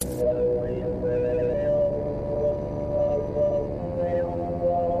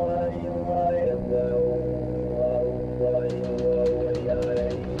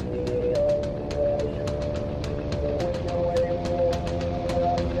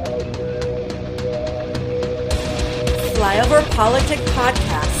Flyover Politic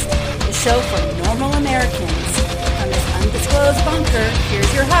Podcast, the show for normal Americans. From this undisclosed bunker,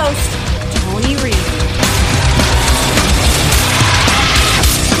 here's your host, Tony Reed.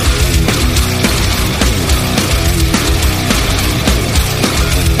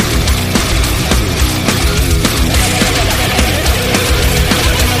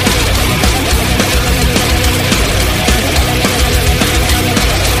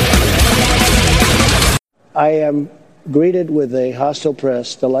 I am greeted with a hostile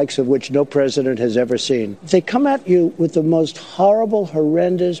press, the likes of which no president has ever seen. They come at you with the most horrible,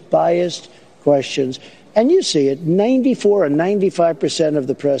 horrendous, biased questions. And you see it, 94 or 95% of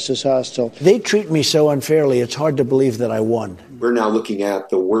the press is hostile. They treat me so unfairly, it's hard to believe that I won. We're now looking at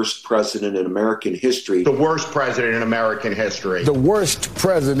the worst president in American history. The worst president in American history. The worst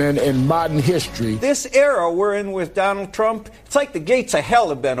president in modern history. This era we're in with Donald Trump, it's like the gates of hell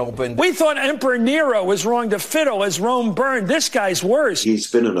have been opened. We thought Emperor Nero was wrong to fiddle as Rome burned. This guy's worse.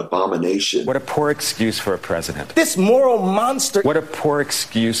 He's been an abomination. What a poor excuse for a president. This moral monster. What a poor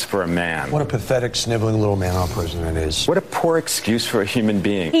excuse for a man. What a pathetic, sniveling little man our president is. What a poor excuse for a human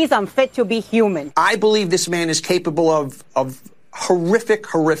being. He's unfit to be human. I believe this man is capable of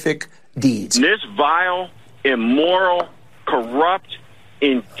horrific deeds. This vile, immoral, corrupt,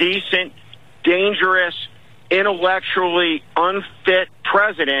 indecent, dangerous, intellectually unfit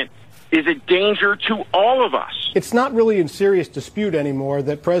president is a danger to all of us. It's not really in serious dispute anymore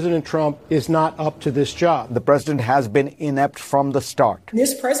that President Trump is not up to this job. The president has been inept from the start.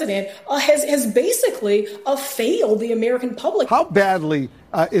 This president has basically failed the American public. How badly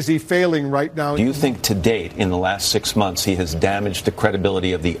is he failing right now? Do you think to date, in the last 6 months, he has damaged the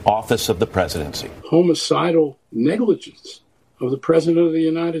credibility of the office of the presidency? Homicidal negligence of the President of the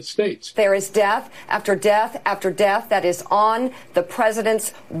United States. There is death after death after death that is on the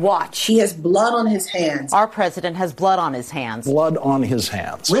president's watch. He has blood on his hands. Our president has blood on his hands. Blood on his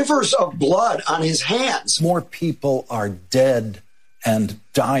hands. Rivers of blood on his hands. More people are dead and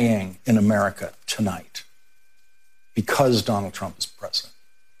dying in America tonight because Donald Trump is president.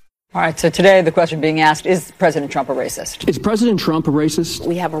 All right, so today the question being asked, is President Trump a racist? Is President Trump a racist?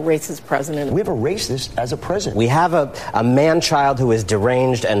 We have a racist president. We have a racist as a president. We have a man-child who is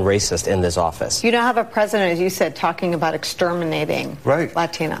deranged and racist in this office. You don't have a president, as you said, talking about exterminating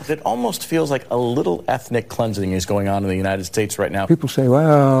Latinos. It almost feels like a little ethnic cleansing is going on in the United States right now. People say,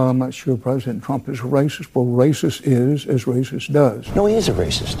 well, I'm not sure President Trump is a racist. Well, racist is as racist does. No, he is a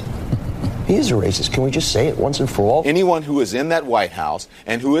racist. He is a racist. Can we just say it once and for all? Anyone who is in that White House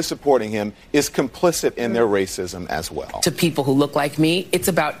and who is supporting him is complicit in their racism as well. To people who look like me, it's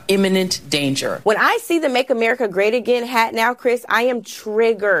about imminent danger. When I see the Make America Great Again hat now, Chris, I am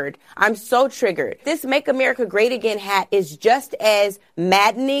triggered. I'm so triggered. This Make America Great Again hat is just as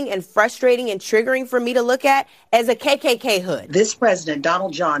maddening and frustrating and triggering for me to look at as a KKK hood. This president,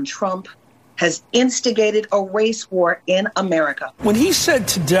 Donald John Trump, has instigated a race war in America. When he said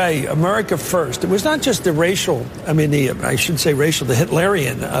today, America first, it was not just the racial, the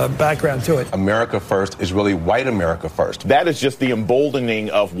Hitlerian background to it. America first is really white America first. That is just the emboldening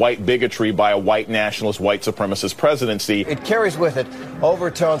of white bigotry by a white nationalist, white supremacist presidency. It carries with it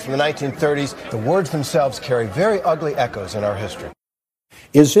overtones from the 1930s. The words themselves carry very ugly echoes in our history.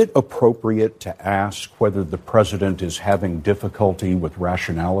 Is it appropriate to ask whether the president is having difficulty with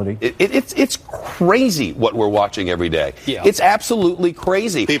rationality? It's crazy what we're watching every day. Yeah. It's absolutely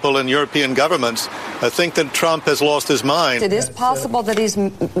crazy. People in European governments think that Trump has lost his mind. It is possible that he's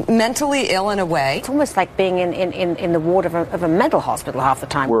mentally ill in a way. It's almost like being in the ward of a mental hospital half the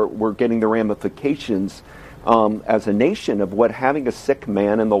time. We're getting the ramifications as a nation of what having a sick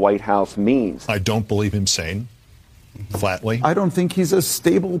man in the White House means. I don't believe him sane. Flatly. I don't think he's a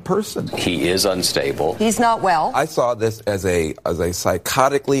stable person. He is unstable. He's not well. I saw this as a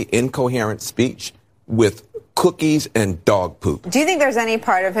psychotically incoherent speech with cookies and dog poop. Do you think there's any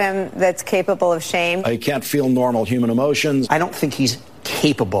part of him that's capable of shame? I can't feel normal human emotions. I don't think he's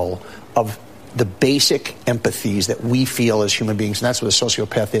capable of the basic empathies that we feel as human beings, and that's what a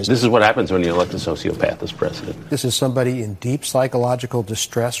sociopath is. This is what happens when you elect a sociopath as president. This is somebody in deep psychological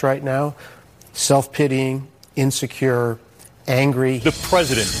distress right now, self-pitying, insecure, angry. The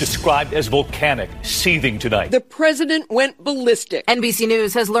president described as volcanic, seething tonight. The president went ballistic. NBC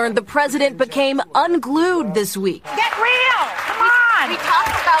News has learned the president became unglued this week. Get real! Come on! We talked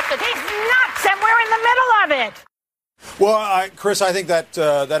about the... He's nuts, and we're in the middle of it! Well, Chris, I think that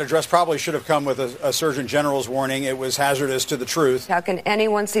address probably should have come with a Surgeon General's warning. It was hazardous to the truth. How can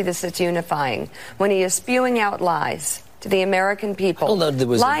anyone see this as unifying when he is spewing out lies to the American people?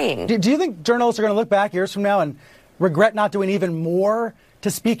 Lying. Do you think journalists are going to look back years from now and regret not doing even more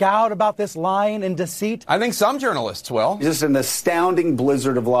to speak out about this lying and deceit? I think some journalists will. Just an astounding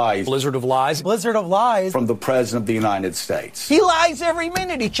blizzard of lies. Blizzard of lies? Blizzard of lies. From the President of the United States. He lies every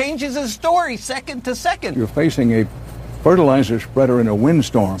minute. He changes his story second to second. You're facing a fertilizer spreader in a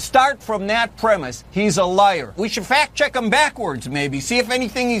windstorm. Start from that premise. He's a liar. We should fact check him backwards, maybe. See if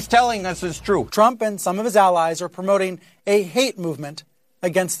anything he's telling us is true. Trump and some of his allies are promoting a hate movement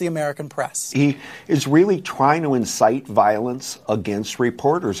against the American press. He is really trying to incite violence against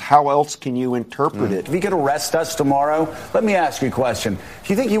reporters. How else can you interpret it? If he could arrest us tomorrow, let me ask you a question. Do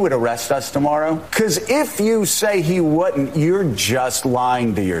you think he would arrest us tomorrow? Because if you say he wouldn't, you're just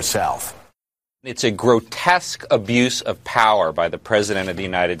lying to yourself. It's a grotesque abuse of power by the President of the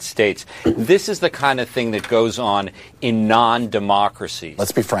United States. This is the kind of thing that goes on in non-democracies.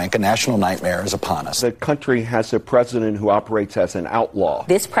 Let's be frank, a national nightmare is upon us. The country has a president who operates as an outlaw.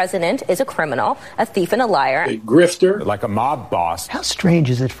 This president is a criminal, a thief and a liar. A grifter, like a mob boss. How strange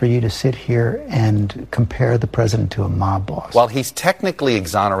is it for you to sit here and compare the president to a mob boss? While he's technically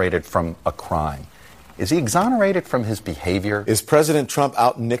exonerated from a crime, is he exonerated from his behavior? Is President Trump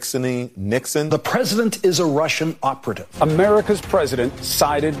out Nixoning Nixon? The president is a Russian operative. America's president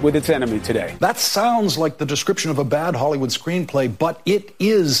sided with its enemy today. That sounds like the description of a bad Hollywood screenplay, but it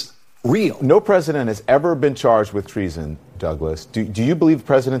is real. No president has ever been charged with treason, Douglas. Do you believe the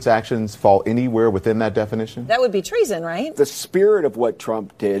president's actions fall anywhere within that definition? That would be treason, right? The spirit of what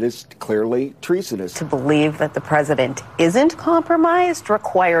Trump did is clearly treasonous. To believe that the president isn't compromised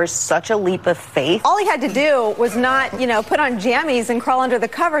requires such a leap of faith. All he had to do was not, put on jammies and crawl under the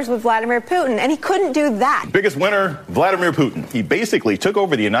covers with Vladimir Putin, and he couldn't do that. Biggest winner, Vladimir Putin. He basically took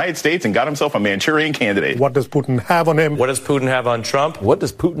over the United States and got himself a Manchurian candidate. What does Putin have on him? What does Putin have on Trump? What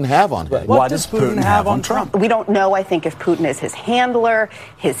does Putin have on him? What does Putin have on Trump? We don't know, I think, if Putin is his handler,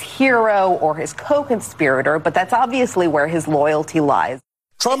 his hero, or his co-conspirator, but that's obviously where his loyalty lies.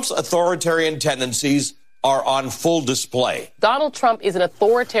 Trump's authoritarian tendencies are on full display. Donald Trump is an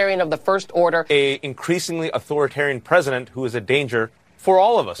authoritarian of the first order. An increasingly authoritarian president who is a danger for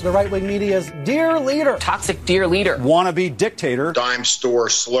all of us. The right-wing media's dear leader. Toxic dear leader. Wannabe dictator. Dime store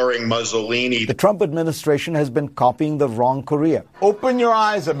slurring Mussolini. The Trump administration has been copying the wrong Korea. Open your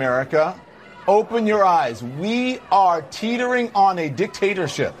eyes, America. Open your eyes. We are teetering on a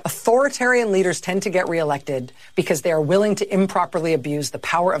dictatorship. Authoritarian leaders tend to get reelected because they are willing to improperly abuse the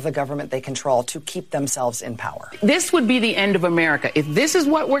power of the government they control to keep themselves in power. This would be the end of America. If this is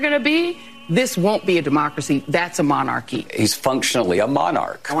what we're going to be, this won't be a democracy. That's a monarchy. He's functionally a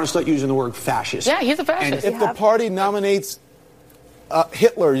monarch. I want to start using the word fascist. Yeah, he's a fascist. And if the party nominates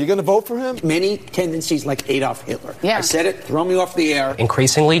Hitler, you going to vote for him? Many tendencies like Adolf Hitler. Yeah. I said it, throw me off the air.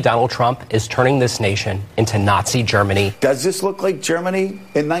 Increasingly, Donald Trump is turning this nation into Nazi Germany. Does this look like Germany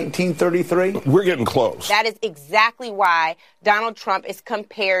in 1933? We're getting close. That is exactly why Donald Trump is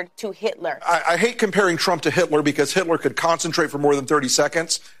compared to Hitler. I hate comparing Trump to Hitler because Hitler could concentrate for more than 30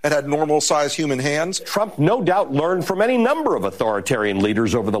 seconds and had normal-sized human hands. Trump no doubt learned from any number of authoritarian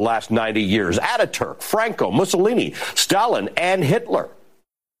leaders over the last 90 years. Ataturk, Franco, Mussolini, Stalin, and Hitler.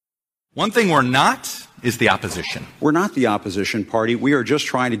 One thing we're not is the opposition. We're not the opposition party. We are just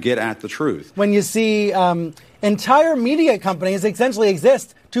trying to get at the truth. When you see entire media companies essentially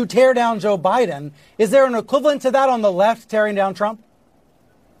exist to tear down Joe Biden, is there an equivalent to that on the left tearing down Trump?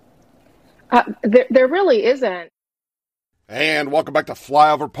 There really isn't. And welcome back to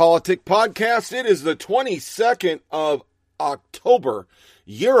Flyover Politic Podcast. It is the 22nd of October,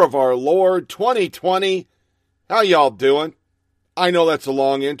 year of our Lord 2020. How y'all doing? I know that's a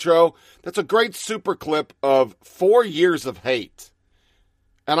long intro. That's a great super clip of 4 years of hate.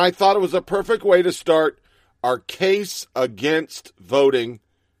 And I thought it was a perfect way to start our case against voting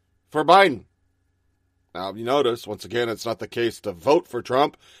for Biden. Now, you notice, once again, it's not the case to vote for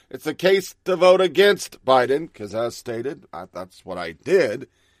Trump. It's the case to vote against Biden, because as stated, that's what I did.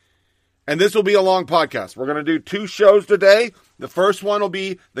 And this will be a long podcast. We're going to do 2 shows today. The first one will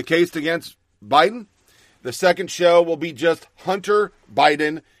be the case against Biden. The second show will be just Hunter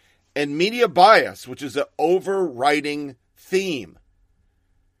Biden and media bias, which is an overriding theme.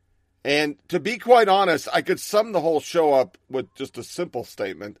 And to be quite honest, I could sum the whole show up with just a simple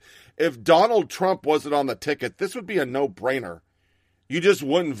statement. If Donald Trump wasn't on the ticket, this would be a no-brainer. You just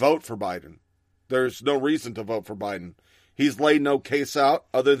wouldn't vote for Biden. There's no reason to vote for Biden. He's laid no case out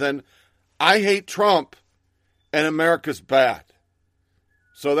other than, I hate Trump and America's bad.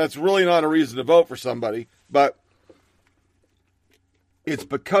 So that's really not a reason to vote for somebody, but it's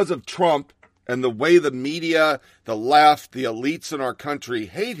because of Trump and the way the media, the left, the elites in our country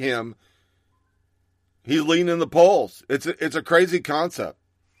hate him. He's leading in the polls. It's a crazy concept.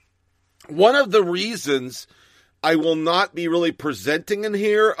 One of the reasons I will not be really presenting in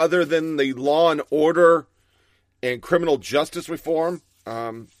here other than the law and order and criminal justice reform.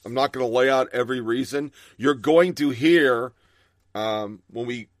 I'm not going to lay out every reason. You're going to hear, when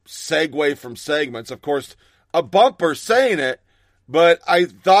we segue from segments, of course, a bumper saying it, but I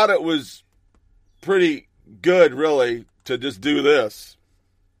thought it was pretty good, really, to just do this.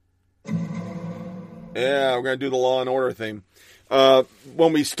 Yeah, we're going to do the law and order theme.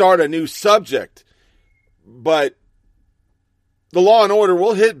 When we start a new subject. But the law and order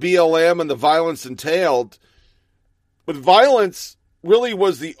will hit BLM and the violence entailed. But violence really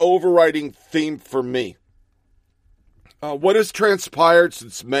was the overriding theme for me. What has transpired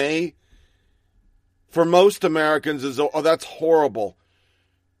since May for most Americans is, oh, that's horrible.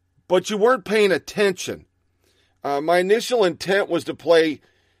 But you weren't paying attention. My initial intent was to play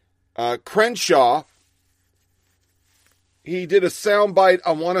Crenshaw. He did a soundbite,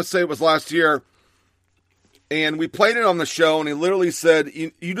 I want to say it was last year, and we played it on the show, and he literally said,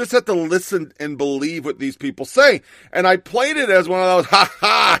 you just have to listen and believe what these people say. And I played it as one of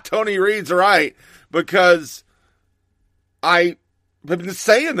those, Tony Reed's right, because I have been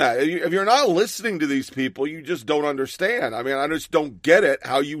saying that. If you're not listening to these people, you just don't understand. I mean, I just don't get it,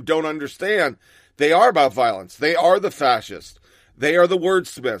 how you don't understand. They are about violence. They are the fascists. They are the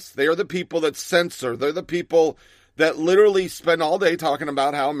wordsmiths. They are the people that censor. They're the people that literally spend all day talking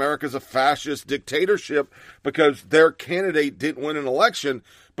about how America's a fascist dictatorship because their candidate didn't win an election,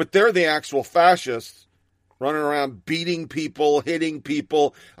 but they're the actual fascists running around beating people, hitting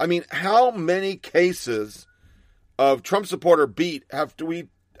people. I mean, how many cases of Trump supporter beat do we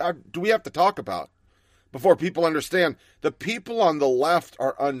have to talk about before people understand the people on the left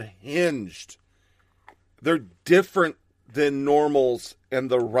are unhinged? They're different than normals and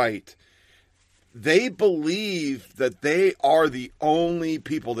the right. They believe that they are the only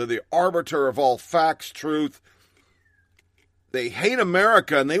people. They're the arbiter of all facts, truth. They hate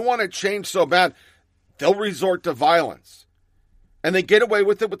America and they want to change so bad, they'll resort to violence. And they get away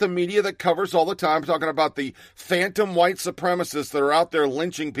with it with the media that covers all the time, talking about the phantom white supremacists that are out there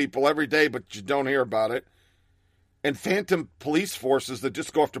lynching people every day, but you don't hear about it. And phantom police forces that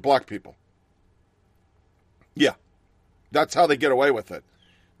just go after black people. Yeah, that's how they get away with it.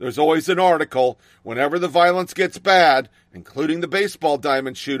 There's always an article, whenever the violence gets bad, including the baseball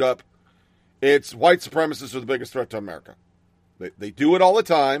diamond shoot-up, it's white supremacists are the biggest threat to America. They do it all the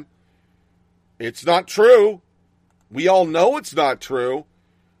time. It's not true. We all know it's not true,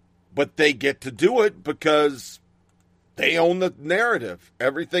 but they get to do it because they own the narrative.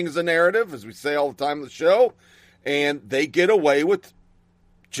 Everything's a narrative, as we say all the time on the show, and they get away with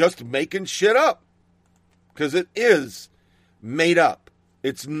just making shit up because it is made up.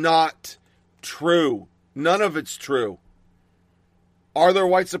 It's not true. None of it's true. Are there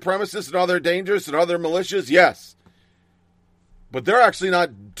white supremacists and are there dangerous and are there militias? Yes. But they're actually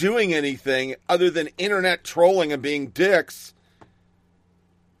not doing anything other than internet trolling and being dicks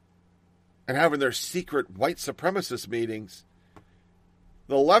and having their secret white supremacist meetings.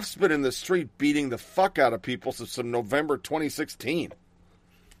 The left's been in the street beating the fuck out of people since November 2016.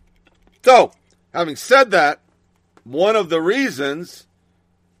 So, having said that, one of the reasons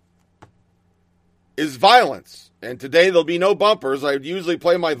is violence. And today there'll be no bumpers. I usually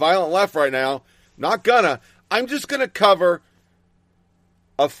play my violent left right now. Not gonna. I'm just gonna cover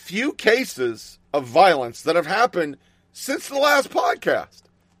a few cases of violence that have happened since the last podcast.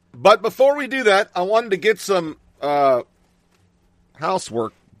 But before we do that, I wanted to get some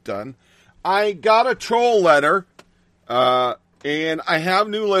housework done. I got a troll letter, and I have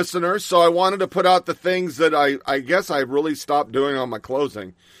new listeners, so I wanted to put out the things that I guess I really stopped doing on my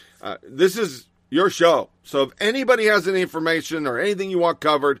closing. This is your show. So if anybody has any information or anything you want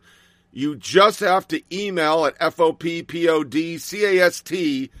covered, you just have to email at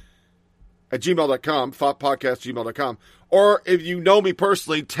foppodcast@gmail.com, foppodcast@gmail.com. Or if you know me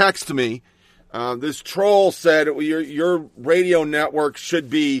personally, text me. This troll said your radio network should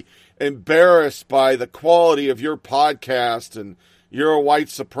be embarrassed by the quality of your podcast and you're a white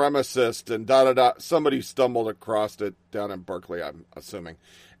supremacist and da-da-da. Somebody stumbled across it down in Berkeley, I'm assuming.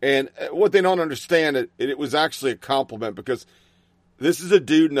 And what they don't understand, it was actually a compliment because this is a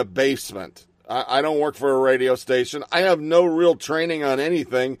dude in a basement. I don't work for a radio station. I have no real training on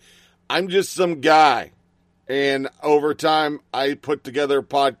anything. I'm just some guy. And over time, I put together a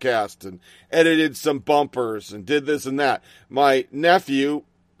podcast and edited some bumpers and did this and that. My nephew,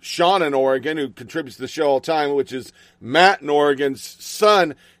 Sean in Oregon, who contributes to the show all the time, which is Matt in Oregon's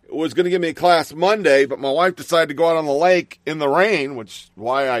son, was going to give me a class Monday, but my wife decided to go out on the lake in the rain, which is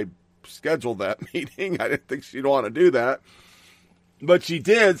why I scheduled that meeting. I didn't think she'd want to do that. But she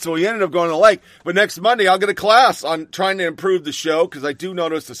did, so we ended up going to the lake. But next Monday, I'll get a class on trying to improve the show because I do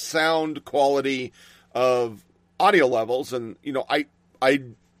notice the sound quality of audio levels. And, you know, I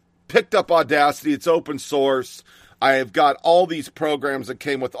picked up Audacity. It's open source. I have got all these programs that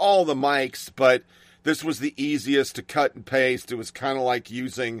came with all the mics, but this was the easiest to cut and paste. It was kind of like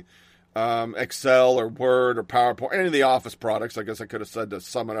using Excel or Word or PowerPoint, any of the Office products, I guess I could have said to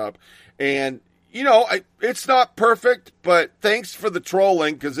sum it up. And, you know, it's not perfect, but thanks for the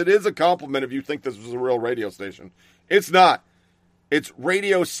trolling, because it is a compliment if you think this was a real radio station. It's not. It's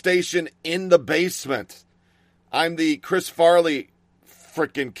radio station in the basement. I'm the Chris Farley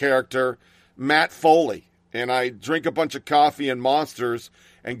freaking character, Matt Foley, and I drink a bunch of coffee and Monsters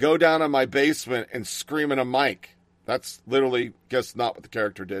and go down in my basement and scream in a mic. That's literally, guess not what the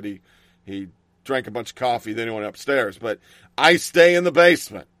character did. He drank a bunch of coffee, then he went upstairs. But I stay in the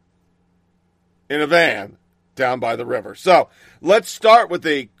basement in a van down by the river. So let's start with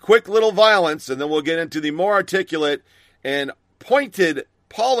a quick little violence, and then we'll get into the more articulate and pointed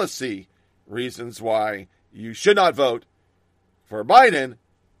policy reasons why you should not vote for Biden.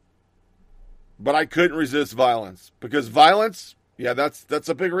 But I couldn't resist violence, because violence, yeah, that's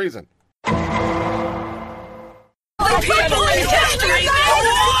a big reason.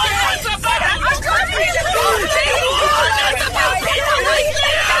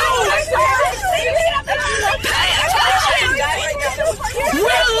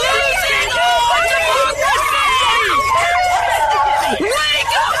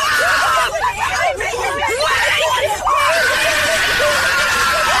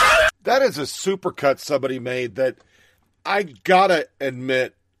 That is a supercut somebody made that I gotta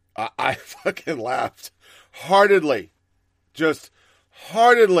admit, I fucking laughed heartedly, just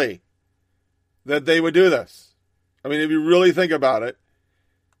heartedly, that they would do this. I mean, if you really think about it,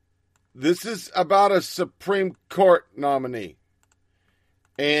 this is about a Supreme Court nominee.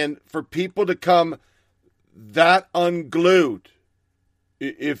 And for people to come that unglued,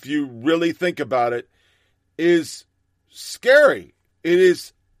 if you really think about it, is scary. It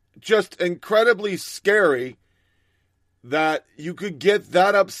is just incredibly scary that you could get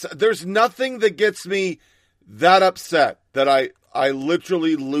that upset. There's nothing that gets me that upset that I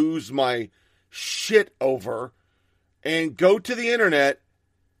literally lose my shit over and go to the internet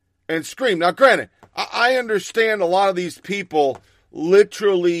and scream. Now, granted, I understand a lot of these people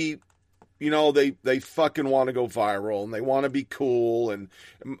literally, you know, they fucking want to go viral and they want to be cool. And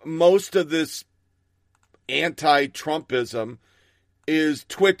most of this anti-Trumpism is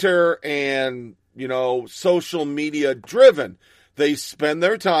Twitter and, you know, social media driven. They spend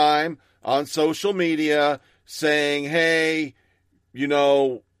their time on social media saying, hey, you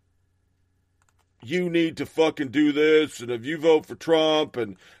know, you need to fucking do this, and if you vote for Trump,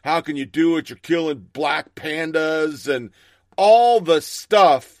 and how can you do it? You're killing black pandas, and all the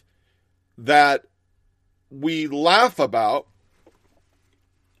stuff that we laugh about,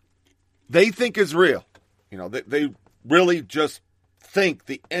 they think is real. You know, they really just think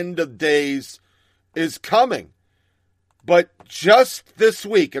the end of days is coming. But just this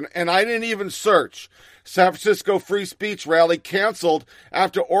week, and I didn't even search, San Francisco free speech rally canceled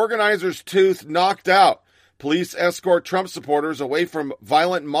after organizers' tooth knocked out. Police escort Trump supporters away from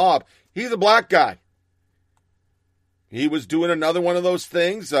violent mob. He's a black guy. He was doing another one of those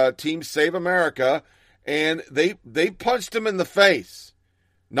things, Team Save America, and they punched him in the face,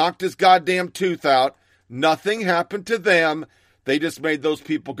 knocked his goddamn tooth out. Nothing happened to them. They just made those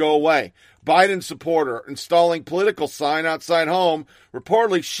people go away. Biden supporter installing political sign outside home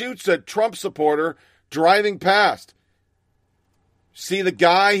reportedly shoots at Trump supporter driving past. See the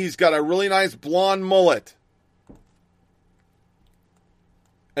guy? He's got a really nice blonde mullet.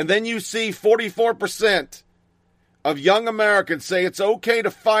 And then you see 44% of young Americans say it's okay to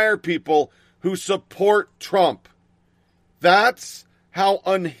fire people who support Trump. That's how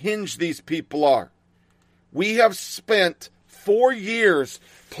unhinged these people are. We have spent 4 years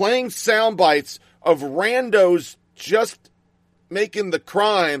playing sound bites of randos just making the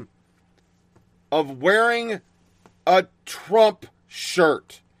crime of wearing a Trump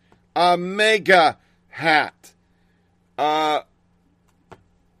shirt, a MAGA hat. I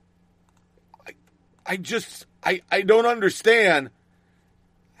don't understand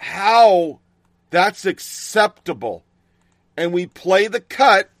how that's acceptable. And we play the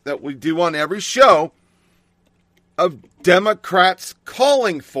cut that we do on every show of Democrats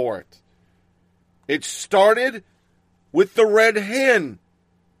calling for it. It started with the red hen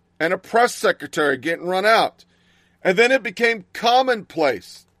and a press secretary getting run out. And then it became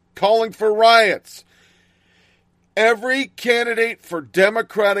commonplace, calling for riots. Every candidate for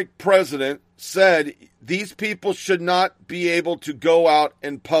Democratic president said these people should not be able to go out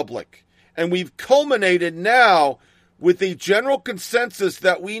in public. And we've culminated now with a general consensus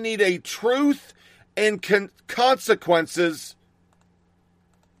that we need a truth and consequences,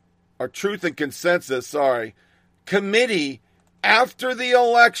 or truth and consensus, committee after the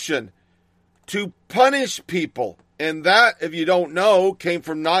election to punish people. And that, if you don't know, came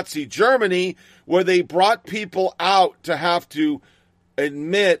from Nazi Germany, where they brought people out to have to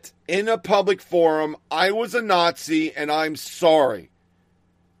admit in a public forum, I was a Nazi and I'm sorry.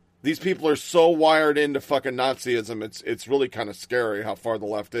 These people are so wired into fucking Nazism, it's really kind of scary how far the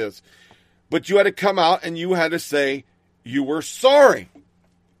left is. But you had to come out and you had to say you were sorry.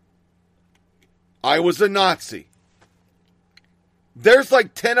 I was a Nazi. There's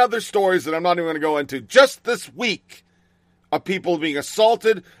like 10 other stories that I'm not even going to go into just this week of people being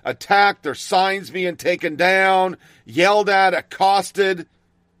assaulted, attacked, their signs being taken down, yelled at, accosted.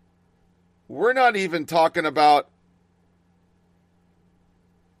 We're not even talking about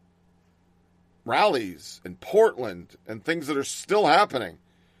rallies in Portland and things that are still happening.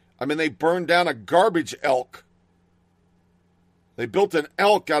 I mean, they burned down a garbage elk. They built an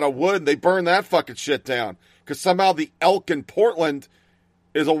elk out of wood. They burned that fucking shit down because somehow the elk in Portland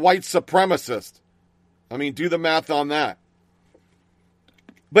is a white supremacist. I mean, do the math on that.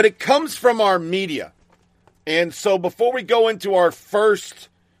 But it comes from our media. And so before we go into our first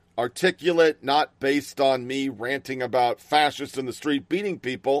articulate, not based on me ranting about fascists in the street beating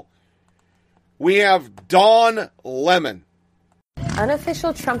people, we have Dawn Lemon.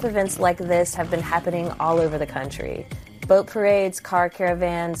 Unofficial Trump events like this have been happening all over the country. Boat parades, car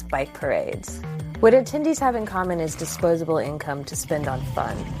caravans, bike parades. What attendees have in common is disposable income to spend on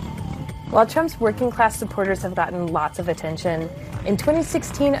fun. While Trump's working class supporters have gotten lots of attention, in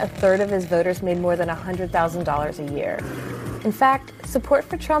 2016, a third of his voters made more than $100,000 a year. In fact, support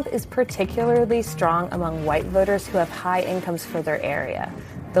for Trump is particularly strong among white voters who have high incomes for their area,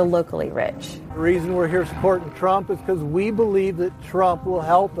 the locally rich. The reason we're here supporting Trump is because we believe that Trump will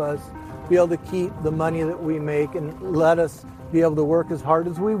help us be able to keep the money that we make and let us be able to work as hard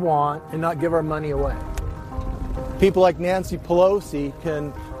as we want and not give our money away. People like Nancy Pelosi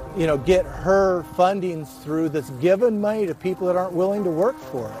can, get her fundings through this given money to people that aren't willing to work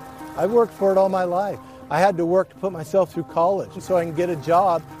for it. I've worked for it all my life. I had to work to put myself through college so I can get a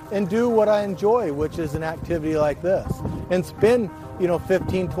job and do what I enjoy, which is an activity like this, and spend,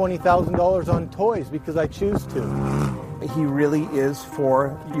 $15,000, $20,000 on toys because I choose to. He really is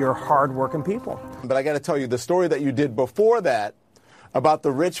for your hard-working people. But I got to tell you, the story that you did before that about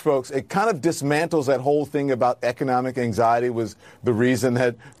the rich folks, it kind of dismantles that whole thing about economic anxiety was the reason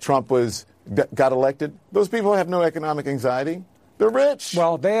that Trump got elected. Those people have no economic anxiety. They're rich.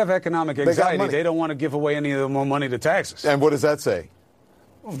 Well, they have economic anxiety. They don't want to give away any of the more money to taxes. And what does that say?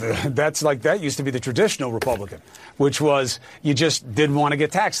 That used to be the traditional Republican, which was you just didn't want to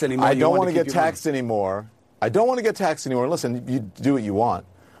get taxed anymore. I don't want to get taxed anymore. I don't want to get taxed anymore. Listen, you do what you want.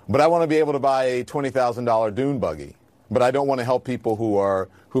 But I want to be able to buy a $20,000 dune buggy. But I don't want to help people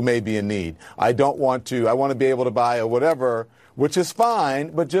who may be in need. I want to be able to buy a whatever, which is fine,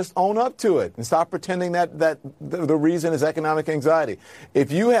 but just own up to it and stop pretending that the reason is economic anxiety.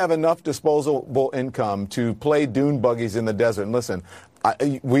 If you have enough disposable income to play dune buggies in the desert, and listen,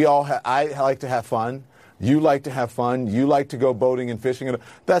 I like to have fun. You like to have fun. You like to go boating and fishing.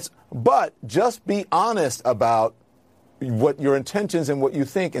 But just be honest about what your intentions and what you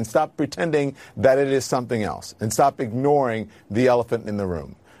think, and stop pretending that it is something else, and stop ignoring the elephant in the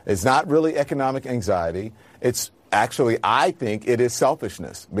room. It's not really economic anxiety. It's actually, I think it is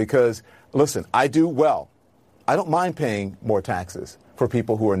selfishness because, listen, I do well. I don't mind paying more taxes for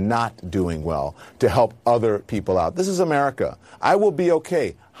people who are not doing well to help other people out. This is America. I will be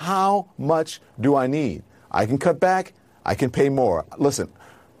okay. How much do I need? I can cut back. I can pay more. Listen,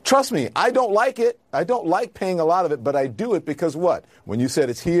 trust me, I don't like it. I don't like paying a lot of it, but I do it because what? When you said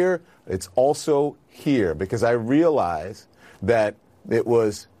it's here, it's also here because I realize that it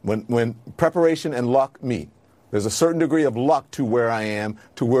was when preparation and luck meet. There's a certain degree of luck to where I am,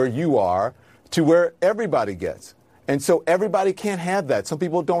 to where you are, to where everybody gets. And so everybody can't have that. Some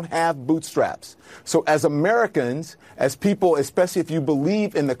people don't have bootstraps. So as Americans, as people, especially if you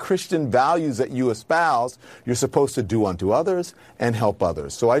believe in the Christian values that you espouse, you're supposed to do unto others and help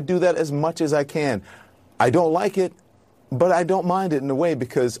others. So I do that as much as I can. I don't like it, but I don't mind it in a way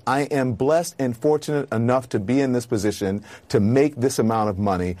because I am blessed and fortunate enough to be in this position to make this amount of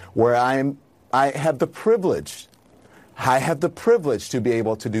money where I have the privilege. I have the privilege to be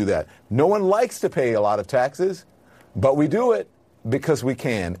able to do that. No one likes to pay a lot of taxes. But we do it because we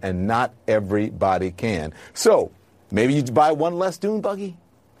can, and not everybody can. So maybe you buy one less dune buggy.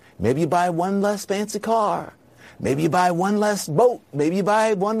 Maybe you buy one less fancy car. Maybe you buy one less boat. Maybe you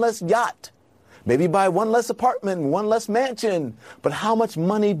buy one less yacht. Maybe you buy one less apartment, one less mansion. But how much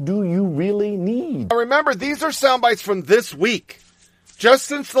money do you really need? Now remember, these are sound bites from this week, just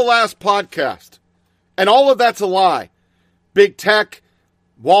since the last podcast. And all of that's a lie. Big tech,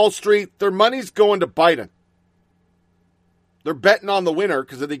 Wall Street, their money's going to Biden. They're betting on the winner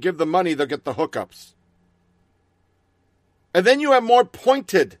because if they give the money, they'll get the hookups. And then you have more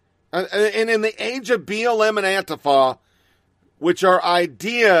pointed, and in the age of BLM and Antifa, which are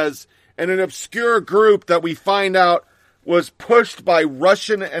ideas and an obscure group that we find out was pushed by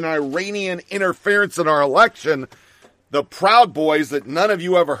Russian and Iranian interference in our election, the Proud Boys that none of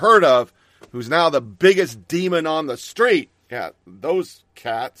you ever heard of, who's now the biggest demon on the street. Yeah, those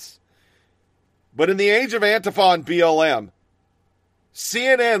cats. But in the age of Antifa and BLM,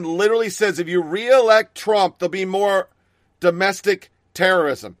 CNN literally says if you re-elect Trump, there'll be more domestic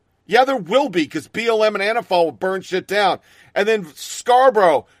terrorism. Yeah, there will be, because BLM and Antifa will burn shit down. And then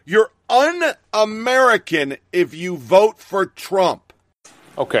Scarborough, you're un-American if you vote for Trump.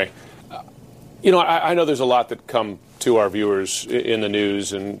 Okay. I know there's a lot that come to our viewers in the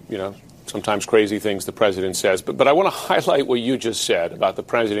news and, sometimes crazy things the president says. But I want to highlight what you just said about the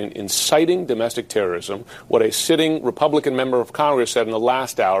president inciting domestic terrorism, what a sitting Republican member of Congress said in the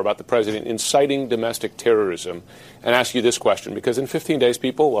last hour about the president inciting domestic terrorism, and ask you this question, because in 15 days,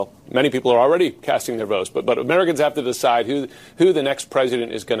 many people are already casting their votes, but Americans have to decide who the next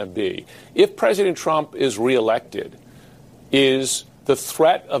president is going to be. If President Trump is reelected, is the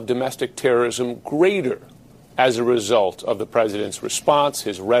threat of domestic terrorism greater as a result of the president's response,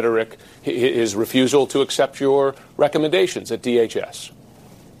 his rhetoric, his refusal to accept your recommendations at DHS?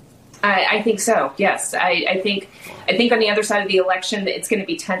 I think so, yes. I think on the other side of the election, it's going to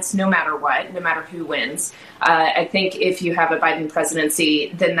be tense no matter what, no matter who wins. I think if you have a Biden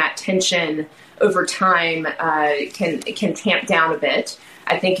presidency, then that tension over time can tamp down a bit.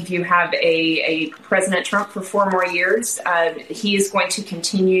 I think if you have a President Trump for 4 more years, he is going to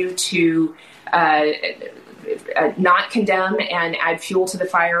continue to not condemn and add fuel to the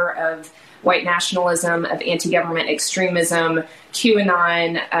fire of white nationalism, of anti-government extremism,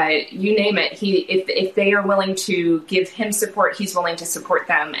 QAnon, you name it. If they are willing to give him support, he's willing to support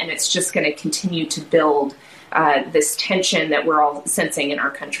them, and it's just going to continue to build this tension that we're all sensing in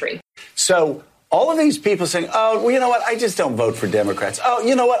our country. So all of these people saying, oh, well, you know what, I just don't vote for Democrats. Oh,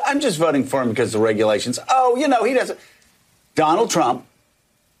 you know what, I'm just voting for him because of the regulations. Oh, he doesn't. Donald Trump,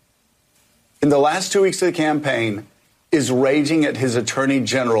 in the last 2 weeks of the campaign, is raging at his attorney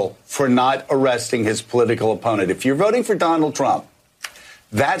general for not arresting his political opponent. If you're voting for Donald Trump,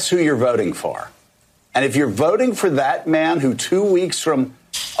 that's who you're voting for. And if you're voting for that man who 2 weeks from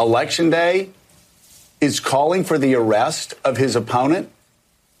Election Day is calling for the arrest of his opponent,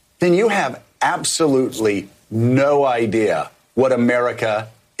 then you have absolutely no idea what America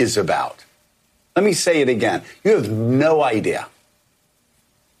is about. Let me say it again. You have no idea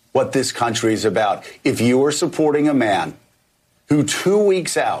what this country is about if you are supporting a man who 2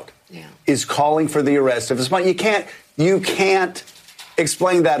 weeks out is calling for the arrest of his opponent. You can't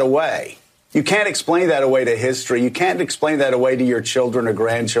explain that away. You can't explain that away to history. You can't explain that away to your children or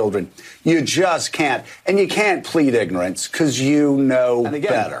grandchildren. You just can't. And you can't plead ignorance because you know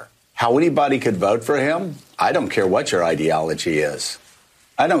better. How anybody could vote for him, I don't care what your ideology is.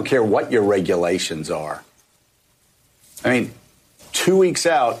 I don't care what your regulations are. I mean, 2 weeks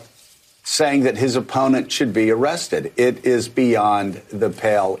out, saying that his opponent should be arrested. It is beyond the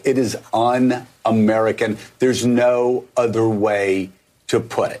pale. It is un-American. There's no other way to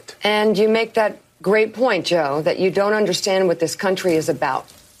put it. And you make that great point, Joe, that you don't understand what this country is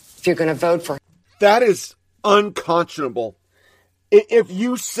about if you're going to vote for him. That is unconscionable. If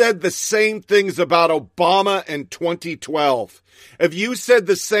you said the same things about Obama in 2012, if you said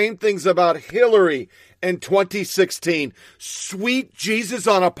the same things about Hillary in 2016, sweet Jesus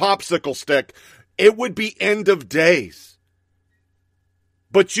on a popsicle stick, it would be end of days.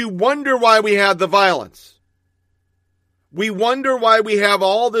 But you wonder why we have the violence. We wonder why we have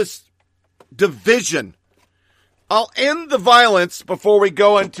all this division. I'll end the violence before we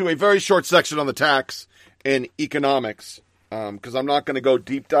go into a very short section on the tax and economics. Because I'm not going to go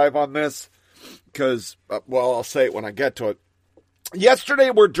deep dive on this. Because, I'll say it when I get to it.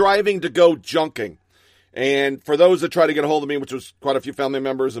 Yesterday, we're driving to go junking. And for those that try to get a hold of me, which was quite a few family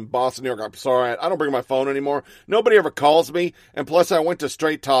members in Boston, New York, I'm sorry, I don't bring my phone anymore. Nobody ever calls me. And plus, I went to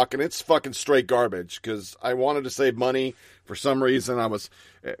Straight Talk, and it's fucking straight garbage. Because I wanted to save money for some reason.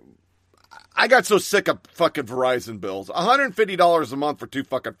 I got so sick of fucking Verizon bills. $150 a month for 2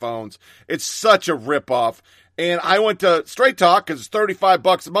 fucking phones. It's such a ripoff. And I went to Straight Talk because it's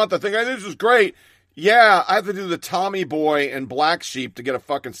 $35 a month. I think, hey, this is great. Yeah, I have to do the Tommy Boy and Black Sheep to get a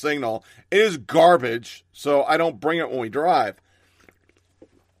fucking signal. It is garbage, so I don't bring it when we drive.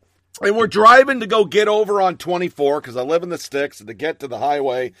 And we're driving to go get over on 24 because I live in the sticks, and to get to the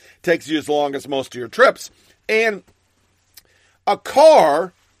highway takes you as long as most of your trips. And a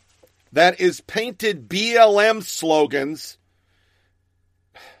car that is painted BLM slogans.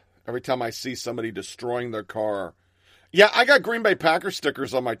 Every time I see somebody destroying their car. Yeah, I got Green Bay Packers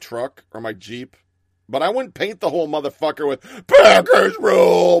stickers on my truck or my Jeep. But I wouldn't paint the whole motherfucker with Packers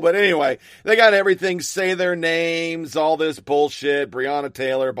rule. But anyway, they got everything, say their names, all this bullshit, Breonna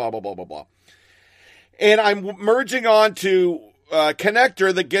Taylor, blah, blah, blah, blah, blah. And I'm merging on to a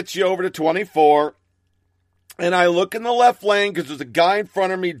connector that gets you over to 24. And I look in the left lane because there's a guy in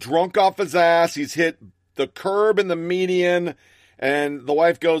front of me drunk off his ass. He's hit the curb in the median. And the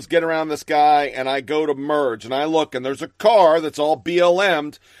wife goes, get around this guy, and I go to merge. And I look, and there's a car that's all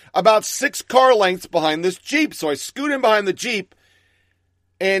BLM'd about 6 car lengths behind this Jeep. So I scoot in behind the Jeep,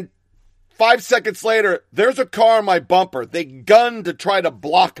 and 5 seconds later, there's a car on my bumper. They gunned to try to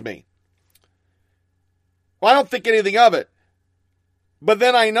block me. Well, I don't think anything of it. But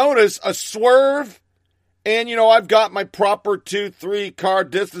then I notice a swerve, and, I've got my proper 2-3 car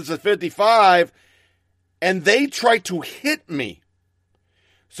distance at 55, and they try to hit me.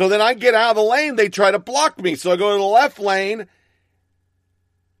 So then I get out of the lane, they try to block me. So I go to the left lane,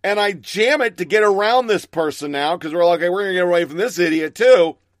 and I jam it to get around this person now, because we're like, okay, we're going to get away from this idiot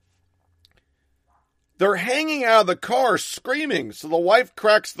too. They're hanging out of the car screaming. So the wife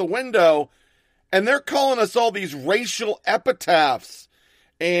cracks the window, and they're calling us all these racial epitaphs,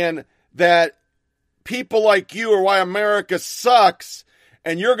 and that people like you are why America sucks,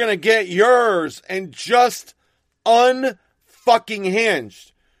 and you're going to get yours, and just unfucking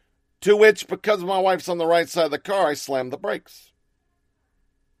hinged. To which, because my wife's on the right side of the car, I slammed the brakes.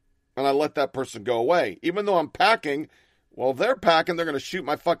 And I let that person go away. Even though I'm packing, well, if they're packing, they're going to shoot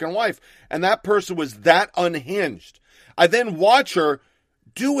my fucking wife. And that person was that unhinged. I then watch her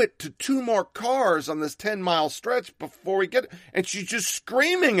do it to 2 more cars on this 10-mile stretch before we get it. And she's just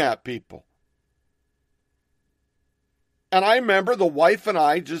screaming at people. And I remember the wife and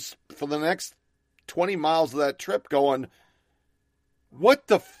I just, for the next 20 miles of that trip, going, what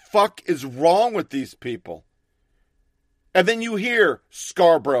the fuck is wrong with these people? And then you hear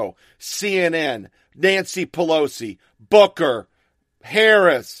Scarborough, CNN, Nancy Pelosi, Booker,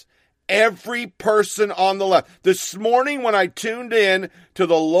 Harris, every person on the left. This morning when I tuned in to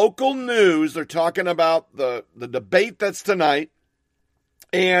the local news, they're talking about the debate that's tonight,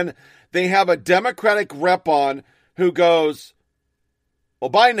 and they have a Democratic rep on who goes, well,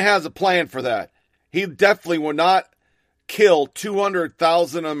 Biden has a plan for that. He definitely will not kill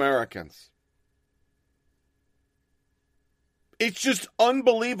 200,000 Americans. It's just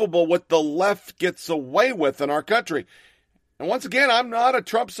unbelievable what the left gets away with in our country. And once again, I'm not a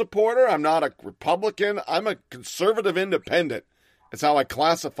Trump supporter. I'm not a Republican. I'm a conservative independent. It's how I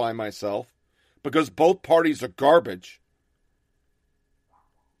classify myself, because both parties are garbage.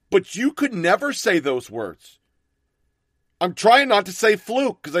 But you could never say those words. I'm trying not to say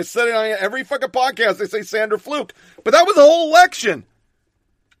fluke, because I said it on every fucking podcast. They say Sandra Fluke. But that was the whole election.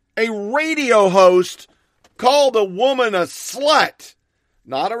 A radio host called a woman a slut.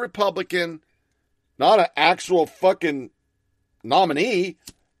 Not a Republican. Not an actual fucking nominee.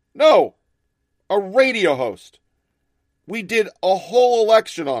 No. A radio host. We did a whole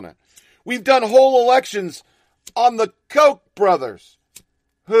election on it. We've done whole elections on the Koch brothers,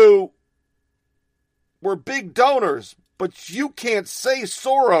 who were big donors. But you can't say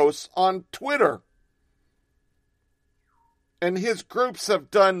Soros on Twitter. And his groups have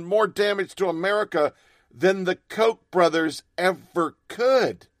done more damage to America than the Koch brothers ever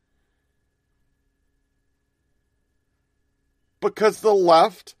could. Because the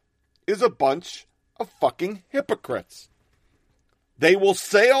left is a bunch of fucking hypocrites. They will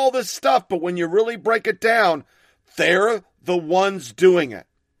say all this stuff, but when you really break it down, they're the ones doing it.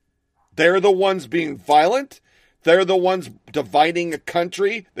 They're the ones being violent. They're the ones dividing a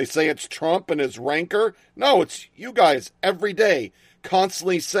country. They say it's Trump and his rancor. No, it's you guys every day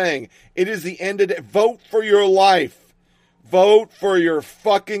constantly saying it is the end of it. Vote for your life. Vote for your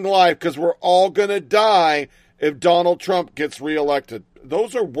fucking life, because we're all going to die if Donald Trump gets reelected.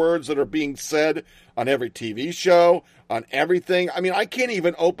 Those are words that are being said on every TV show, on everything. I mean, I can't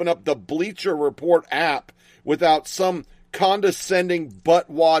even open up the Bleacher Report app without some condescending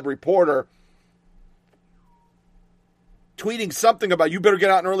buttwad reporter tweeting something about you better get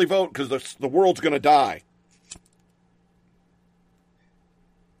out and early vote because the world's going to die.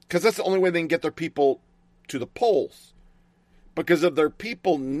 Because that's the only way they can get their people to the polls. Because if their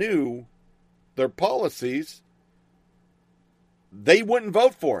people knew their policies, they wouldn't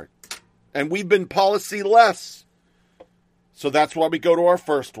vote for it. And we've been policy-less. So that's why we go to our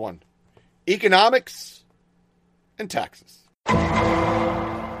first one. Economics and taxes.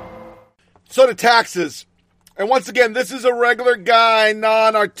 So to taxes. And once again, this is a regular guy,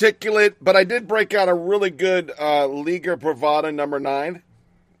 non-articulate, but I did break out a really good Liga Privada number 9.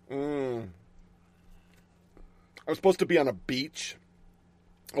 I was supposed to be on a beach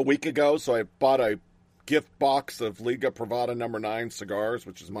a week ago, so I bought a gift box of Liga Privada number 9 cigars,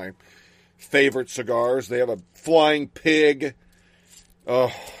 which is my favorite cigars. They have a flying pig.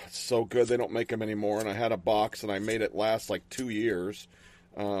 Oh, it's so good. They don't make them anymore, and I had a box, and I made it last like 2 years.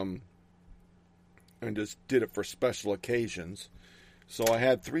 And just did it for special occasions. So I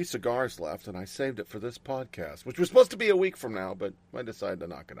had 3 cigars left, and I saved it for this podcast, which was supposed to be a week from now, but I decided to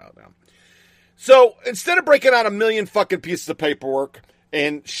knock it out now. So instead of breaking out a million fucking pieces of paperwork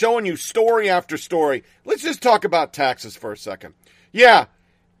and showing you story after story, let's just talk about taxes for a second. Yeah,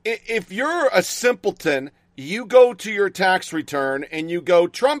 if you're a simpleton, you go to your tax return and you go,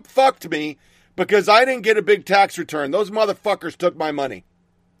 Trump fucked me because I didn't get a big tax return. Those motherfuckers took my money.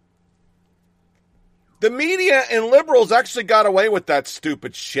 The media and liberals actually got away with that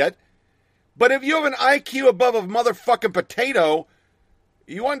stupid shit. But if you have an IQ above a motherfucking potato,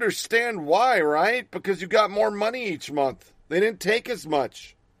 you understand why, right? Because you got more money each month. They didn't take as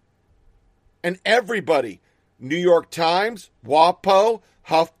much. And everybody, New York Times, WAPO,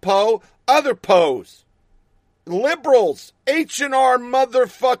 HuffPo, other Poes, liberals, H&R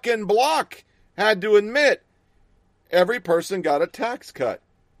motherfucking Block had to admit every person got a tax cut.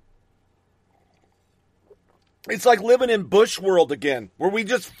 It's like living in Bush world again, where we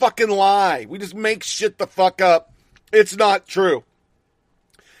just fucking lie. We just make shit the fuck up. It's not true.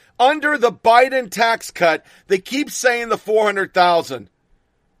 Under the Biden tax cut, they keep saying the $400,000.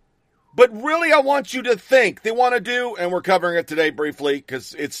 But really, I want you to think. They want to do, and we're covering it today briefly,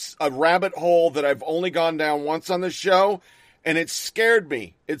 because it's a rabbit hole that I've only gone down once on this show, and it scared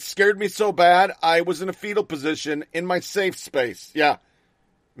me. It scared me so bad, I was in a fetal position in my safe space. Yeah.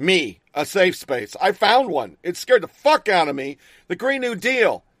 Me, a safe space. I found one. It scared the fuck out of me. The Green New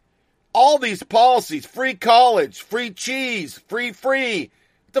Deal. All these policies, free college, free cheese, free.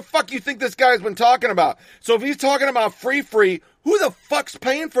 What the fuck you think this guy's been talking about? So if he's talking about free, who the fuck's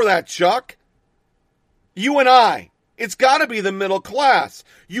paying for that, Chuck? You and I. It's got to be the middle class.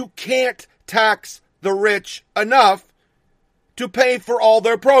 You can't tax the rich enough to pay for all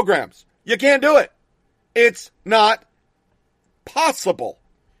their programs. You can't do it. It's not possible.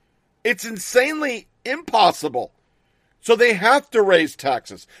 It's insanely impossible. So they have to raise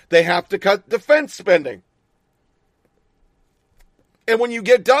taxes. They have to cut defense spending. And when you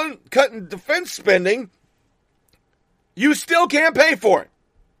get done cutting defense spending, you still can't pay for it.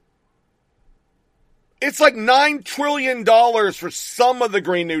 It's like $9 trillion for some of the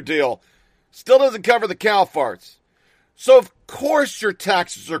Green New Deal. Still doesn't cover the cow farts. So of course your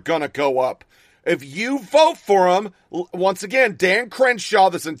taxes are going to go up. If you vote for him, once again, Dan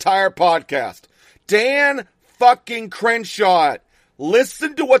Crenshaw, this entire podcast. Dan fucking Crenshaw.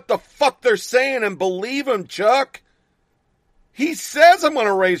 Listen to what the fuck they're saying and believe him, Chuck. He says I'm going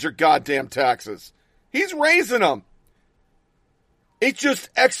to raise your goddamn taxes. He's raising them. It's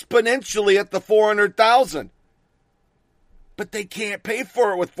just exponentially at the $400,000. But they can't pay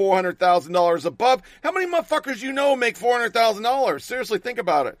for it with $400,000 above. How many motherfuckers you know make $400,000? Seriously, think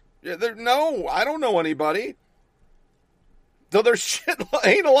about it. No, I don't know anybody. So there's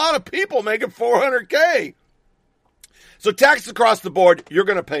ain't a lot of people making $400K. So taxes across the board, you're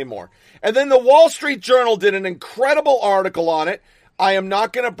going to pay more. And then the Wall Street Journal did an incredible article on it. I am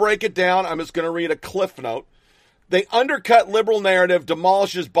not going to break it down. I'm just going to read a cliff note. They undercut liberal narrative,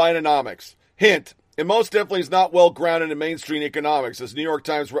 demolishes Bidenomics. Hint, it most definitely is not well grounded in mainstream economics, as New York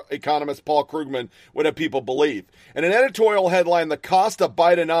Times economist Paul Krugman would have people believe. In an editorial headline, The Cost of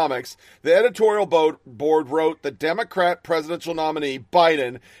Bidenomics, the editorial board wrote the Democrat presidential nominee,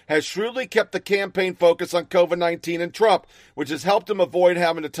 Biden, has shrewdly kept the campaign focus on COVID-19 and Trump, which has helped him avoid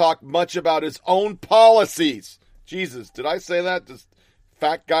having to talk much about his own policies. Jesus, did I say that? This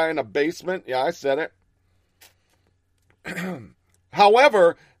fat guy in a basement? Yeah, I said it.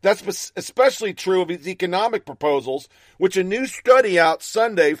 However, that's especially true of his economic proposals, which a new study out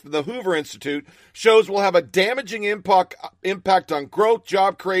Sunday from the Hoover Institute shows will have a damaging impact on growth,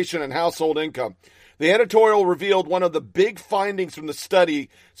 job creation, and household income. The editorial revealed one of the big findings from the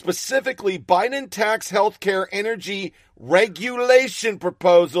study, specifically Biden tax healthcare energy regulation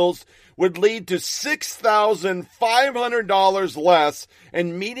proposals would lead to $6,500 less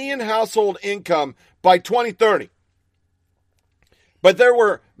in median household income by 2030. But there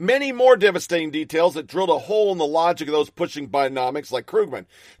were many more devastating details that drilled a hole in the logic of those pushing Bidenomics like Krugman.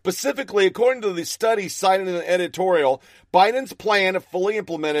 Specifically, according to the study cited in the editorial, Biden's plan, if fully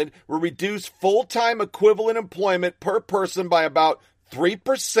implemented, will reduce full-time equivalent employment per person by about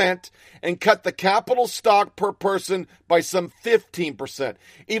 3% and cut the capital stock per person by some 15%.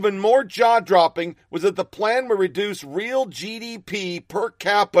 Even more jaw-dropping was that the plan would reduce real GDP per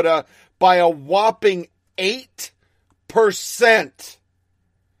capita by a whopping 8%.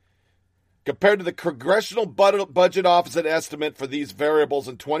 Compared to the Congressional Budget Office estimate for these variables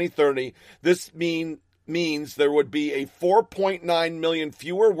in 2030, this means there would be a 4.9 million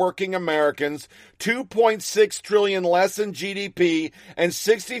fewer working Americans, 2.6 trillion less in GDP, and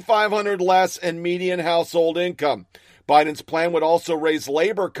 6,500 less in median household income. Biden's plan would also raise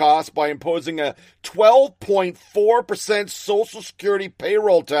labor costs by imposing a 12.4% Social Security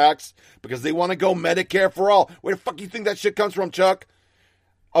payroll tax because they want to go Medicare for all. Where the fuck do you think that shit comes from, Chuck?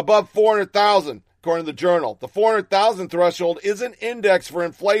 Above 400,000, according to the Journal. The 400,000 threshold isn't indexed for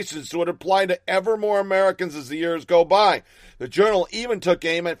inflation, so it would apply to ever more Americans as the years go by. The Journal even took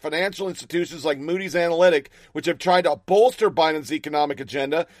aim at financial institutions like Moody's Analytic, which have tried to bolster Biden's economic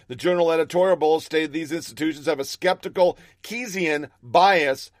agenda. The Journal editorial bullet stated these institutions have a skeptical Keynesian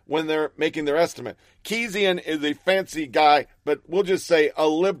bias when they're making their estimate. Keynesian is a fancy guy, but we'll just say a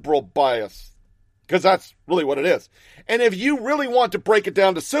liberal bias, because that's really what it is. And if you really want to break it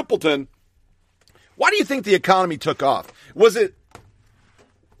down to simpleton, why do you think the economy took off? Was it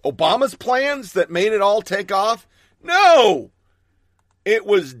Obama's plans that made it all take off? No! It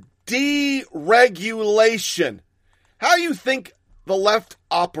was deregulation. How do you think the left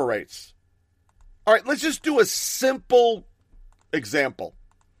operates? All right, let's just do a simple example.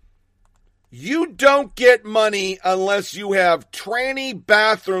 You don't get money unless you have tranny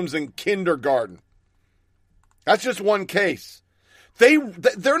bathrooms in kindergarten. That's just one case.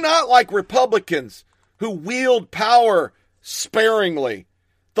 They're not like Republicans who wield power sparingly.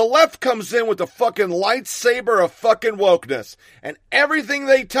 The left comes in with a fucking lightsaber of fucking wokeness, and everything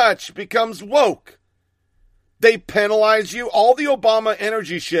they touch becomes woke. They penalize you. All the Obama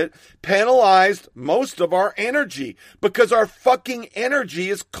energy shit penalized most of our energy because our fucking energy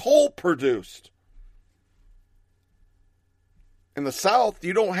is coal produced. In the South,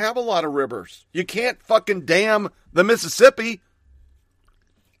 you don't have a lot of rivers. You can't fucking dam the Mississippi.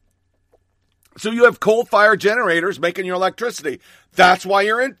 So you have coal-fired generators making your electricity. That's why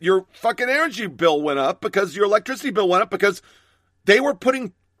your fucking energy bill went up, because your electricity bill went up because they were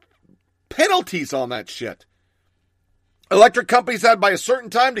putting penalties on that shit. Electric companies had by a certain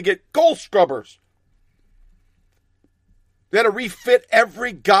time to get coal scrubbers. They had to refit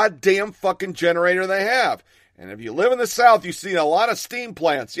every goddamn fucking generator they have. And if you live in the South, you see a lot of steam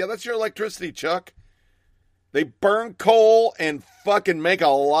plants. Yeah, that's your electricity, Chuck. They burn coal and fucking make a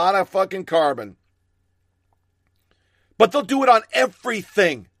lot of fucking carbon. But they'll do it on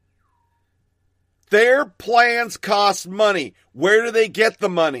everything. Their plans cost money. Where do they get the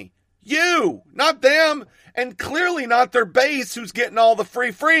money? You, not them. And clearly not their base who's getting all the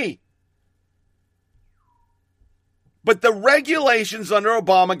free. But the regulations under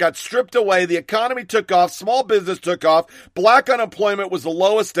Obama got stripped away. The economy took off. Small business took off. Black unemployment was the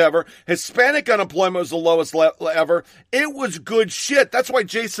lowest ever. Hispanic unemployment was the lowest ever. It was good shit. That's why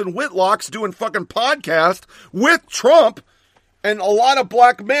Jason Whitlock's doing fucking podcast with Trump and a lot of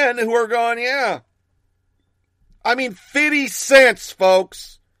black men who are going, yeah. I mean, 50 cents,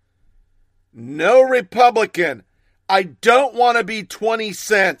 folks. No Republican. I don't want to be 20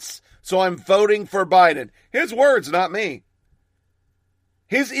 cents. So I'm voting for Biden. His words, not me.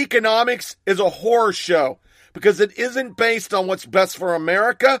 His economics is a horror show because it isn't based on what's best for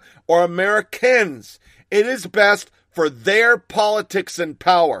America or Americans. It is best for their politics and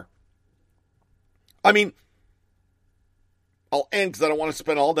power. I mean, I'll end because I don't want to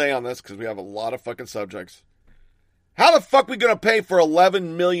spend all day on this because we have a lot of fucking subjects. How the fuck are we going to pay for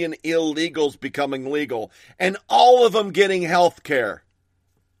 11 million illegals becoming legal and all of them getting health care?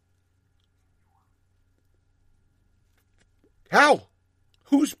 How?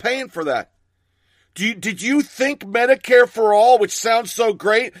 Who's paying for that? Did you think Medicare for all, which sounds so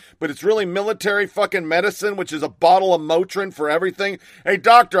great, but it's really military fucking medicine, which is a bottle of Motrin for everything? Hey,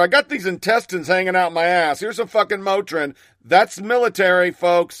 doctor, I got these intestines hanging out my ass. Here's some fucking Motrin. That's military,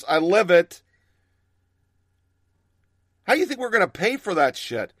 folks. I live it. How do you think we're going to pay for that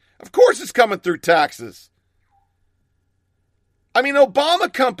shit? Of course it's coming through taxes. I mean,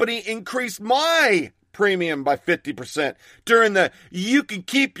 Obama Company increased my premium by 50% during the you can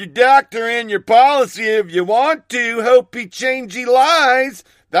keep your doctor in your policy if you want to. Hope he change he lies.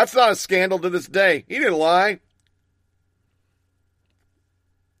 That's not a scandal to this day. He didn't lie.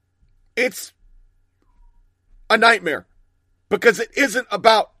 It's a nightmare because it isn't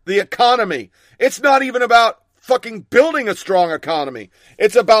about the economy. It's not even about fucking building a strong economy.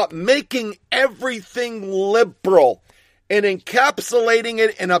 It's about making everything liberal and encapsulating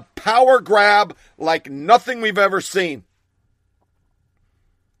it in a power grab like nothing we've ever seen.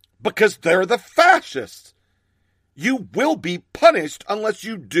 Because they're the fascists. You will be punished unless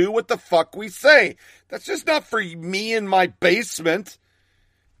you do what the fuck we say. That's just not for me in my basement.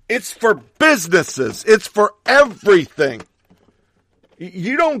 It's for businesses. It's for everything.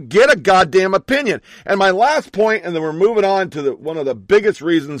 You don't get a goddamn opinion. And my last point, and then we're moving on to one of the biggest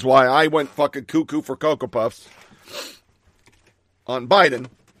reasons why I went fucking cuckoo for Cocoa Puffs on Biden.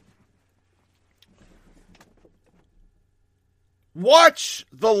 Watch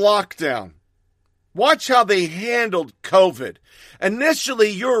the lockdown. Watch how they handled COVID.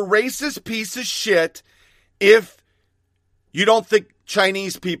 Initially, you're a racist piece of shit if you don't think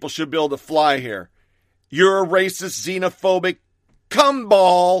Chinese people should be able to fly here. You're a racist, xenophobic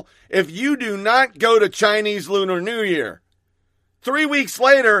cumball if you do not go to Chinese Lunar New Year. 3 weeks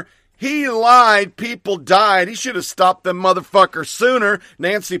later, he lied. People died. He should have stopped them motherfuckers sooner.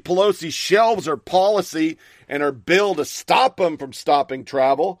 Nancy Pelosi shelves her policy and her bill to stop them from stopping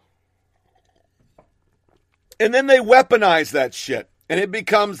travel. And then they weaponize that shit. And it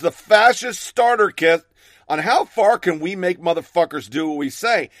becomes the fascist starter kit on how far can we make motherfuckers do what we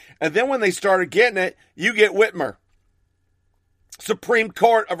say. And then when they started getting it, you get Whitmer. Supreme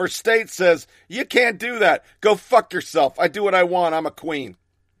Court of her state says, you can't do that. Go fuck yourself. I do what I want. I'm a queen.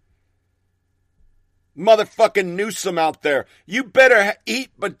 Motherfucking Newsom out there. You better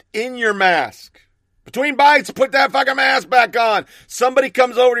eat but in your mask. Between bites, put that fucking mask back on. Somebody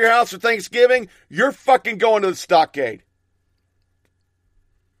comes over to your house for Thanksgiving, you're fucking going to the stockade.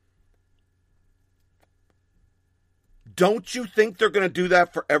 Don't you think they're going to do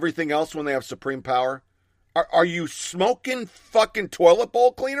that for everything else when they have supreme power? Are you smoking fucking toilet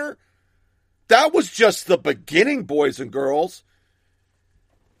bowl cleaner? That was just the beginning, boys and girls.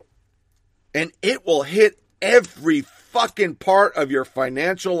 And it will hit every fucking part of your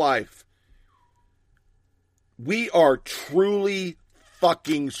financial life. We are truly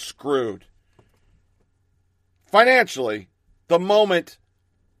fucking screwed. Financially, the moment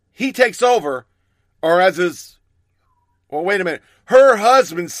he takes over, or as his, well, wait a minute. Her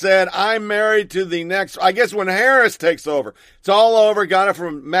husband said, I'm married to the next, I guess when Harris takes over. It's all over. Got it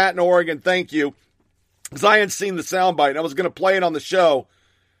from Matt in Oregon. Thank you. Because I hadn't seen the soundbite. I was going to play it on the show.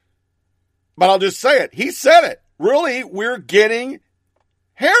 But I'll just say it. He said it. Really, we're getting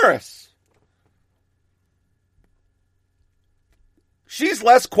Harris. She's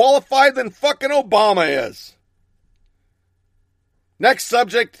less qualified than fucking Obama is. Next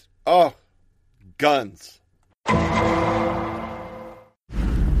subject. Oh, guns.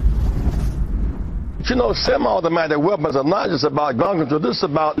 You know, semi-automatic weapons are not just about gun control. This is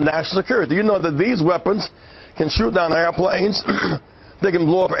about national security. You know that these weapons can shoot down airplanes. They can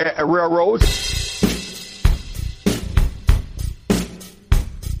blow up railroads.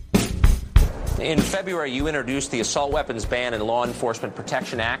 In February, you introduced the Assault Weapons Ban and Law Enforcement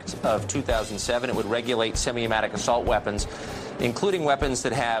Protection Act of 2007. It would regulate semi-automatic assault weapons, including weapons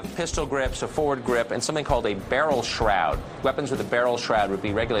that have pistol grips, a forward grip, and something called a barrel shroud. Weapons with a barrel shroud would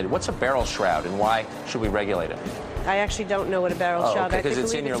be regulated. What's a barrel shroud, and why should we regulate it? I actually don't know what a barrel shroud is. Okay, because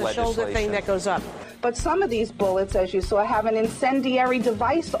it's in your legislation. It's a shoulder thing that goes up. But some of these bullets, as you saw, have an incendiary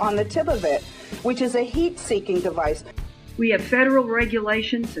device on the tip of it, which is a heat-seeking device. We have federal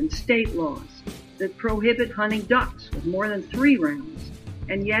regulations and state laws that prohibit hunting ducks with more than 3 rounds,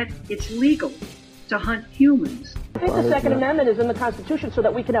 and yet it's legal to hunt humans. I think the Second Amendment is in the Constitution so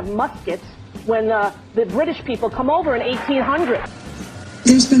that we can have muskets when the British people come over in 1800.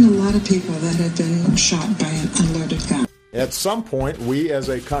 There's been a lot of people that have been shot by an unloaded gun. At some point, we as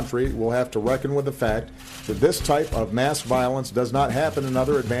a country will have to reckon with the fact that this type of mass violence does not happen in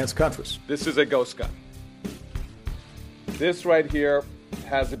other advanced countries. This is a ghost gun. This right here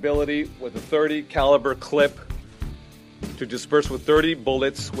has ability with a .30 caliber clip to disperse with 30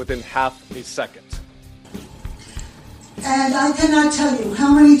 bullets within half a second. And I cannot tell you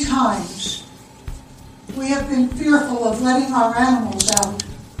how many times we have been fearful of letting our animals out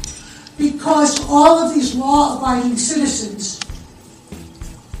because all of these law-abiding citizens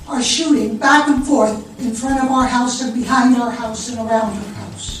are shooting back and forth in front of our house and behind our house and around our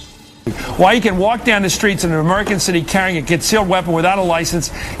house. Why you can walk down the streets in an American city carrying a concealed weapon without a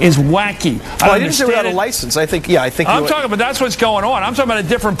license is wacky. Well, I didn't say without a license. I think. I'm talking about that's what's going on. I'm talking about a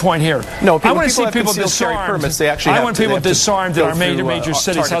different point here. No, I want to see have people concealed carry disarmed. permits, they actually I want people disarmed in our major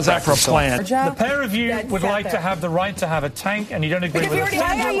cities. target How's that for a practice. plan? The pair of you would like to have the right to have a tank, and you don't agree with a single.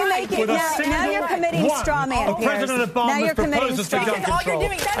 Why are you making now you're committing straw man of President Obama's proposals to gun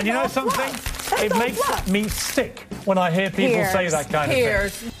control. And you know something? It makes me sick when I hear people say that kind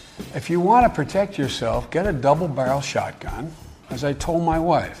of thing. If you want to protect yourself, get a double-barrel shotgun. As I told my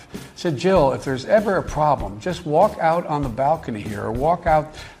wife, I said, Jill, if there's ever a problem, just walk out on the balcony here or walk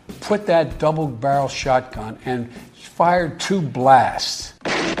out, put that double-barrel shotgun and fire 2 blasts.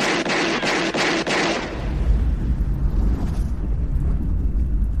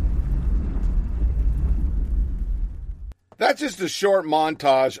 That's just a short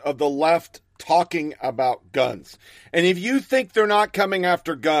montage of the left talking about guns. And if you think they're not coming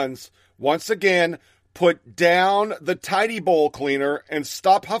after guns, once again, put down the tidy bowl cleaner and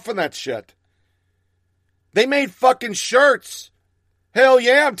stop huffing that shit. They made fucking shirts. Hell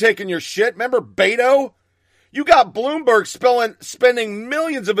yeah, I'm taking your shit. Remember Beto? You got Bloomberg spending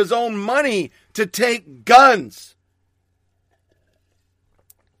millions of his own money to take guns.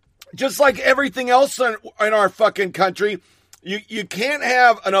 Just like everything else in our fucking country, you can't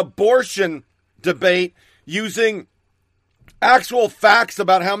have an abortion debate using actual facts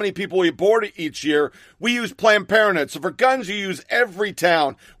about how many people we abort each year. We use Planned Parenthood. So for guns, you use every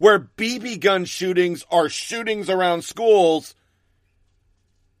town where BB gun shootings are shootings around schools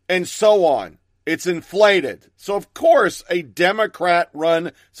and so on. It's inflated. So of course, a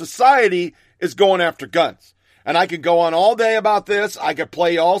Democrat-run society is going after guns. And I could go on all day about this. I could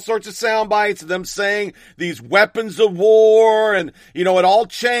play all sorts of sound bites of them saying these weapons of war and, it all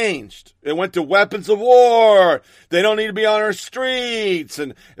changed. It went to weapons of war. They don't need to be on our streets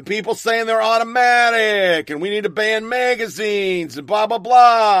and people saying they're automatic and we need to ban magazines and blah, blah,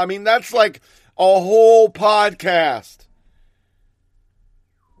 blah. I mean, that's like a whole podcast.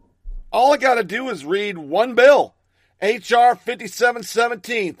 All I got to do is read one bill. H.R.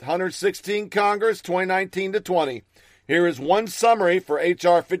 5717, 116 Congress, 2019-20. Here is one summary for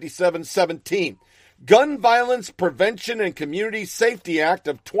H.R. 5717. Gun Violence Prevention and Community Safety Act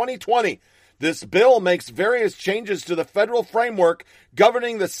of 2020. This bill makes various changes to the federal framework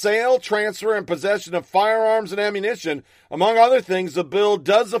governing the sale, transfer, and possession of firearms and ammunition. Among other things, the bill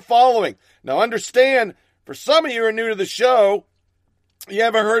does the following. Now understand, for some of you who are new to the show, you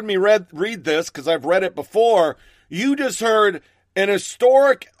haven't heard me read this because I've read it before. You just heard an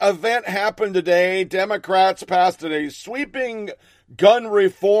historic event happen today. Democrats passed a sweeping gun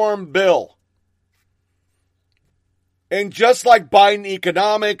reform bill. And just like Biden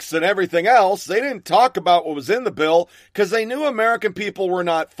economics and everything else, they didn't talk about what was in the bill because they knew American people were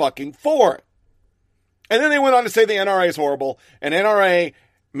not fucking for it. And then they went on to say the NRA is horrible. And NRA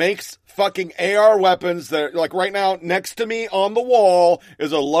makes fucking AR weapons that, like right now, next to me on the wall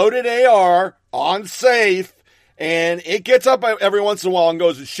is a loaded AR on safe. And it gets up every once in a while and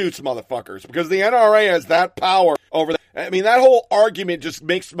goes and shoots motherfuckers because the NRA has that power over them. I mean, that whole argument just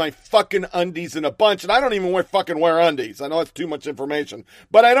makes my fucking undies in a bunch. And I don't even wear undies. I know it's too much information,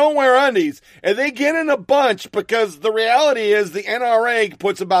 but I don't wear undies. And they get in a bunch because the reality is the NRA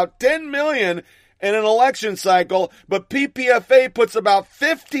puts about 10 million in an election cycle, but PPFA puts about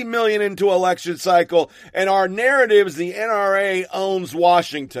 50 million into election cycle. And our narrative is the NRA owns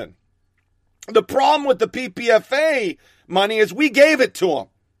Washington. The problem with the PPFA money is we gave it to them,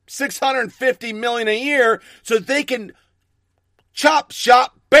 $650 million a year, so they can chop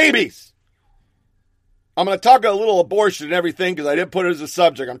shop babies. I'm going to talk a little abortion and everything because I didn't put it as a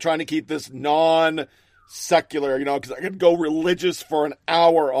subject. I'm trying to keep this non-secular, because I could go religious for an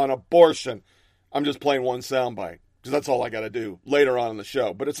hour on abortion. I'm just playing one soundbite because that's all I got to do later on in the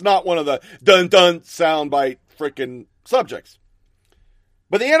show. But it's not one of the dun-dun soundbite freaking subjects.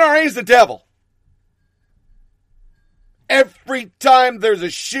 But the NRA is the devil. Every time there's a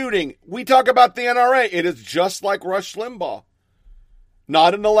shooting, we talk about the NRA. It is just like Rush Limbaugh.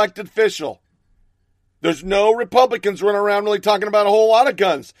 Not an elected official. There's no Republicans running around really talking about a whole lot of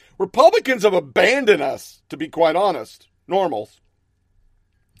guns. Republicans have abandoned us, to be quite honest. Normals.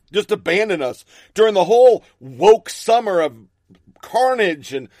 Just abandoned us during the whole woke summer of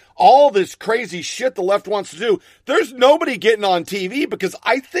carnage and all this crazy shit the left wants to do. There's nobody getting on TV because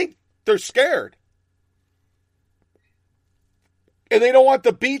I think they're scared. And they don't want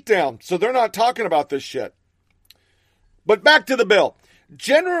the beat down, so they're not talking about this shit. But back to the bill.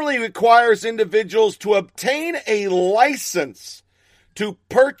 Generally requires individuals to obtain a license to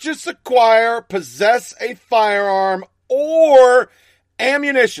purchase, acquire, possess a firearm, or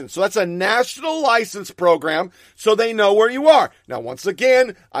ammunition. So that's a national license program so they know where you are. Now, once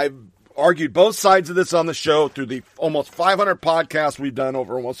again, I've argued both sides of this on the show through the almost 500 podcasts we've done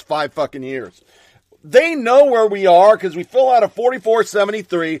over almost 5 fucking years. They know where we are because we fill out a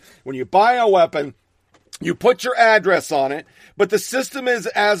 4473. When you buy a weapon, you put your address on it, but the system is,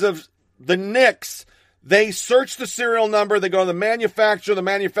 as of the NICS, they search the serial number, they go to the manufacturer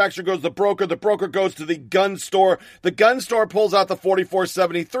goes to the broker goes to the gun store. The gun store pulls out the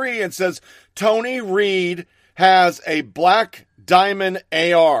 4473 and says, Tony Reed has a Black Diamond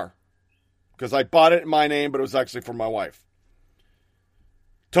AR. Because I bought it in my name, but it was actually for my wife.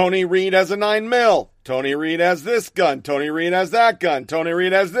 Tony Reed has a 9mm. Tony Reed has this gun. Tony Reed has that gun. Tony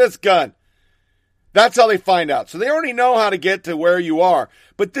Reed has this gun. That's how they find out. So they already know how to get to where you are.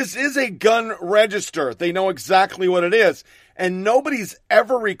 But this is a gun register. They know exactly what it is. And nobody's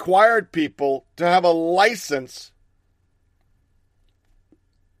ever required people to have a license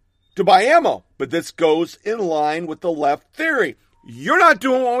to buy ammo. But this goes in line with the left theory. You're not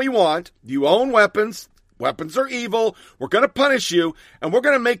doing what we want. You own weapons. Weapons are evil. We're going to punish you. And we're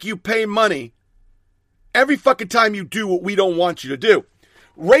going to make you pay money every fucking time you do what we don't want you to do.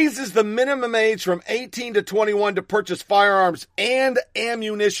 Raises the minimum age from 18 to 21 to purchase firearms and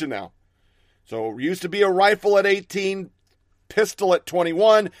ammunition now. So it used to be a rifle at 18, pistol at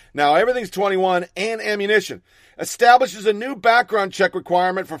 21. Now everything's 21 and ammunition. Establishes a new background check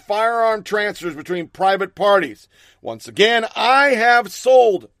requirement for firearm transfers between private parties. Once again, I have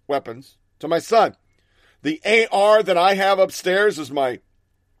sold weapons to my son. The AR that I have upstairs is my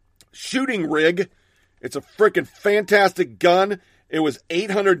shooting rig. It's a freaking fantastic gun. It was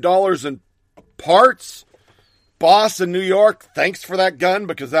 $800 in parts. Boss in New York, thanks for that gun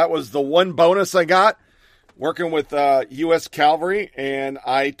because that was the one bonus I got working with U.S. Cavalry. And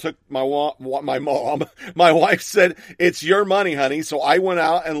I took my wife said, it's your money, honey. So I went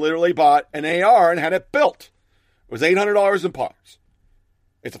out and literally bought an AR and had it built. It was $800 in parts.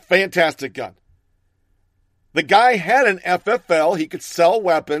 It's a fantastic gun. The guy had an FFL. He could sell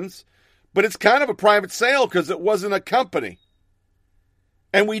weapons, but it's kind of a private sale because it wasn't a company.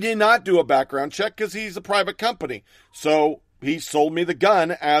 And we did not do a background check because he's a private company. So he sold me the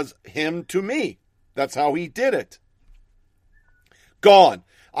gun as him to me. That's how he did it. Gone.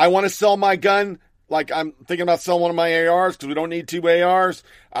 I want to sell my gun. Like I'm thinking about selling one of my ARs because we don't need 2 ARs.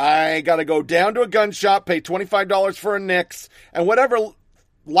 I got to go down to a gun shop, pay $25 for a NICS, and whatever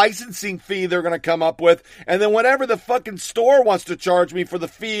licensing fee they're going to come up with, and then whatever the fucking store wants to charge me for the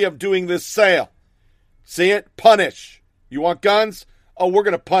fee of doing this sale. See it? Punish. You want guns? Oh, we're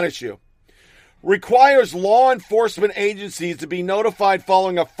going to punish you. Requires law enforcement agencies to be notified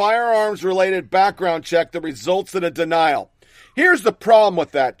following a firearms-related background check that results in a denial. Here's the problem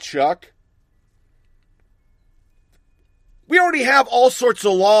with that, Chuck. We already have all sorts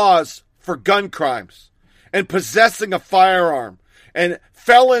of laws for gun crimes and possessing a firearm and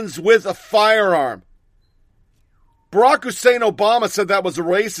felons with a firearm. Barack Hussein Obama said that was a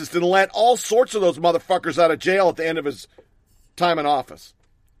racist and let all sorts of those motherfuckers out of jail at the end of his time in office.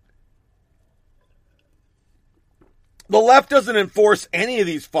 The left doesn't enforce any of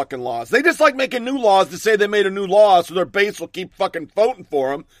these fucking laws. They just like making new laws to say they made a new law so their base will keep fucking voting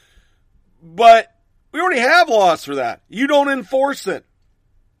for them. But we already have laws for that. You don't enforce it.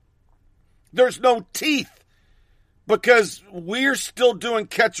 There's no teeth because we're still doing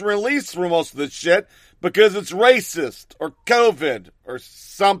catch and release for most of this shit because it's racist or COVID or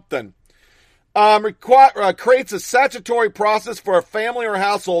something. Creates a statutory process for a family or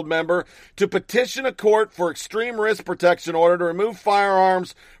household member to petition a court for extreme risk protection order to remove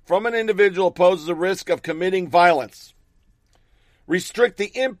firearms from an individual who poses a risk of committing violence. Restrict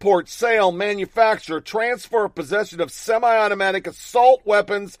the import, sale, manufacture, transfer, or possession of semi-automatic assault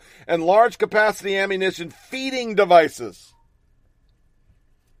weapons and large-capacity ammunition feeding devices.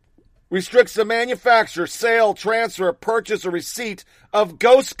 Restricts the manufacture, sale, transfer, purchase, or receipt of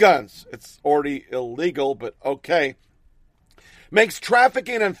ghost guns. It's already illegal, but okay. Makes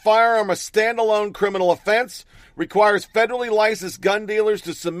trafficking and firearm a standalone criminal offense. Requires federally licensed gun dealers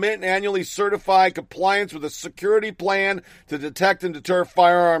to submit and annually certify compliance with a security plan to detect and deter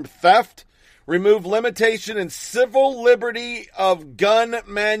firearm theft. Remove limitation in civil liberty of gun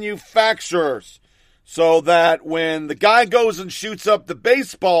manufacturers. So that when the guy goes and shoots up the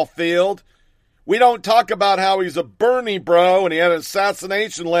baseball field, we don't talk about how he's a Bernie bro and he had an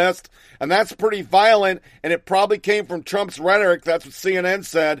assassination list, and that's pretty violent, and it probably came from Trump's rhetoric. That's what CNN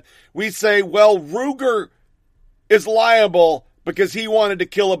said. We say, well, Ruger is liable because he wanted to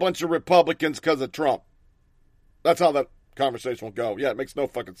kill a bunch of Republicans because of Trump. That's how that conversation will go. Yeah, it makes no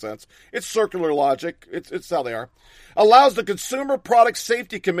fucking sense. It's circular logic. It's how they are. Allows the Consumer Product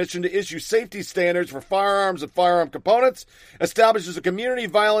Safety Commission to issue safety standards for firearms and firearm components, establishes a community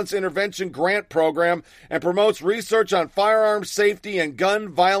violence intervention grant program, and promotes research on firearm safety and gun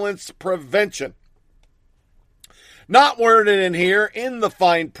violence prevention. Not worded in here, in the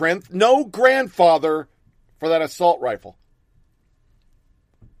fine print, no grandfather for that assault rifle.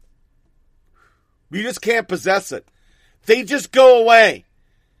 You just can't possess it. They just go away.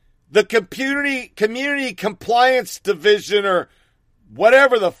 The community compliance division, or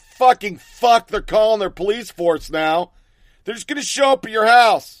whatever the fucking fuck they're calling their police force now, they're just going to show up at your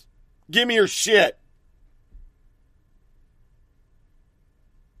house. Give me your shit.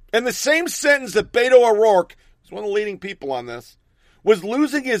 And the same sentence that Beto O'Rourke, who's one of the leading people on this, was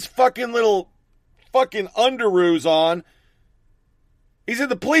losing his fucking little fucking underoos on. He said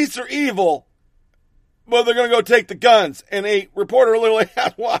the police are evil. Well, they're going to go take the guns. And a reporter literally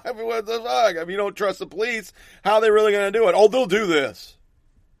asked, what the fuck? If you don't trust the police, how are they really going to do it? Oh, they'll do this.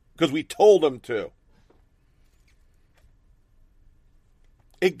 Because we told them to.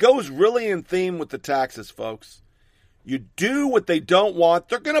 It goes really in theme with the taxes, folks. You do what they don't want,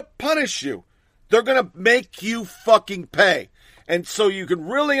 they're going to punish you. They're going to make you fucking pay. And so you can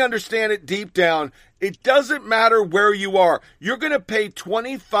really understand it deep down. It doesn't matter where you are. You're going to pay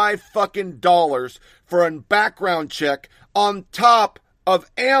 $25 fucking dollars for a background check on top of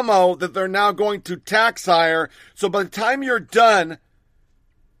ammo that they're now going to tax higher. So by the time you're done,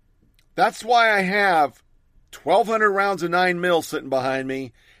 that's why I have 1,200 rounds of 9mm sitting behind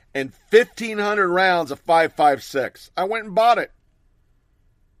me and 1,500 rounds of 5.56. I went and bought it.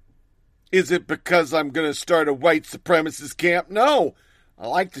 Is it because I'm going to start a white supremacist camp? No. I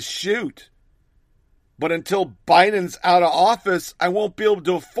like to shoot. But until Biden's out of office, I won't be able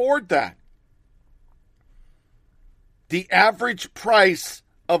to afford that. The average price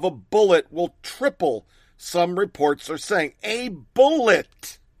of a bullet will triple, some reports are saying. A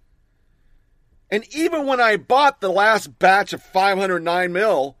bullet. And even when I bought the last batch of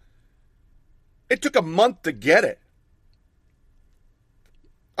 509mm, it took a month to get it.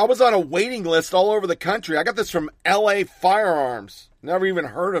 I was on a waiting list all over the country. I got this from LA Firearms. Never even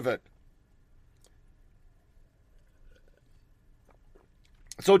heard of it.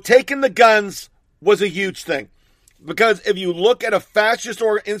 So taking the guns was a huge thing. Because if you look at a fascist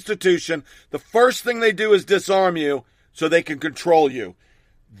or institution, the first thing they do is disarm you so they can control you.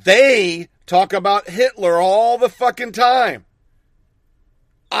 They talk about Hitler all the fucking time.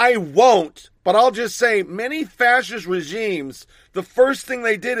 I won't, but I'll just say many fascist regimes, the first thing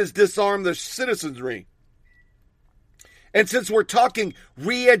they did is disarm their citizenry. And since we're talking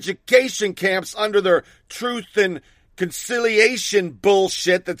re-education camps under their truth and conciliation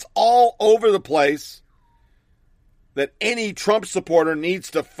bullshit that's all over the place, that any Trump supporter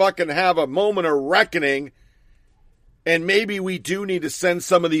needs to fucking have a moment of reckoning. And maybe we do need to send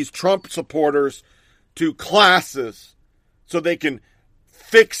some of these Trump supporters to classes so they can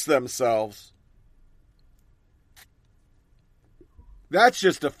fix themselves. That's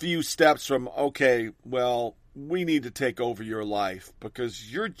just a few steps from, okay, well, we need to take over your life because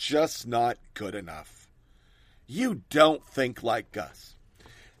you're just not good enough. You don't think like us.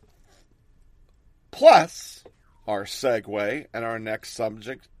 Plus, our segue and our next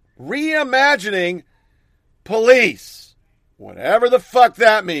subject, reimagining police. Whatever the fuck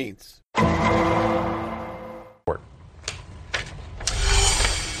that means.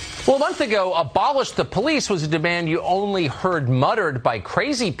 Well, a month ago, abolish the police was a demand you only heard muttered by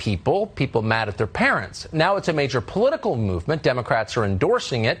crazy people mad at their parents. Now it's a major political movement. Democrats are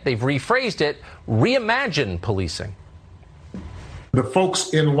endorsing it. They've rephrased it, reimagine policing. The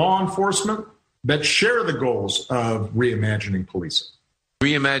folks in law enforcement that share the goals of reimagining policing.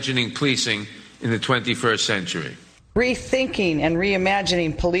 Reimagining policing in the 21st century. Rethinking and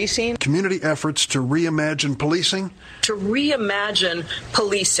reimagining policing. Community efforts to reimagine policing. To reimagine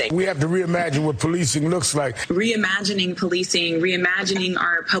policing. We have to reimagine what policing looks like. Reimagining policing, reimagining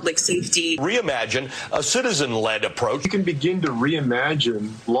our public safety. Reimagine a citizen-led approach. You can begin to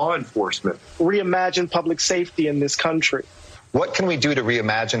reimagine law enforcement. Reimagine public safety in this country. What can we do to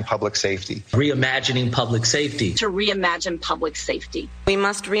reimagine public safety? Reimagining public safety. To reimagine public safety. We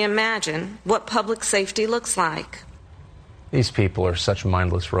must reimagine what public safety looks like. These people are such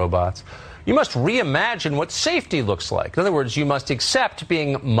mindless robots. You must reimagine what safety looks like. In other words, you must accept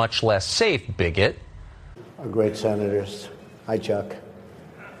being much less safe, bigot. Our great senators. Hi, Chuck.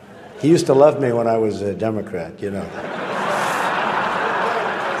 He used to love me when I was a Democrat, you know.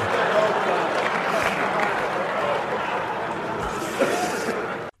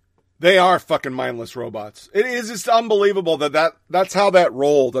 They are fucking mindless robots. It is just unbelievable that's how that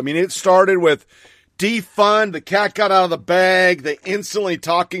rolled. I mean, it started with defund, the cat got out of the bag, the instantly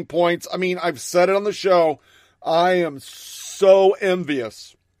talking points. I mean, I've said it on the show. I am so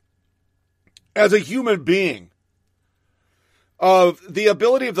envious as a human being of the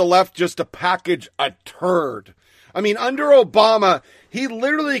ability of the left just to package a turd. I mean, under Obama, he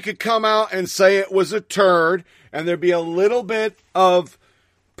literally could come out and say it was a turd, and there'd be a little bit of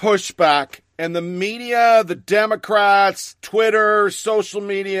pushback, and the media, the Democrats, Twitter, social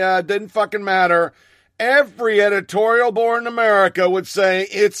media, didn't fucking matter. Every editorial board in America would say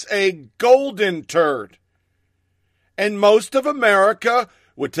it's a golden turd. And most of America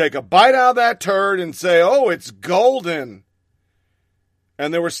would take a bite out of that turd and say, oh, it's golden.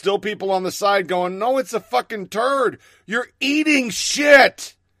 And there were still people on the side going, no, it's a fucking turd. You're eating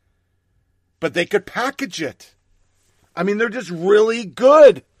shit. But they could package it. I mean, they're just really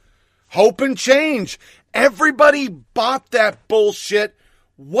good. Hope and change. Everybody bought that bullshit.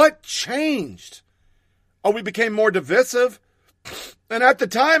 What changed? Oh, we became more divisive. And at the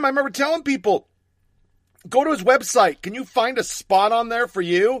time, I remember telling people, go to his website. Can you find a spot on there for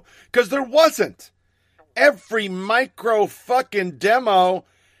you? Because there wasn't. Every micro fucking demo,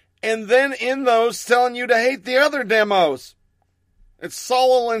 and then in those telling you to hate the other demos. It's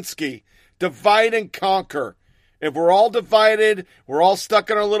Saul Alinsky. Divide and conquer. If we're all divided, we're all stuck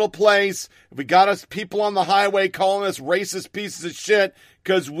in our little place. If we got us people on the highway calling us racist pieces of shit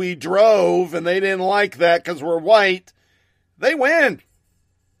because we drove and they didn't like that because we're white, they win.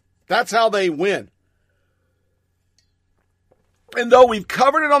 That's how they win. And though we've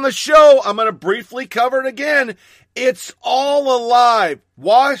covered it on the show, I'm going to briefly cover it again. It's all alive.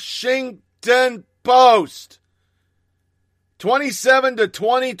 Washington Post. 27 to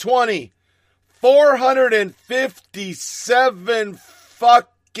 2020. 457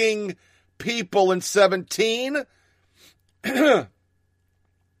 fucking people in 17.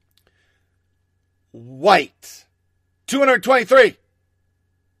 White. 223.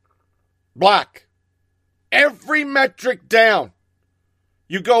 Black. Every metric down.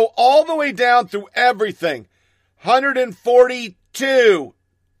 You go all the way down through everything. 142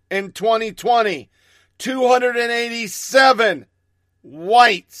 in 2020. 287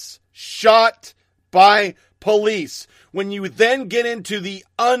 whites shot by police. When you then get into the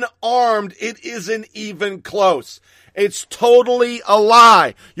unarmed, it isn't even close. It's totally a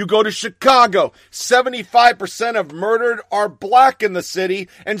lie. You go to Chicago, 75% of murdered are black in the city,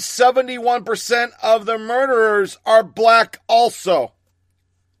 and 71% of the murderers are black also.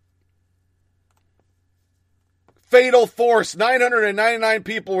 Fatal force, 999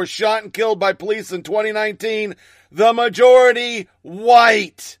 people were shot and killed by police in 2019, the majority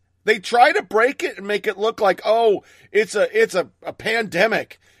white. They try to break it and make it look like, oh, it's a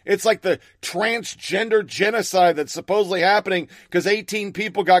pandemic. It's like the transgender genocide that's supposedly happening because 18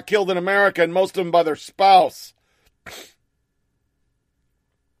 people got killed in America and most of them by their spouse.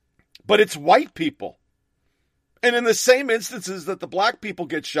 But it's white people. And in the same instances that the black people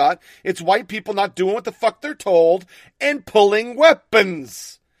get shot, it's white people not doing what the fuck they're told and pulling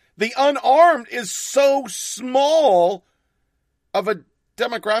weapons. The unarmed is so small of a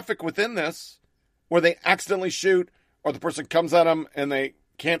demographic within this where they accidentally shoot or the person comes at them and they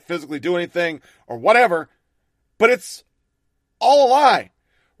can't physically do anything or whatever, but it's all a lie.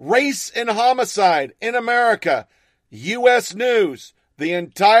 Race and homicide in America, U.S. News, the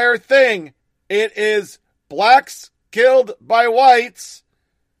entire thing, it is blacks killed by whites.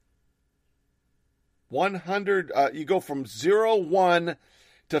 100, you go from 1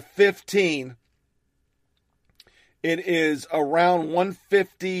 to 15. It is around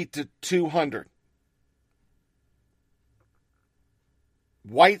 150 to 200.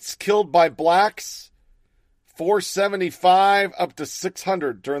 Whites killed by blacks, 475 up to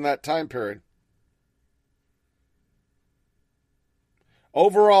 600 during that time period.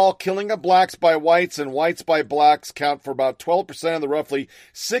 Overall, killing of blacks by whites and whites by blacks count for about 12% of the roughly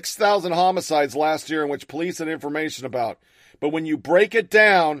 6,000 homicides last year in which police had information about. But when you break it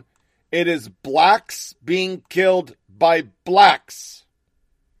down, it is blacks being killed by blacks,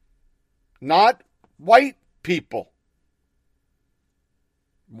 not white people.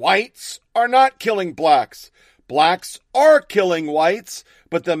 Whites are not killing blacks. Blacks are killing whites,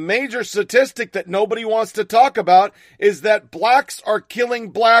 but the major statistic that nobody wants to talk about is that blacks are killing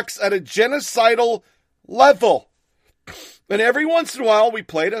blacks at a genocidal level. And every once in a while, we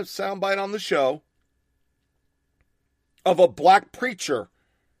played a soundbite on the show of a black preacher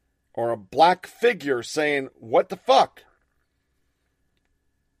or a black figure saying, what the fuck?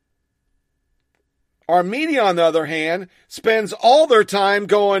 Our media, on the other hand, spends all their time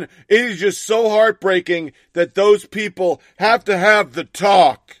going, it is just so heartbreaking that those people have to have the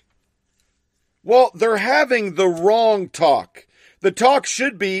talk. Well, they're having the wrong talk. The talk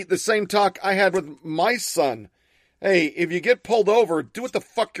should be the same talk I had with my son. Hey, if you get pulled over, do what the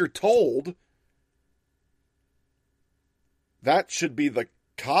fuck you're told. That should be the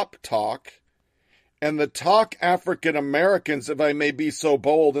cop talk. And the talk African Americans, if I may be so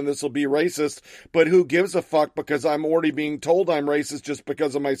bold, and this will be racist, but who gives a fuck, because I'm already being told I'm racist just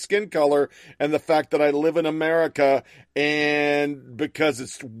because of my skin color and the fact that I live in America, and because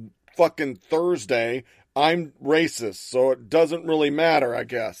it's fucking Thursday, I'm racist. So it doesn't really matter, I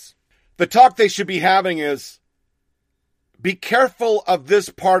guess. The talk they should be having is, be careful of this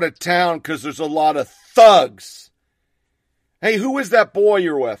part of town because there's a lot of thugs. Hey, who is that boy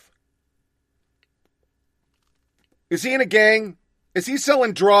you're with? Is he in a gang? Is he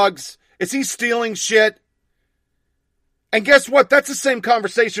selling drugs? Is he stealing shit? And guess what? That's the same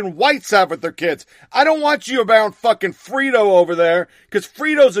conversation whites have with their kids. I don't want you around fucking Frito over there, because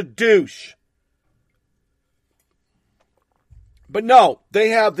Frito's a douche. But no, they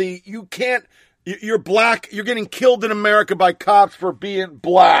have you're black, you're getting killed in America by cops for being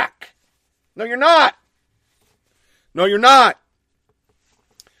black. No, you're not. No, you're not.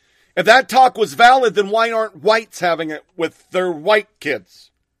 If that talk was valid, then why aren't whites having it with their white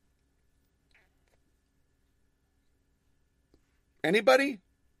kids? Anybody?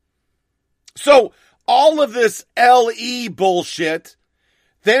 So, all of this LE bullshit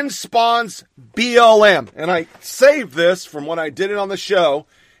then spawns BLM. And I saved this from when I did it on the show.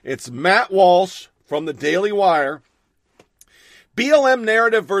 It's Matt Walsh from the Daily Wire. BLM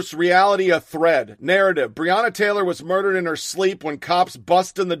narrative versus reality, a thread. Narrative: Breonna Taylor was murdered in her sleep when cops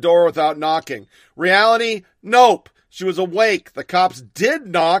bust in the door without knocking. Reality: nope. She was awake. The cops did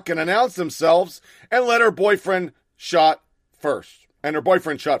knock and announce themselves and let her boyfriend shot first.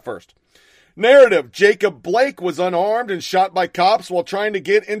 Narrative: Jacob Blake was unarmed and shot by cops while trying to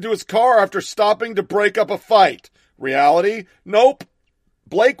get into his car after stopping to break up a fight. Reality: nope.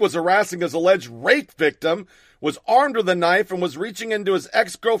 Blake was harassing his alleged rape victim, was armed with a knife, and was reaching into his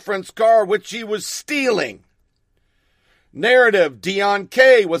ex-girlfriend's car, which he was stealing. Narrative: Deon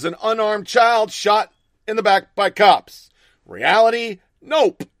K. was an unarmed child shot in the back by cops. Reality: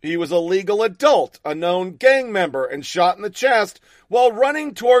 nope. He was a legal adult, a known gang member, and shot in the chest while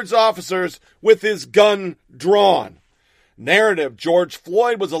running towards officers with his gun drawn. Narrative: George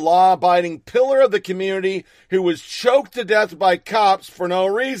Floyd was a law-abiding pillar of the community who was choked to death by cops for no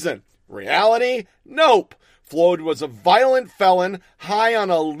reason. Reality: nope. Floyd was a violent felon, high on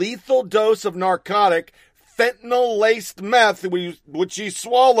a lethal dose of narcotic, fentanyl-laced meth, which he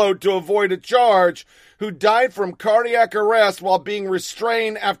swallowed to avoid a charge, who died from cardiac arrest while being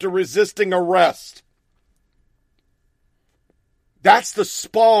restrained after resisting arrest. That's the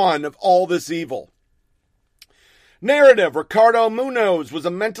spawn of all this evil. Narrative: Ricardo Munoz was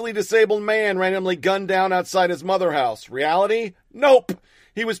a mentally disabled man randomly gunned down outside his mother's house. Reality: nope.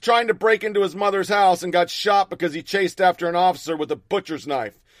 He was trying to break into his mother's house and got shot because he chased after an officer with a butcher's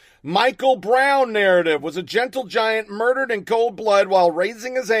knife. Michael Brown narrative: was a gentle giant murdered in cold blood while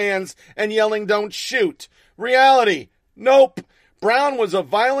raising his hands and yelling, "Don't shoot." Reality: nope. Brown was a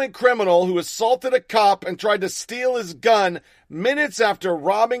violent criminal who assaulted a cop and tried to steal his gun minutes after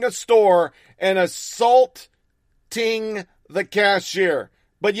robbing a store and assaulting the cashier.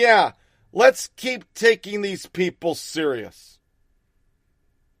 But yeah, let's keep taking these people serious.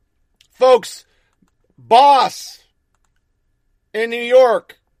 Folks, Boss in New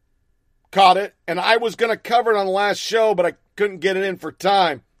York caught it, and I was going to cover it on the last show, but I couldn't get it in for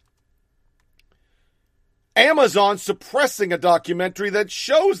time. Amazon suppressing a documentary that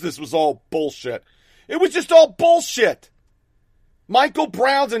shows this was all bullshit. It was just all bullshit. Michael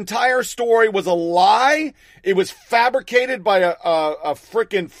Brown's entire story was a lie. It was fabricated by a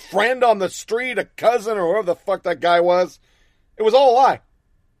freaking friend on the street, a cousin, or whoever the fuck that guy was. It was all a lie.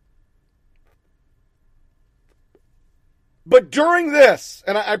 But during this,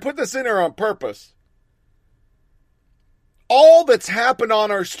 and I put this in here on purpose, all that's happened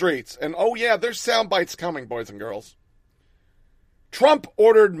on our streets, and oh yeah, there's sound bites coming, boys and girls. Trump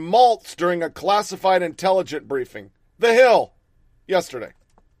ordered mults during a classified intelligence briefing. The Hill, yesterday.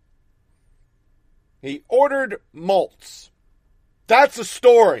 He ordered mults. That's a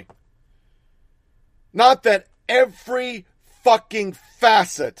story. Not that every fucking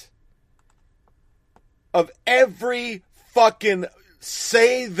facet of every fucking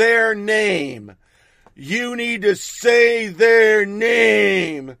say their name. You need to say their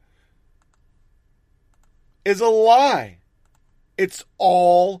name. Is a lie. It's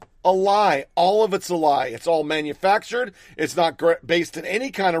all a lie. All of it's a lie. It's all manufactured. It's not based in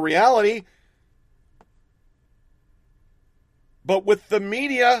any kind of reality. But with the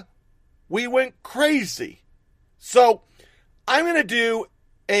media, we went crazy. So I'm going to do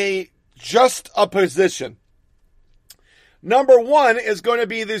a juxtaposition. Number one is going to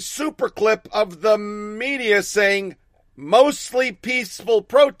be the super clip of the media saying mostly peaceful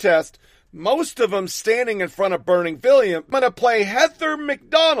protest, most of them standing in front of burning William. I'm going to play Heather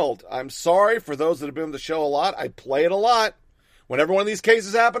McDonald. I'm sorry for those that have been on the show a lot. I play it a lot. Whenever one of these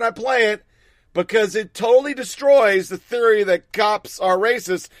cases happen, I play it because it totally destroys the theory that cops are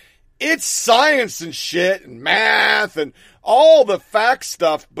racist. It's science and shit and math and all the fact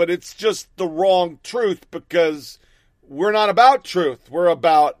stuff, but it's just the wrong truth because we're not about truth. We're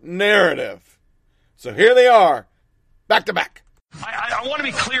about narrative. So here they are, back to back. I want to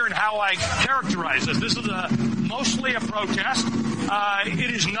be clear in how I characterize this. This is mostly a protest.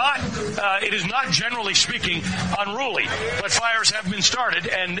 It is not generally speaking unruly, but fires have been started.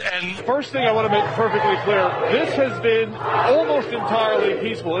 And first thing I want to make perfectly clear: this has been almost entirely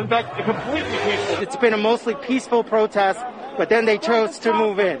peaceful. In fact, completely peaceful. It's been a mostly peaceful protest, but then they chose to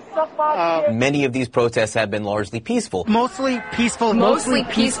move in. Many of these protests have been largely peaceful. Mostly peaceful. Mostly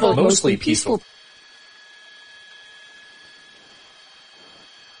peaceful. Mostly peaceful.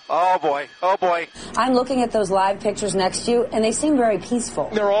 Oh boy, oh boy. I'm looking at those live pictures next to you, and they seem very peaceful.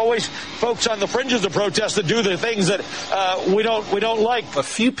 There are always folks on the fringes of protest that do the things that we don't like. A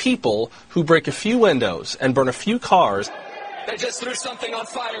few people who break a few windows and burn a few cars. They just threw something on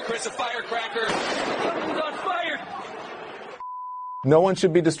fire, Chris, a firecracker. Something's on fire. No one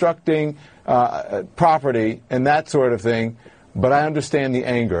should be destructing property and that sort of thing. But I understand the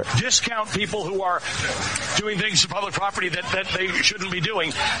anger. Discount people who are doing things to public property that they shouldn't be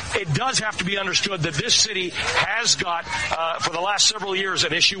doing. It does have to be understood that this city has got, for the last several years,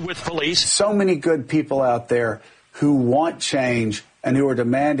 an issue with police. So many good people out there who want change and who are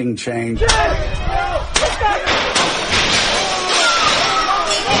demanding change.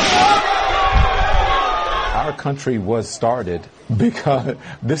 Our country was started because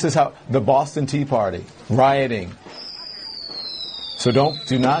this is how the Boston Tea Party, rioting. So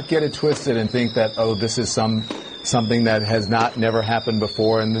do not get it twisted and think that, oh, this is something that has never happened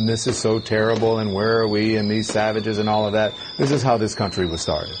before, and then this is so terrible, and where are we, and these savages and all of that. This is how this country was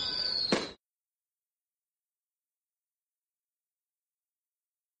started.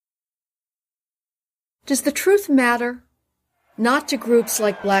 Does the truth matter? Not to groups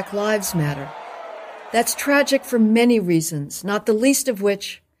like Black Lives Matter. That's tragic for many reasons, not the least of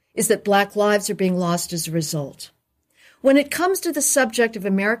which is that black lives are being lost as a result. When it comes to the subject of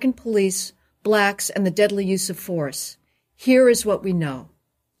American police, blacks, and the deadly use of force, here is what we know.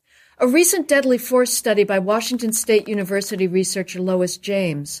 A recent deadly force study by Washington State University researcher Lois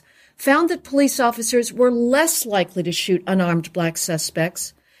James found that police officers were less likely to shoot unarmed black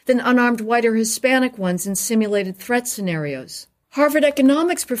suspects than unarmed white or Hispanic ones in simulated threat scenarios. Harvard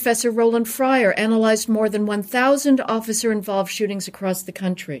economics professor Roland Fryer analyzed more than 1,000 officer-involved shootings across the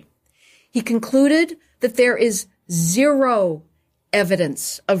country. He concluded that there is zero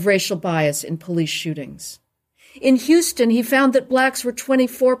evidence of racial bias in police shootings. In Houston, he found that blacks were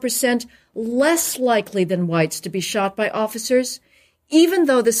 24% less likely than whites to be shot by officers, even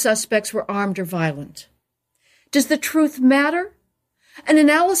though the suspects were armed or violent. Does the truth matter? An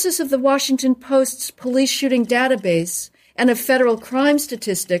analysis of the Washington Post's police shooting database and of federal crime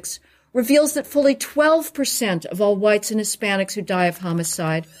statistics reveals that fully 12% of all whites and Hispanics who die of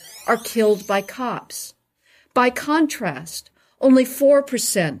homicide are killed by cops. By contrast, only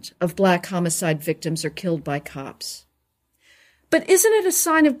 4% of black homicide victims are killed by cops. But isn't it a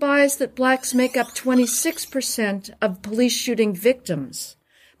sign of bias that blacks make up 26% of police shooting victims,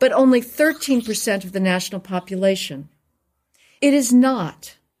 but only 13% of the national population? It is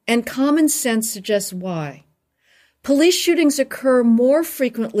not, and common sense suggests why. Police shootings occur more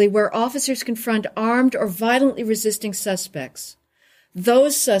frequently where officers confront armed or violently resisting suspects.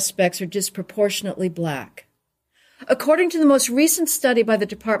 Those suspects are disproportionately black. According to the most recent study by the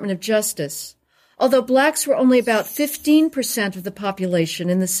Department of Justice, although blacks were only about 15% of the population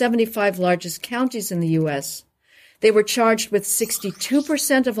in the 75 largest counties in the U.S., they were charged with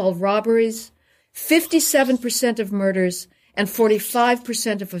 62% of all robberies, 57% of murders, and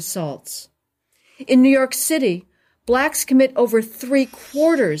 45% of assaults. In New York City, blacks commit over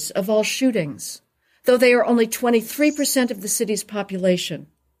 3/4 of all shootings, though they are only 23% of the city's population.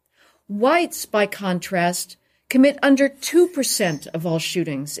 Whites, by contrast, commit under 2% of all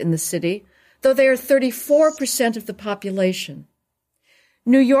shootings in the city, though they are 34% of the population.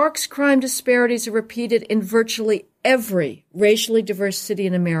 New York's crime disparities are repeated in virtually every racially diverse city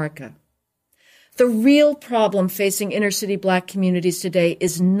in America. The real problem facing inner-city black communities today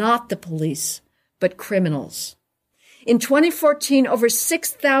is not the police, but criminals. In 2014, over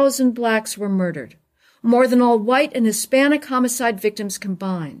 6,000 blacks were murdered, more than all white and Hispanic homicide victims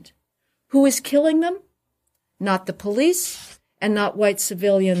combined. Who is killing them? Not the police and not white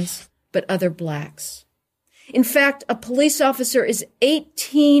civilians, but other blacks. In fact, a police officer is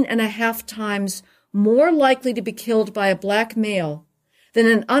 18.5 times more likely to be killed by a black male than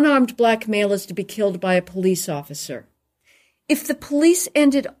an unarmed black male is to be killed by a police officer. If the police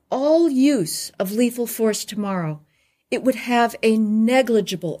ended all use of lethal force tomorrow, it would have a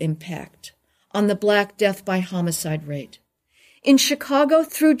negligible impact on the black death by homicide rate. In Chicago,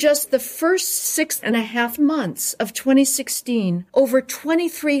 through just the first 6.5 months of 2016, over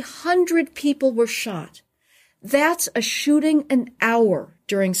 2,300 people were shot. That's a shooting an hour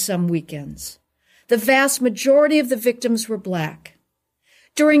during some weekends. The vast majority of the victims were black.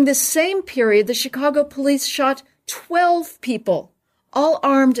 During this same period, the Chicago police shot 12 people, all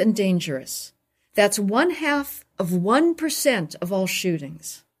armed and dangerous. That's 0.5% of all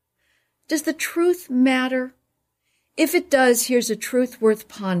shootings. Does the truth matter? If it does, here's a truth worth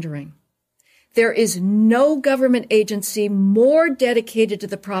pondering. There is no government agency more dedicated to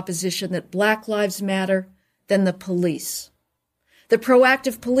the proposition that Black Lives Matter than the police. The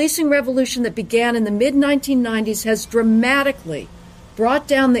proactive policing revolution that began in the mid-1990s has dramatically brought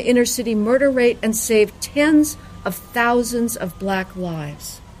down the inner-city murder rate and saved tens of thousands of black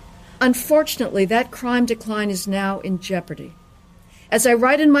lives. Unfortunately, that crime decline is now in jeopardy. As I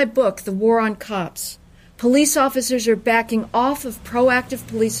write in my book, The War on Cops, police officers are backing off of proactive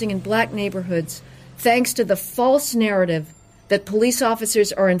policing in black neighborhoods thanks to the false narrative that police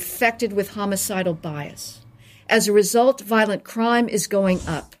officers are infected with homicidal bias. As a result, violent crime is going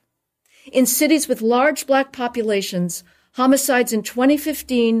up. In cities with large black populations, homicides in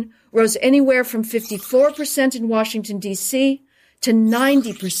 2015 rose anywhere from 54% in Washington, D.C. to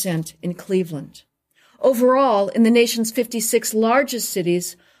 90% in Cleveland. Overall, in the nation's 56 largest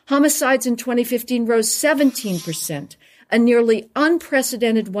cities, homicides in 2015 rose 17%, a nearly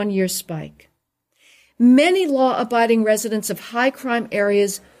unprecedented one-year spike. Many law-abiding residents of high-crime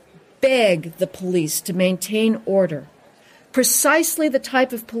areas beg the police to maintain order, precisely the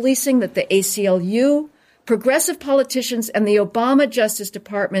type of policing that the ACLU, progressive politicians, and the Obama Justice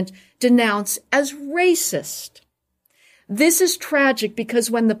Department denounce as racist. This is tragic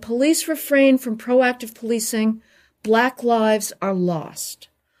because when the police refrain from proactive policing, black lives are lost.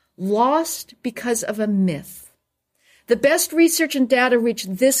 Lost because of a myth. The best research and data reach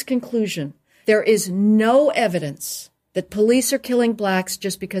this conclusion. There is no evidence that police are killing blacks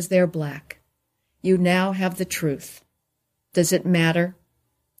just because they're black. You now have the truth. Does it matter?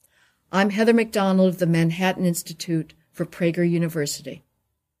 I'm Heather McDonald of the Manhattan Institute for Prager University.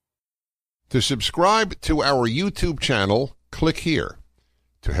 To subscribe to our YouTube channel, click here.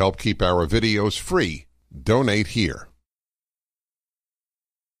 To help keep our videos free, donate here.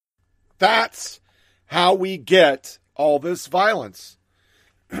 That's how we get all this violence.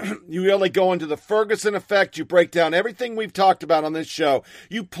 You really go into the Ferguson effect. You break down everything we've talked about on this show.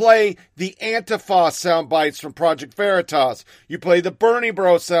 You play the Antifa sound bites from Project Veritas. You play the Bernie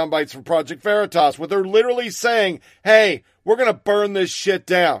Bro sound bites from Project Veritas, where they're literally saying, hey, we're going to burn this shit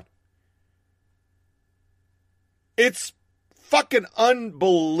down. It's fucking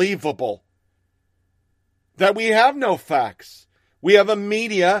unbelievable that we have no facts. We have a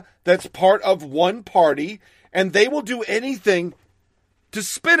media that's part of one party, and they will do anything to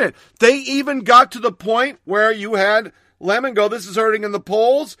spin it. They even got to the point where you had Lemon go, this is hurting in the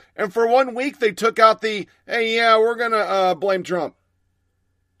polls, and for 1 week they took out the, hey, yeah, we're going to blame Trump.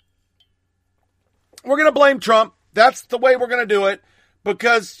 We're going to blame Trump. That's the way we're going to do it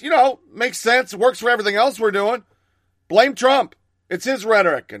because, makes sense. It works for everything else we're doing. Blame Trump. It's his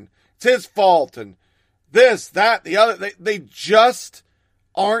rhetoric, and it's his fault, and this, that, the other. They just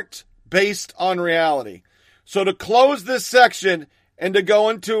aren't based on reality. So to close this section and to go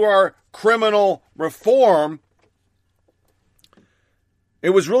into our criminal reform,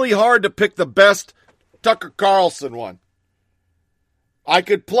 it was really hard to pick the best Tucker Carlson one. I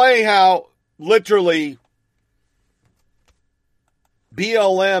could play how literally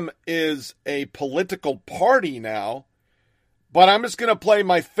BLM is a political party now, but I'm just going to play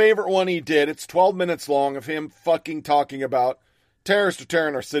my favorite one he did. It's 12 minutes long of him fucking talking about terrorists are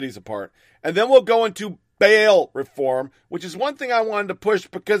tearing our cities apart. And then we'll go into bail reform, which is one thing I wanted to push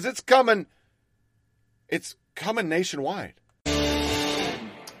because it's coming nationwide.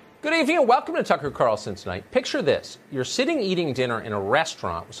 Good evening and welcome to Tucker Carlson Tonight. Picture this. You're sitting eating dinner in a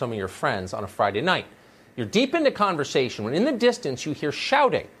restaurant with some of your friends on a Friday night. You're deep into conversation when in the distance you hear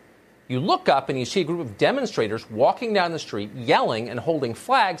shouting. You look up and you see a group of demonstrators walking down the street, yelling and holding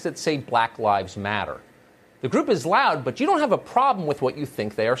flags that say Black Lives Matter. The group is loud, but you don't have a problem with what you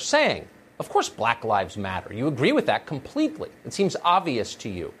think they are saying. Of course, Black Lives Matter. You agree with that completely. It seems obvious to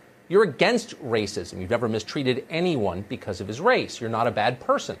you. You're against racism. You've never mistreated anyone because of his race. You're not a bad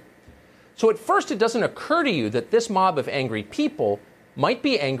person. So at first, it doesn't occur to you that this mob of angry people might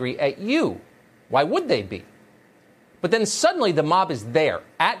be angry at you. Why would they be? But then suddenly the mob is there,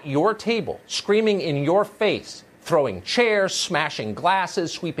 at your table, screaming in your face, throwing chairs, smashing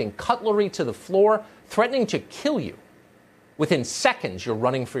glasses, sweeping cutlery to the floor, threatening to kill you. Within seconds, you're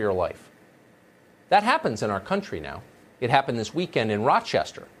running for your life. That happens in our country now. It happened this weekend in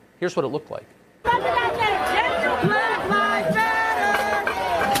Rochester. Here's what it looked like.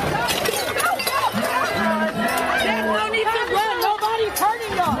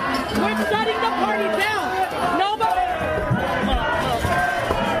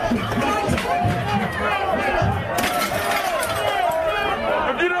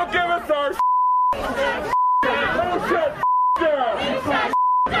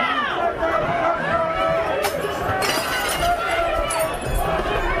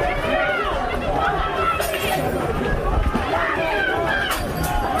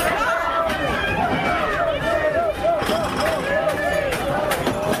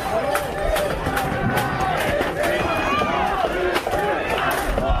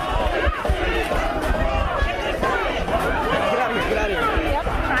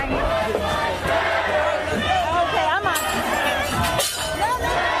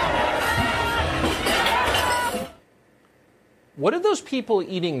 What did those people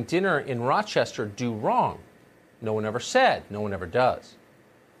eating dinner in Rochester do wrong? No one ever said. No one ever does.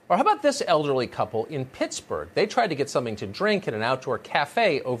 Or how about this elderly couple in Pittsburgh? They tried to get something to drink at an outdoor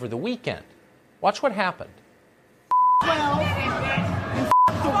cafe over the weekend. Watch what happened. Well, and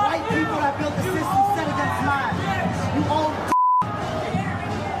the white people that built the system set against mine. You old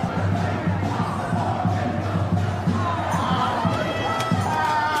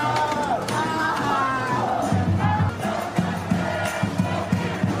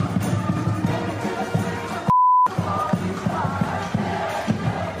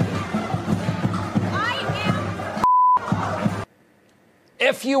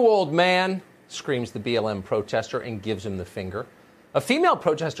F you, old man, screams the BLM protester and gives him the finger. A female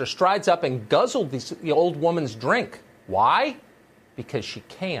protester strides up and guzzled the old woman's drink. Why? Because she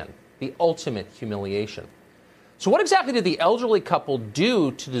can. The ultimate humiliation. So what exactly did the elderly couple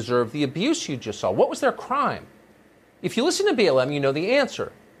do to deserve the abuse you just saw? What was their crime? If you listen to BLM, you know the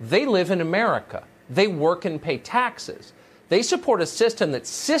answer. They live in America. They work and pay taxes. They support a system that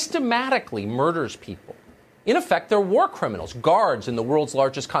systematically murders people. In effect, they're war criminals, guards in the world's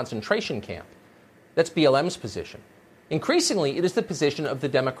largest concentration camp. That's BLM's position. Increasingly, it is the position of the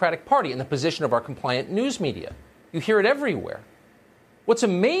Democratic Party and the position of our compliant news media. You hear it everywhere. What's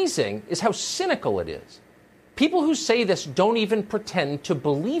amazing is how cynical it is. People who say this don't even pretend to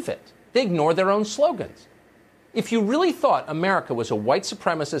believe it. They ignore their own slogans. If you really thought America was a white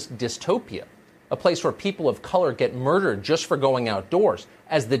supremacist dystopia, a place where people of color get murdered just for going outdoors,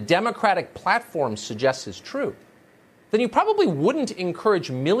 as the Democratic platform suggests is true, then you probably wouldn't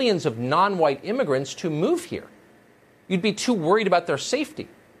encourage millions of non-white immigrants to move here. You'd be too worried about their safety.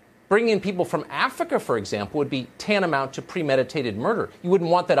 Bringing in people from Africa, for example, would be tantamount to premeditated murder. You wouldn't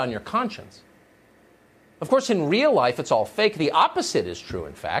want that on your conscience. Of course, in real life, it's all fake. The opposite is true,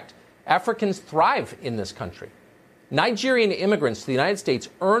 in fact. Africans thrive in this country. Nigerian immigrants to the United States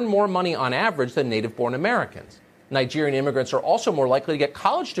earn more money on average than native-born Americans. Nigerian immigrants are also more likely to get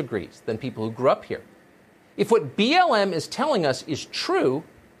college degrees than people who grew up here. If what BLM is telling us is true,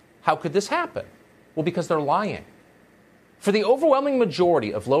 how could this happen? Well, because they're lying. For the overwhelming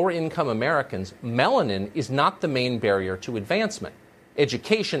majority of lower-income Americans, melanin is not the main barrier to advancement.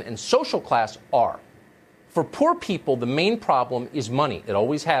 Education and social class are. For poor people, the main problem is money. It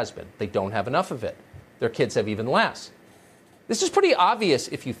always has been. They don't have enough of it. Their kids have even less. This is pretty obvious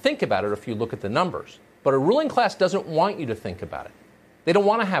if you think about it or if you look at the numbers. But a ruling class doesn't want you to think about it. They don't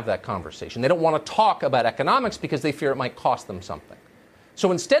want to have that conversation. They don't want to talk about economics because they fear it might cost them something.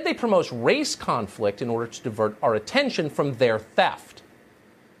 So instead, they promote race conflict in order to divert our attention from their theft.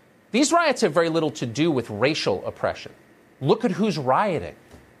 These riots have very little to do with racial oppression. Look at who's rioting.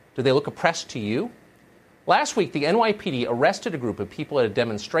 Do they look oppressed to you? Last week, the NYPD arrested a group of people at a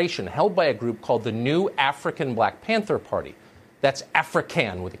demonstration held by a group called the New African Black Panther Party. That's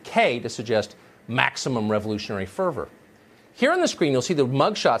African with a K to suggest maximum revolutionary fervor. Here on the screen, you'll see the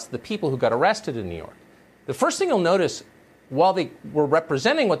mugshots of the people who got arrested in New York. The first thing you'll notice while they were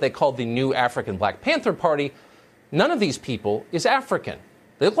representing what they called the new African Black Panther Party, none of these people is African.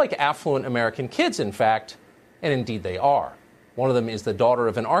 They look like affluent American kids, in fact, and indeed they are. One of them is the daughter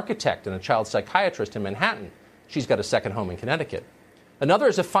of an architect and a child psychiatrist in Manhattan. She's got a second home in Connecticut. Another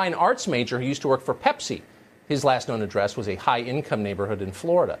is a fine arts major who used to work for Pepsi. His last known address was a high-income neighborhood in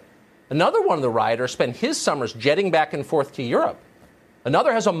Florida. Another one of the rioters spent his summers jetting back and forth to Europe.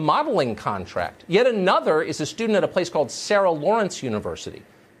 Another has a modeling contract. Yet another is a student at a place called Sarah Lawrence University.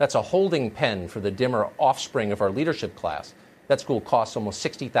 That's a holding pen for the dimmer offspring of our leadership class. That school costs almost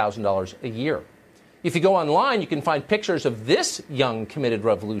 $60,000 a year. If you go online, you can find pictures of this young committed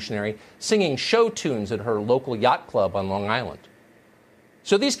revolutionary singing show tunes at her local yacht club on Long Island.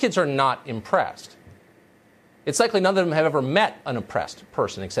 So these kids are not impressed. It's likely none of them have ever met an oppressed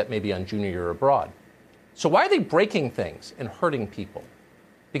person, except maybe on junior year abroad. So why are they breaking things and hurting people?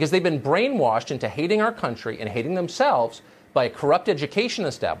 Because they've been brainwashed into hating our country and hating themselves by a corrupt education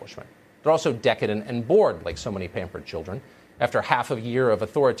establishment. They're also decadent and bored, like so many pampered children. After half a year of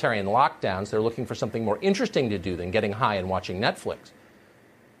authoritarian lockdowns, they're looking for something more interesting to do than getting high and watching Netflix.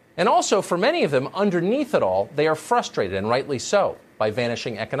 And also, for many of them, underneath it all, they are frustrated, and rightly so, by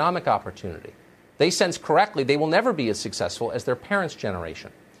vanishing economic opportunity. They sense correctly they will never be as successful as their parents'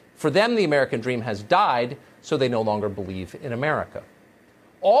 generation. For them, the American dream has died, so they no longer believe in America.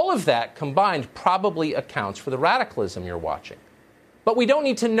 All of that combined probably accounts for the radicalism you're watching. But we don't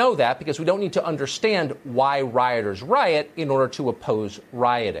need to know that because we don't need to understand why rioters riot in order to oppose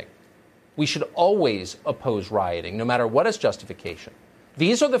rioting. We should always oppose rioting, no matter what its justification.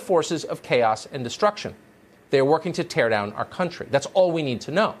 These are the forces of chaos and destruction. They are working to tear down our country. That's all we need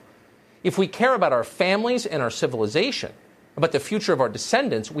to know. If we care about our families and our civilization, about the future of our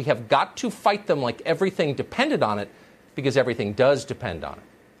descendants, we have got to fight them like everything depended on it, because everything does depend on it.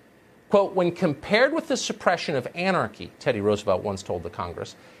 Quote, when compared with the suppression of anarchy, Teddy Roosevelt once told the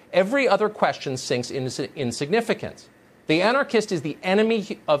Congress, every other question sinks into insignificance. The anarchist is the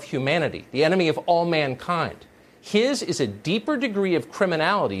enemy of humanity, the enemy of all mankind. His is a deeper degree of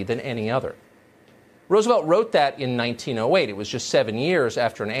criminality than any other. Roosevelt wrote that in 1908. It was just 7 years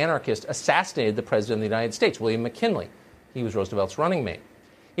after an anarchist assassinated the President of the United States, William McKinley. He was Roosevelt's running mate.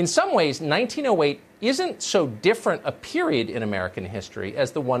 In some ways, 1908 isn't so different a period in American history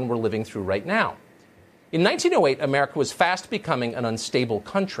as the one we're living through right now. In 1908, America was fast becoming an unstable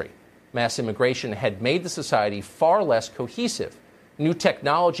country. Mass immigration had made the society far less cohesive. New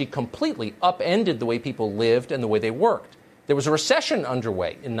technology completely upended the way people lived and the way they worked. There was a recession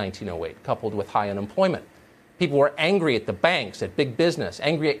underway in 1908, coupled with high unemployment. People were angry at the banks, at big business,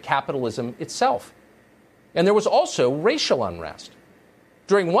 angry at capitalism itself. And there was also racial unrest.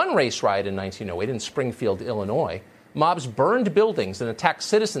 During one race riot in 1908 in Springfield, Illinois, mobs burned buildings and attacked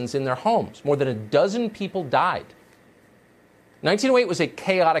citizens in their homes. More than a dozen people died. 1908 was a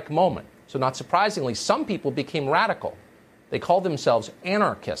chaotic moment, so not surprisingly, some people became radical. They called themselves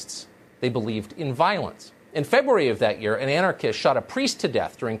anarchists. They believed in violence. In February of that year, an anarchist shot a priest to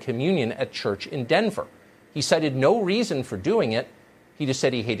death during communion at church in Denver. He cited no reason for doing it. He just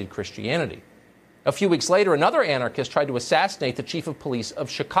said he hated Christianity. A few weeks later, another anarchist tried to assassinate the chief of police of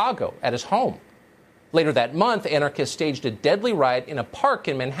Chicago at his home. Later that month, anarchists staged a deadly riot in a park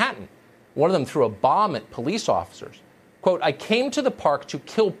in Manhattan. One of them threw a bomb at police officers. Quote, I came to the park to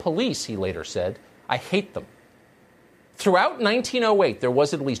kill police, he later said. I hate them. Throughout 1908, there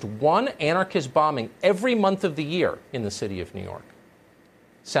was at least one anarchist bombing every month of the year in the city of New York.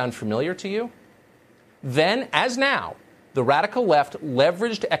 Sound familiar to you? Then, as now, the radical left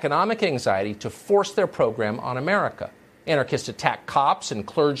leveraged economic anxiety to force their program on America. Anarchists attacked cops and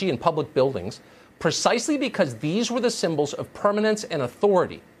clergy in public buildings precisely because these were the symbols of permanence and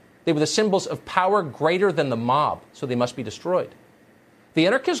authority. They were the symbols of power greater than the mob, so they must be destroyed. The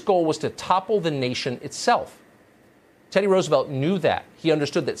anarchist goal was to topple the nation itself. Teddy Roosevelt knew that. He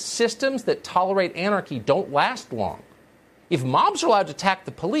understood that systems that tolerate anarchy don't last long. If mobs are allowed to attack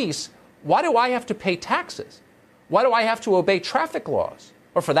the police, why do I have to pay taxes? Why do I have to obey traffic laws?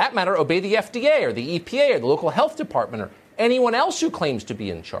 Or for that matter, obey the FDA or the EPA or the local health department or anyone else who claims to be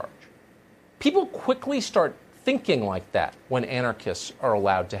in charge? People quickly start thinking like that when anarchists are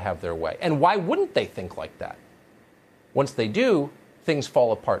allowed to have their way. And why wouldn't they think like that? Once they do, things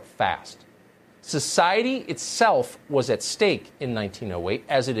fall apart fast. Society itself was at stake in 1908,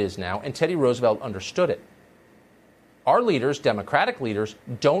 as it is now, and Teddy Roosevelt understood it. Our leaders, Democratic leaders,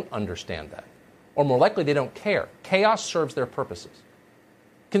 don't understand that. Or more likely, they don't care. Chaos serves their purposes.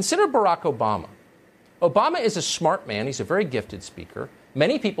 Consider Barack Obama. Obama is a smart man. He's a very gifted speaker.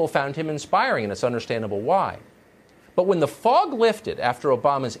 Many people found him inspiring, and it's understandable why. But when the fog lifted after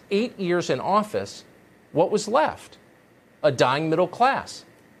Obama's 8 years in office, what was left? a dying middle class,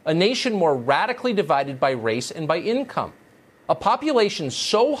 a nation more radically divided by race and by income, a population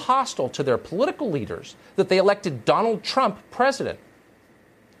so hostile to their political leaders that they elected Donald Trump president.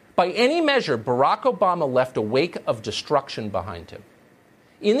 By any measure, Barack Obama left a wake of destruction behind him.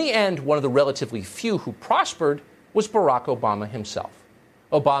 In the end, one of the relatively few who prospered was Barack Obama himself.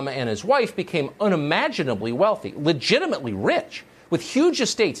 Obama and his wife became unimaginably wealthy, legitimately rich, with huge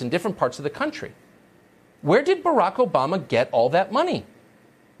estates in different parts of the country. Where did Barack Obama get all that money?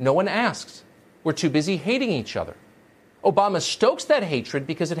 No one asks. We're too busy hating each other. Obama stokes that hatred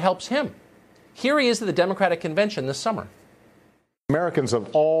because it helps him. Here he is at the Democratic Convention this summer. Americans of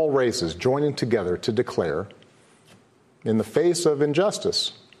all races joining together to declare, in the face of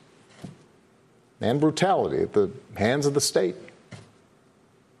injustice and brutality at the hands of the state,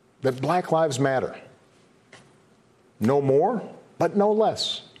 that Black Lives Matter. No more, but no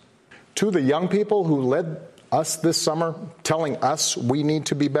less. To the young people who led us this summer, telling us we need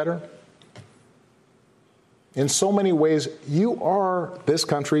to be better, in so many ways, you are this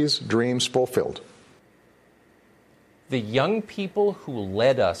country's dreams fulfilled. The young people who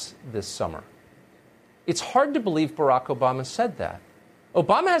led us this summer. It's hard to believe Barack Obama said that.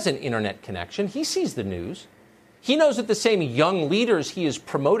 Obama has an internet connection. He sees the news. He knows that the same young leaders he is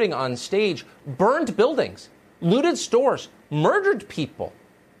promoting on stage burned buildings, looted stores, murdered people.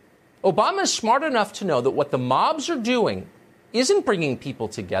 Obama is smart enough to know that what the mobs are doing isn't bringing people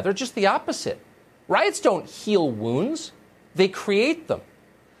together, just the opposite. Riots don't heal wounds, they create them.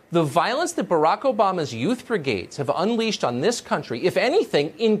 The violence that Barack Obama's youth brigades have unleashed on this country, if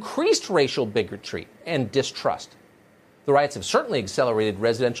anything, increased racial bigotry and distrust. The riots have certainly accelerated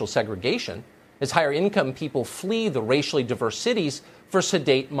residential segregation as higher income people flee the racially diverse cities for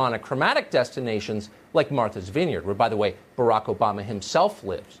sedate monochromatic destinations like Martha's Vineyard, where, by the way, Barack Obama himself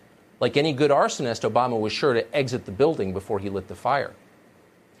lives. Like any good arsonist, Obama was sure to exit the building before he lit the fire.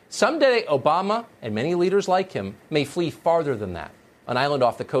 Someday, Obama and many leaders like him may flee farther than that. An island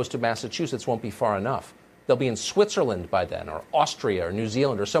off the coast of Massachusetts won't be far enough. They'll be in Switzerland by then, or Austria, or New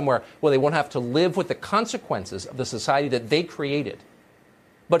Zealand, or somewhere where they won't have to live with the consequences of the society that they created.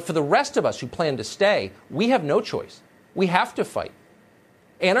 But for the rest of us who plan to stay, we have no choice. We have to fight.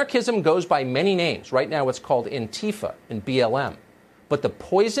 Anarchism goes by many names. Right now it's called Antifa and BLM. But the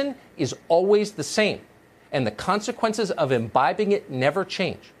poison is always the same, and the consequences of imbibing it never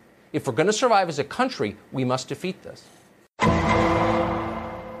change. If we're going to survive as a country, we must defeat this.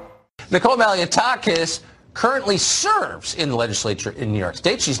 Nicole Malliotakis currently serves in the legislature in New York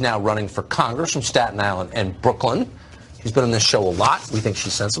State. She's now running for Congress from Staten Island and Brooklyn. She's been on this show a lot. We think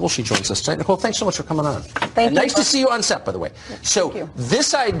she's sensible. She joins us tonight. Nicole, thanks so much for coming on. Thank you. Nice to see you on set, by the way. So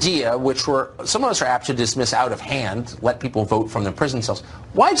this idea, which some of us are apt to dismiss out of hand, let people vote from their prison cells,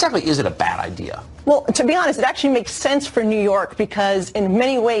 why exactly is it a bad idea? Well, to be honest, it actually makes sense for New York because in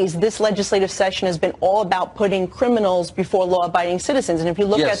many ways this legislative session has been all about putting criminals before law-abiding citizens. And if you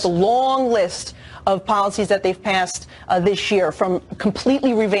look at the long list of policies that they've passed this year, from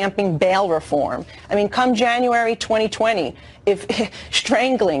completely revamping bail reform. I mean, come January 2020, if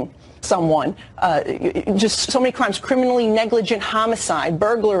strangling someone, just so many crimes, criminally negligent homicide,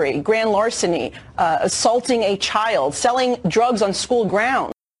 burglary, grand larceny, assaulting a child, selling drugs on school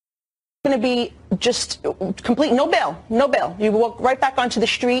grounds. Going to be just complete no bail. You walk right back onto the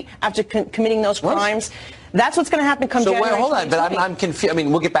street after committing those crimes. That's what's going to happen come January. So wait, hold on, but I'm confused. I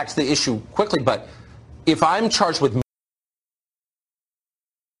mean, we'll get back to the issue quickly, but if I'm charged with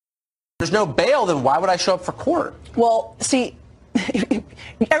there's no bail, then why would I show up for court? Well, see,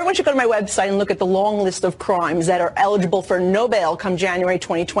 everyone should go to my website and look at the long list of crimes that are eligible for no bail come January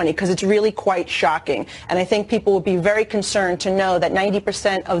 2020, because it's really quite shocking. And I think people will be very concerned to know that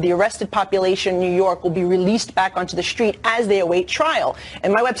 90% of the arrested population in New York will be released back onto the street as they await trial.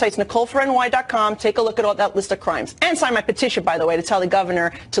 And my website's NicoleForNY.com. Take a look at all that list of crimes. And sign my petition, by the way, to tell the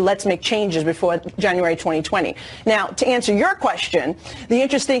governor to let's make changes before January 2020. Now, to answer your question, the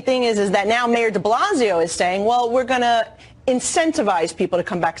interesting thing is that now Mayor de Blasio is saying, well, we're going to incentivize people to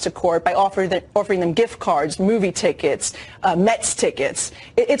come back to court by offering them gift cards, movie tickets, Mets tickets.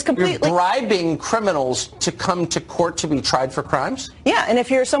 It's completely... You're bribing criminals to come to court to be tried for crimes? Yeah, and if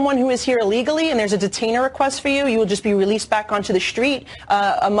you're someone who is here illegally and there's a detainer request for you, you will just be released back onto the street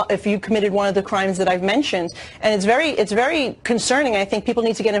if you committed one of the crimes that I've mentioned. And it's very concerning. I think people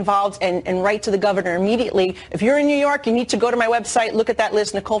need to get involved and write to the governor immediately. If you're in New York, you need to go to my website, look at that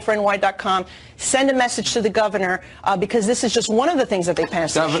list, NicoleForNY.com, send a message to the governor, because this is just one of the things that they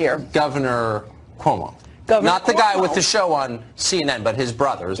passed this year. Governor Cuomo. Not the guy with the show on CNN, but his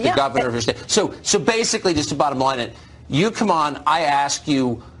brother is the governor of your state. So basically, just to bottom line it, you come on, I ask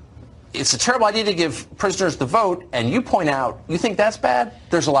you, it's a terrible idea to give prisoners the vote, and you point out, you think that's bad?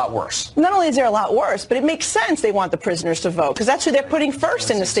 There's a lot worse. Not only is there a lot worse, but it makes sense they want the prisoners to vote, because that's who they're putting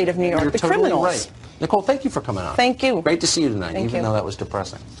first in the state of New York, You're the totally criminals. Right. Nicole, thank you for coming on. Thank you. Great to see you tonight, even though that was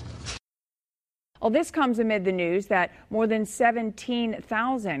depressing. Well, this comes amid the news that more than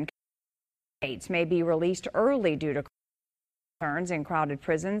 17,000 inmates may be released early due to concerns in crowded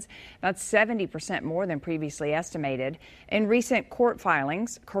prisons. That's 70% more than previously estimated. In recent court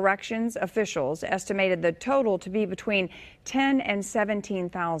filings, corrections officials estimated the total to be between 10 and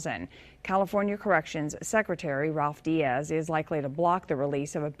 17,000. California Corrections Secretary Ralph Diaz is likely to block the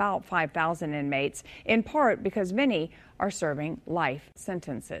release of about 5,000 inmates, in part because many are serving life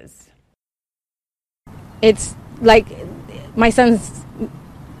sentences. It's like my son's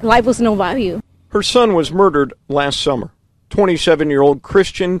life was no value. Her son was murdered last summer. 27-year-old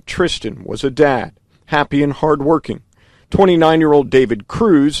Christian Tristan was a dad, happy and hardworking. 29-year-old David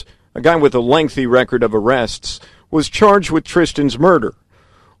Cruz, a guy with a lengthy record of arrests, was charged with Tristan's murder.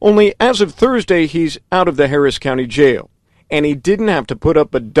 Only as of Thursday, he's out of the Harris County Jail, and he didn't have to put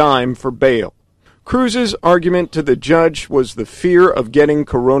up a dime for bail. Cruz's argument to the judge was the fear of getting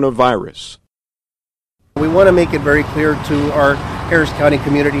coronavirus. We want to make it very clear to our Harris County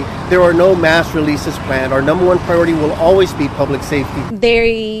community, there are no mass releases planned. Our number one priority will always be public safety.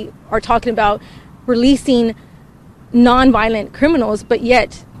 They are talking about releasing nonviolent criminals, but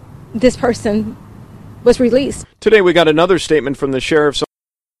yet this person was released. Today we got another statement from the sheriff's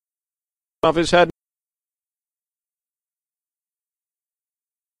office.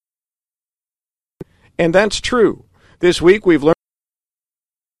 And that's true. This week we've learned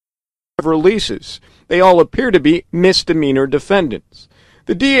of releases. They all appear to be misdemeanor defendants.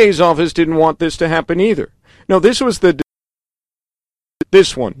 The DA's office didn't want this to happen either. No, this was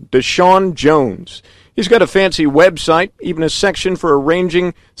this one, Deshaun Jones. He's got a fancy website, even a section for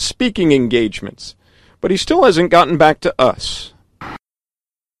arranging speaking engagements. But he still hasn't gotten back to us.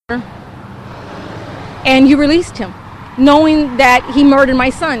 And you released him, knowing that he murdered my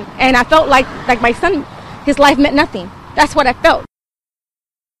son. And I felt like my son, his life meant nothing. That's what I felt.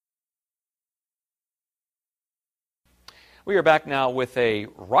 We are back now with a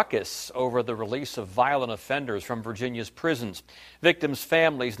ruckus over the release of violent offenders from Virginia's prisons. Victims'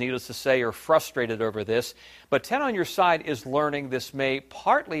 families, needless to say, are frustrated over this. But 10 on Your Side is learning this may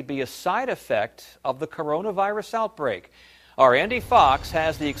partly be a side effect of the coronavirus outbreak. Our Andy Fox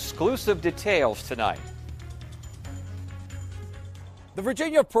has the exclusive details tonight. The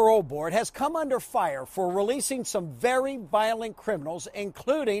Virginia Parole Board has come under fire for releasing some very violent criminals,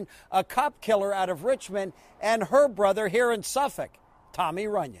 including a cop killer out of Richmond and her brother here in Suffolk, Tommy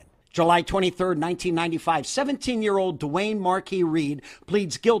Runyon. July 23, 1995, 17-year-old Dwayne Marquis Reed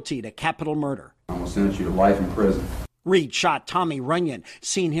pleads guilty to capital murder. I'm going to sentence you to life in prison. Reed shot Tommy Runyon,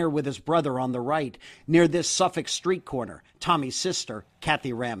 seen here with his brother on the right, near this Suffolk street corner. Tommy's sister,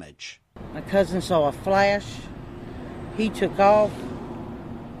 Kathy Ramage. My cousin saw a flash. He took off,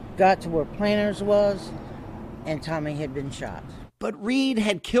 got to where Planters was, and Tommy had been shot. But Reed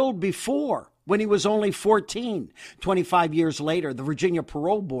had killed before when he was only 14. 25 years later, the Virginia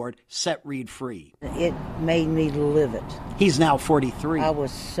Parole Board set Reed free. It made me livid. He's now 43. I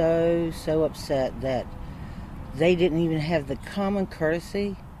was so upset that they didn't even have the common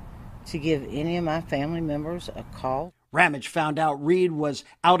courtesy to give any of my family members a call. Ramage found out Reed was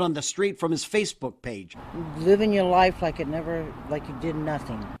out on the street from his Facebook page. Living your life like you did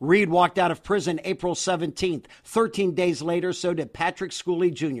nothing. Reed walked out of prison April 17th. 13 days later, so did Patrick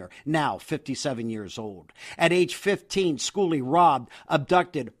Schooley Jr., now 57 years old. At age 15, Schooley robbed,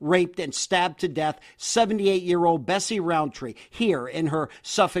 abducted, raped, and stabbed to death 78-year-old Bessie Roundtree here in her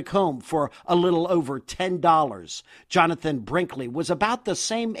Suffolk home for a little over $10. Jonathan Brinkley was about the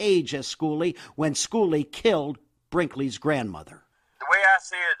same age as Schooley when Schooley killed Brinkley's grandmother. The way I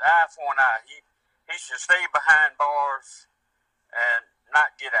see it, eye for an eye. He should stay behind bars and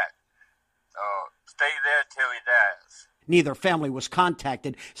not get out. Stay there till he dies. Neither family was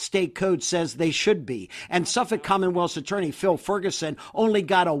contacted. State code says they should be. And Suffolk Commonwealth's attorney Phil Ferguson only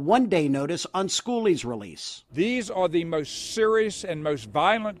got a one-day notice on Schooley's release. These are the most serious and most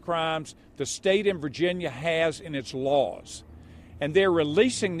violent crimes the state in Virginia has in its laws. And they're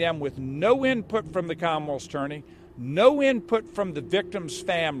releasing them with no input from the Commonwealth's attorney, no input from the victim's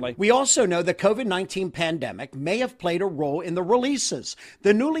family. We also know the COVID-19 pandemic may have played a role in the releases.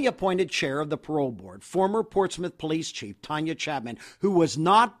 The newly appointed chair of the parole board, former Portsmouth Police Chief Tanya Chapman, who was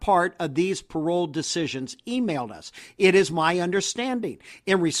not part of these parole decisions, emailed us. It is my understanding,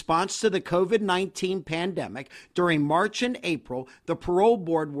 in response to the COVID-19 pandemic, during March and April, the parole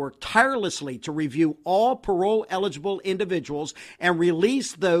board worked tirelessly to review all parole-eligible individuals and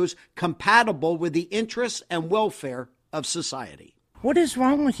release those compatible with the interests and welfare of society. What is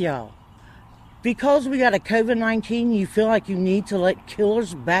wrong with y'all? Because we got a COVID-19, you feel like you need to let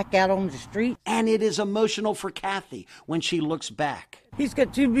killers back out on the street? And it is emotional for Kathy when she looks back. He's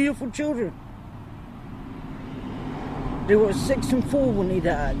got 2 beautiful children. They were 6 and 4 when he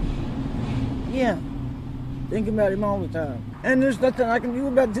died. Yeah, think about him all the time. And there's nothing I can do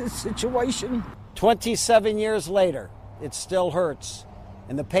about this situation. 27 years later, it still hurts.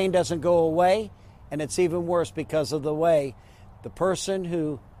 And the pain doesn't go away. And it's even worse because of the way the person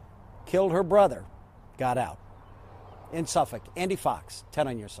who killed her brother got out. In Suffolk, Andy Fox, 10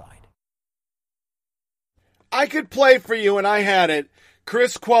 on your side. I could play for you, and I had it.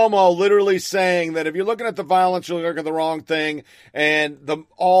 Chris Cuomo literally saying that if you're looking at the violence, you're looking at the wrong thing, and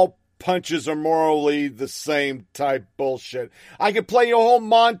all punches are morally the same type bullshit. I could play you a whole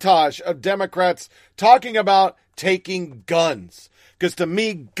montage of Democrats talking about taking guns. Because to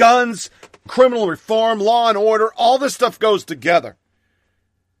me, guns, criminal reform, law and order, all this stuff goes together.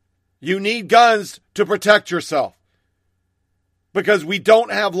 You need guns to protect yourself. Because we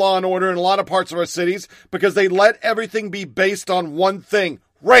don't have law and order in a lot of parts of our cities because they let everything be based on one thing,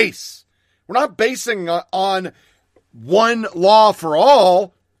 race. We're not basing on one law for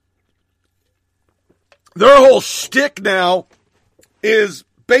all. Their whole shtick now is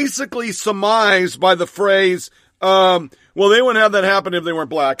basically surmised by the phrase, well, they wouldn't have that happen if they weren't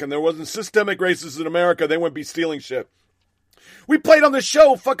black, and there wasn't systemic racism in America, they wouldn't be stealing shit. We played on the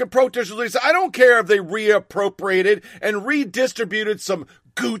show, fucking protesters, they said, I don't care if they reappropriated and redistributed some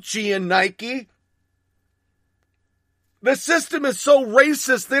Gucci and Nike. The system is so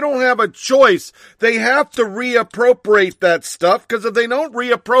racist, they don't have a choice. They have to reappropriate that stuff, because if they don't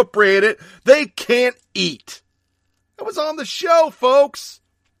reappropriate it, they can't eat. That was on the show, folks.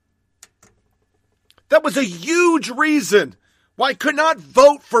 That was a huge reason why I could not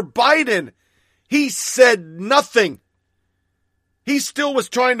vote for Biden. He said nothing. He still was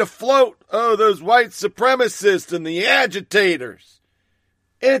trying to float, those white supremacists and the agitators.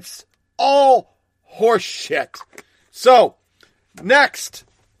 It's all horseshit. So, next,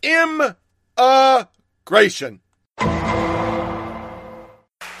 immigration.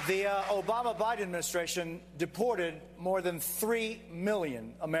 The Obama-Biden administration deported more than 3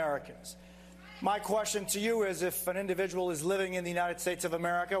 million Americans. My question to you is, if an individual is living in the United States of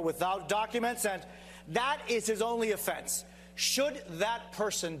America without documents, and that is his only offense, should that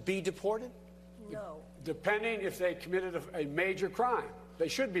person be deported? No. Depending if they committed a major crime, they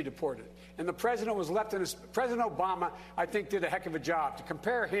should be deported. And the president was left in his... President Obama, I think, did a heck of a job. To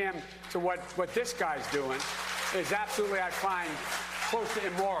compare him to what this guy's doing is absolutely, I find, close to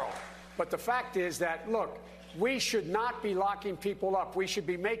immoral. But the fact is that, look, we should not be locking people up. We should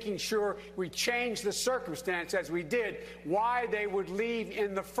be making sure we change the circumstance, as we did, why they would leave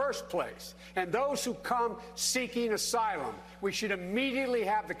in the first place. And those who come seeking asylum, we should immediately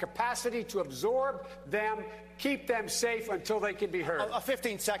have the capacity to absorb them, keep them safe until they can be heard. A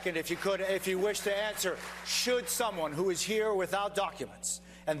 15-second, if you could, if you wish to answer. Should someone who is here without documents,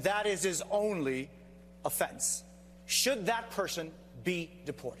 and that is his only offense, should that person be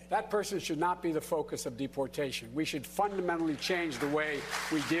deported? That person should not be the focus of deportation. We should fundamentally change the way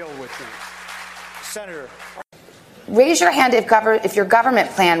we deal with things. Senator. Raise your hand if your government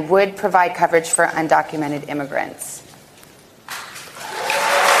plan would provide coverage for undocumented immigrants.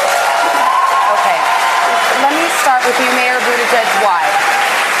 Okay. Let me start with you, Mayor Buttigieg. Why?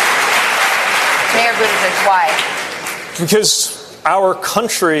 Mayor Buttigieg, why? Because our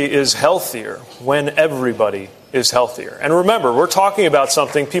country is healthier when everybody is healthier. And remember, we're talking about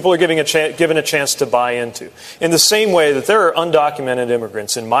something people are given a chance to buy into. In the same way that there are undocumented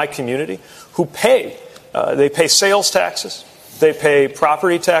immigrants in my community who pay sales taxes, they pay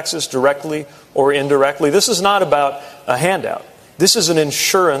property taxes directly or indirectly. This is not about a handout. This is an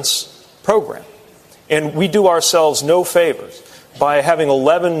insurance program. And we do ourselves no favors by having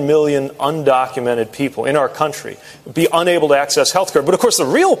 11 million undocumented people in our country be unable to access health care. But, of course, the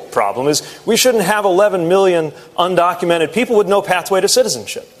real problem is we shouldn't have 11 million undocumented people with no pathway to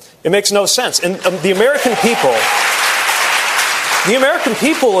citizenship. It makes no sense. And the American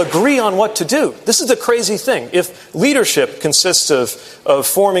people agree on what to do. This is the crazy thing. If leadership consists of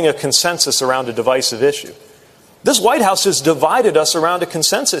forming a consensus around a divisive issue, This White House has divided us around a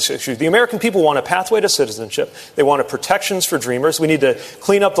consensus issue. The American people want a pathway to citizenship. They want protections for dreamers. We need to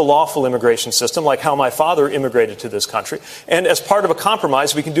clean up the lawful immigration system, like how my father immigrated to this country. And as part of a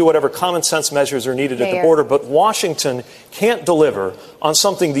compromise, we can do whatever common sense measures are needed at the border. But Washington can't deliver on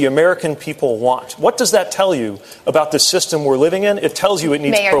something the American people want. What does that tell you about the system we're living in? It tells you it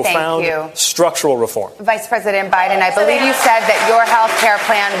needs profound structural reform. Vice President Biden, I believe you said that your health care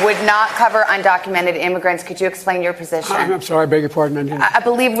plan would not cover undocumented immigrants. Could you explain your position? I'm sorry, I beg your pardon. I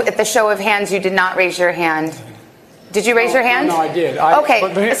believe at the show of hands you did not raise your hand. Did you raise your hand? No, I did.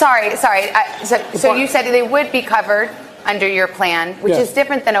 Sorry. So you said they would be covered under your plan, which is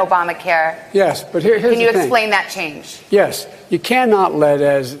different than Obamacare. Yes, but here's the thing. Can you explain that change? Yes. You cannot let,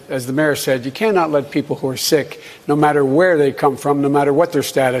 as the mayor said, you cannot let people who are sick, no matter where they come from, no matter what their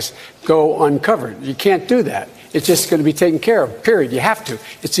status, go uncovered. You can't do that. It's just going to be taken care of, period. You have to.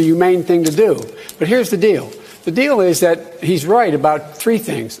 It's a humane thing to do. But here's the deal. The deal is that he's right about three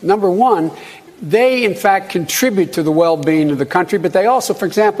things. Number one, they, in fact, contribute to the well-being of the country, but they also, for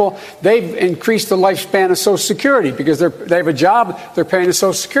example, they've increased the lifespan of Social Security because they have a job, they're paying a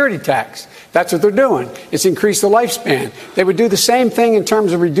Social Security tax. That's what they're doing. It's increased the lifespan. They would do the same thing in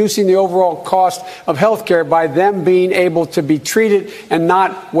terms of reducing the overall cost of health care by them being able to be treated and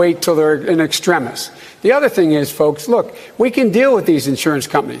not wait till they're in extremis. The other thing is, folks, look, we can deal with these insurance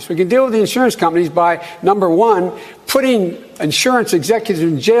companies. We can deal with the insurance companies by, number one, putting insurance executives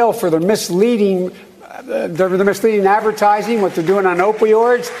in jail for their misleading advertising, what they're doing on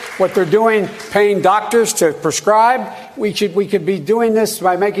opioids, what they're doing paying doctors to prescribe. We could be doing this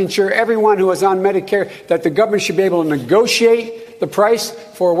by making sure everyone who is on Medicare, that the government should be able to negotiate the price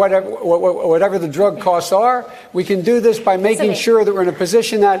for whatever the drug costs are. We can do this by making sure that we're in a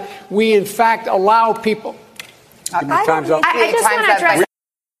position that we, in fact, allow people. Time's up. I just want to address.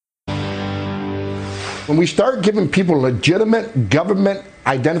 When we start giving people legitimate government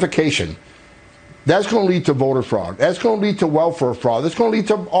identification, that's going to lead to voter fraud. That's going to lead to welfare fraud. That's going to lead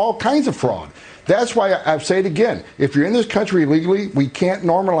to all kinds of fraud. That's why I say it again. If you're in this country illegally, we can't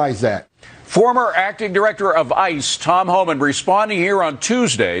normalize that. Former acting director of ICE, Tom Homan, responding here on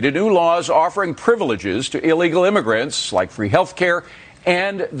Tuesday to new laws offering privileges to illegal immigrants like free health care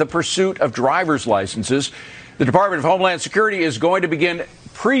and the pursuit of driver's licenses. The Department of Homeland Security is going to begin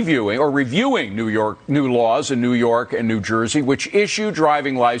previewing or reviewing new laws in New York and New Jersey, which issue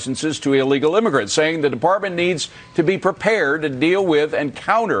driving licenses to illegal immigrants, saying the department needs to be prepared to deal with and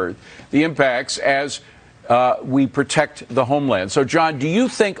counter the impacts as we protect the homeland. So, John, do you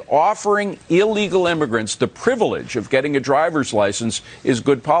think offering illegal immigrants the privilege of getting a driver's license is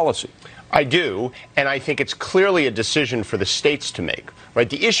good policy? I do, and I think it's clearly a decision for the states to make. Right?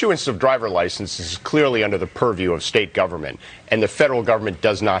 The issuance of driver licenses is clearly under the purview of state government, and the federal government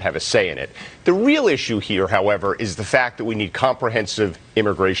does not have a say in it. The real issue here, however, is the fact that we need comprehensive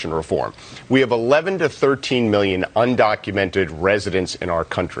immigration reform. We have 11 to 13 million undocumented residents in our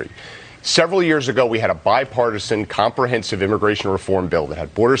country. Several years ago, we had a bipartisan comprehensive immigration reform bill that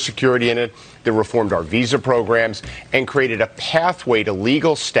had border security in it, that reformed our visa programs, and created a pathway to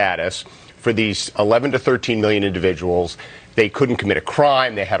legal status for these 11 to 13 million individuals. They couldn't commit a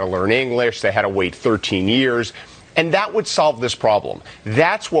crime. They had to learn English. They had to wait 13 years. And that would solve this problem.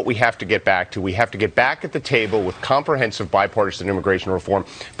 That's what we have to get back to. We have to get back at the table with comprehensive bipartisan immigration reform.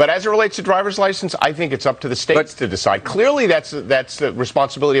 But as it relates to driver's license, I think it's up to the states to decide. Clearly, that's the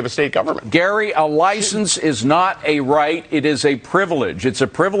responsibility of a state government. Gary, a license is not a right. It is a privilege. It's a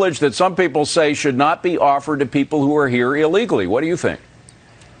privilege that some people say should not be offered to people who are here illegally. What do you think?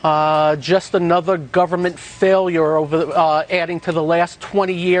 Just another government failure over adding to the last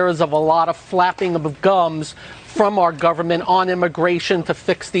 20 years of a lot of flapping of gums from our government on immigration to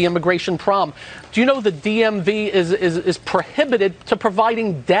fix the immigration problem. Do you know the DMV is prohibited to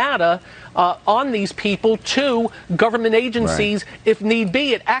providing data on these people to government agencies if need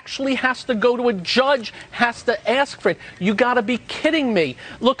be? It actually has to go to a judge, has to ask for it. You got to be kidding me.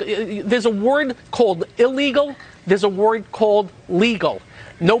 Look, there's a word called illegal. There's a word called legal.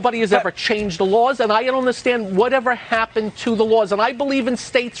 Nobody has ever changed the laws, and I don't understand whatever happened to the laws. And I believe in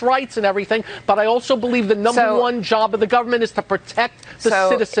states' rights and everything, but I also believe the number one job of the government is to protect the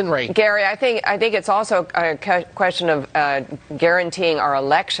citizenry. Gary, I think it's also a question of guaranteeing our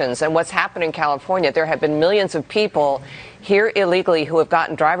elections. And what's happened in California, there have been millions of people here illegally who have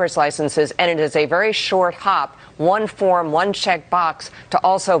gotten driver's licenses, and it is a very short hop, one form, one check box to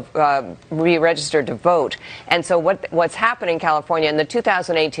also be registered to vote. And so what's happening in California in the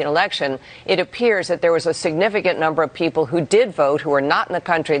 2018 election, it appears that there was a significant number of people who did vote who were not in the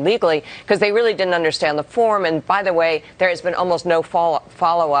country legally because they really didn't understand the form. And by the way, there has been almost no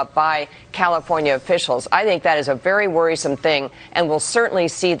follow-up by California officials. I think that is a very worrisome thing, and we'll certainly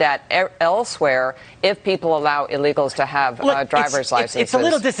see that elsewhere if people allow illegals to have driver's licenses. It's a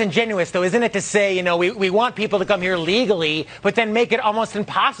little disingenuous, though, isn't it, to say, we want people to come here legally, but then make it almost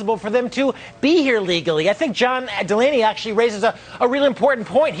impossible for them to be here legally. I think John Delaney actually raises a really important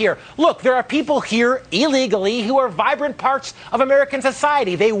point here. Look, there are people here illegally who are vibrant parts of American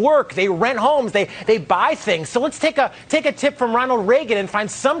society. They work, they rent homes, they buy things. So let's take a tip from Ronald Reagan and find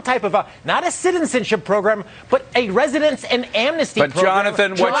some type of not a citizenship program, but a residence and amnesty program. But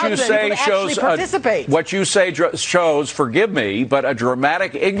Jonathan, what you say shows, forgive me, but a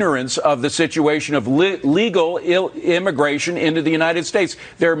dramatic ignorance of the situation of legal immigration into the United States.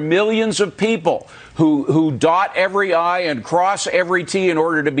 There are millions of people who dot every I and cross every T in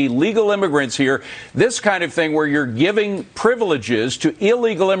order to be legal immigrants here. This kind of thing where you're giving privileges to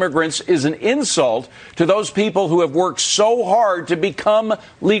illegal immigrants is an insult to those people who have worked so hard to become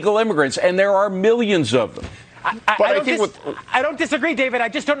legal immigrants, and there are millions of them. I don't disagree, David. I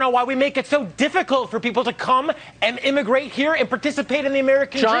just don't know why we make it so difficult for people to come and immigrate here and participate in the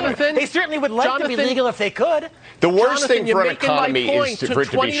American dream. They certainly would like to be legal if they could. The worst thing for an economy is for it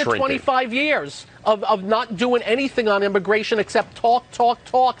to be 20 to 25 years of not doing anything on immigration except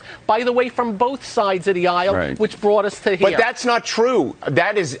talk, by the way, from both sides of the aisle, which brought us to here. But that's not true.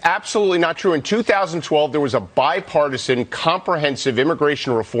 That is absolutely not true. In 2012, there was a bipartisan, comprehensive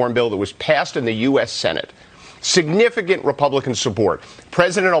immigration reform bill that was passed in the U.S. Senate. Significant Republican support.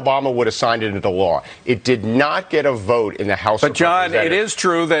 President Obama would have signed it into law. It did not get a vote in the House of Representatives. But, John, it is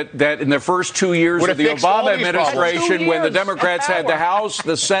true that in the first 2 years of the Obama administration, when the Democrats had the House,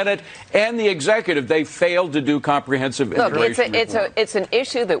 the Senate, and the executive, they failed to do comprehensive immigration reform. It's an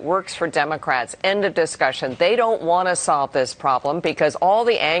issue that works for Democrats. End of discussion. They don't want to solve this problem because all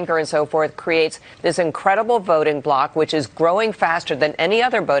the anger and so forth creates this incredible voting bloc, which is growing faster than any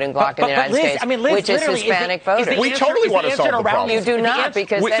other voting bloc in the United States, which is Hispanic voters. We totally want to solve the problem. You do not,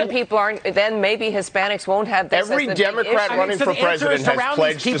 because then people aren't. Then maybe Hispanics won't have this. Every Democrat running for president has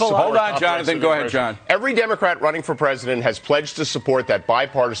pledged to support. Hold on, Jonathan. Go ahead, John. Every Democrat running for president has pledged to support that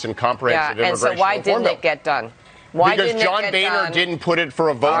bipartisan, comprehensive immigration reform bill. And so why didn't it get done? Because John Boehner didn't put it for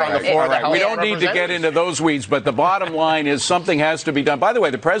a vote on the floor of the House. We don't need to get into those weeds, but the bottom line is something has to be done. By the way,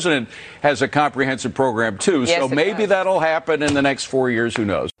 the president has a comprehensive program, too, so maybe that'll happen in the next 4 years. Who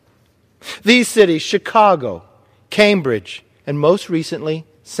knows? These cities, Chicago, Cambridge, and most recently,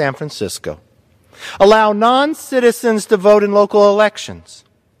 San Francisco, allow non-citizens to vote in local elections.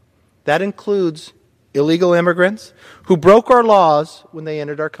 That includes illegal immigrants who broke our laws when they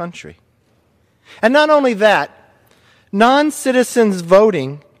entered our country. And not only that, non-citizens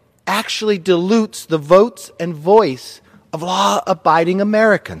voting actually dilutes the votes and voice of law-abiding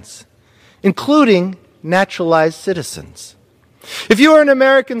Americans, including naturalized citizens. If you are an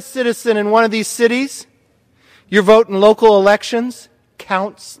American citizen in one of these cities, your vote in local elections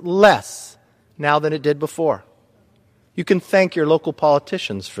counts less now than it did before. You can thank your local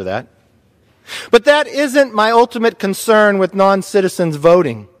politicians for that. But that isn't my ultimate concern with non-citizens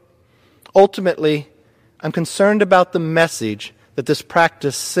voting. Ultimately, I'm concerned about the message that this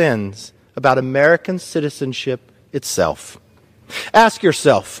practice sends about American citizenship itself. Ask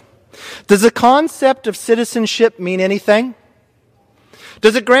yourself, does the concept of citizenship mean anything?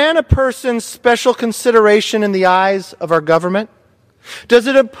 Does it grant a person special consideration in the eyes of our government? Does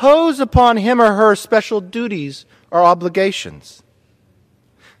it impose upon him or her special duties or obligations?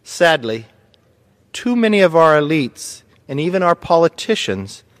 Sadly, too many of our elites and even our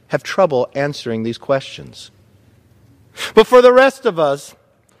politicians have trouble answering these questions. But for the rest of us,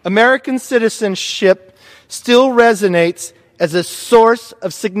 American citizenship still resonates as a source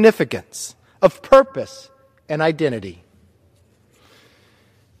of significance, of purpose, and identity.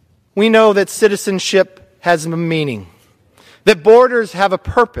 We know that citizenship has a meaning, that borders have a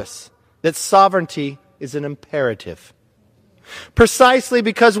purpose, that sovereignty is an imperative. Precisely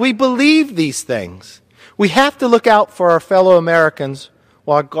because we believe these things, we have to look out for our fellow Americans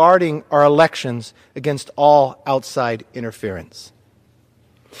while guarding our elections against all outside interference.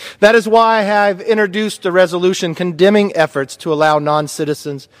 That is why I have introduced a resolution condemning efforts to allow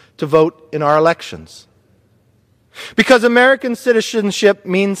non-citizens to vote in our elections. Because American citizenship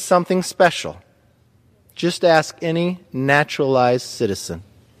means something special. Just ask any naturalized citizen.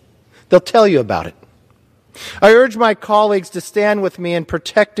 They'll tell you about it. I urge my colleagues to stand with me in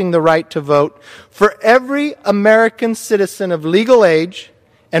protecting the right to vote for every American citizen of legal age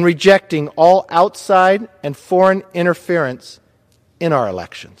and rejecting all outside and foreign interference in our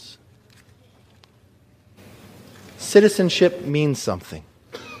elections. Citizenship means something.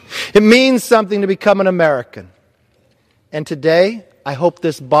 It means something to become an American. And today, I hope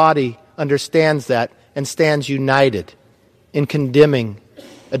this body understands that and stands united in condemning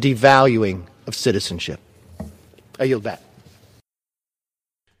a devaluing of citizenship. I yield back.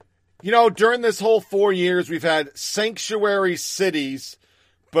 You know, during this whole 4 years, we've had sanctuary cities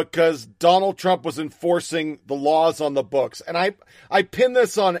because Donald Trump was enforcing the laws on the books. And I pin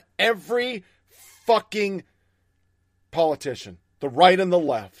this on every fucking politician, the right and the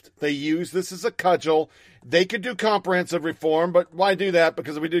left. They use this as a cudgel. They could do comprehensive reform, but why do that?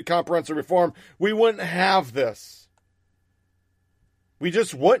 Because if we did comprehensive reform, we wouldn't have this. We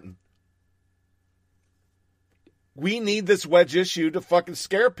just wouldn't. We need this wedge issue to fucking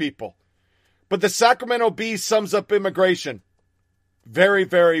scare people. But the Sacramento Bee sums up immigration very,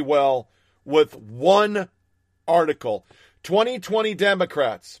 very well with one article. 2020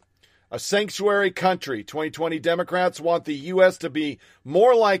 Democrats, a sanctuary country. 2020 Democrats want the U.S. to be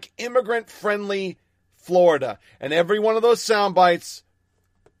more like immigrant-friendly Florida. And every one of those sound bites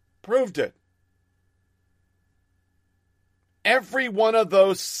proved it. Every one of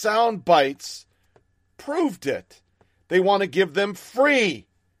those sound bites proved it. They want to give them free.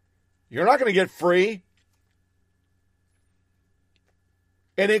 You're not going to get free.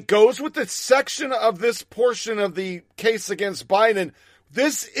 And it goes with the section of this portion of the case against Biden.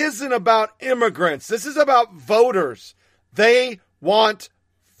 This isn't about immigrants. This is about voters. They want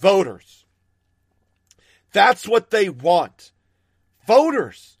voters. That's what they want.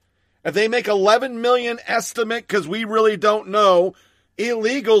 Voters. If they make 11 million estimate, because we really don't know,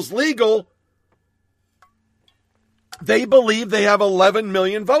 illegals legal, they believe they have 11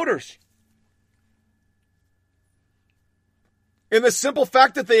 million voters. In the simple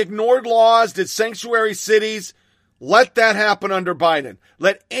fact that they ignored laws, did sanctuary cities, let that happen under Biden.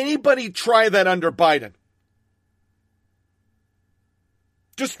 Let anybody try that under Biden.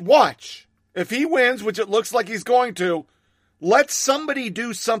 Just watch. If he wins, which it looks like he's going to, let somebody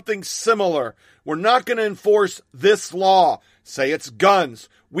do something similar. We're not going to enforce this law. Say it's guns.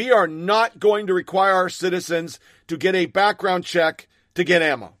 We are not going to require our citizens to get a background check to get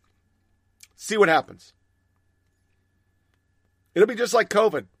ammo. See what happens. It'll be just like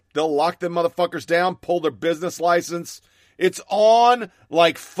COVID. They'll lock them motherfuckers down, pull their business license. It's on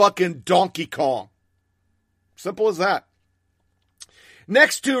like fucking Donkey Kong. Simple as that.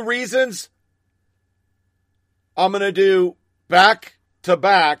 Next two reasons, I'm going to do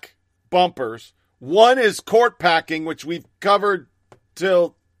back-to-back bumpers. One is court packing, which we've covered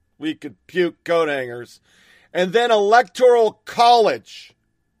till we could puke coat hangers. And then electoral college.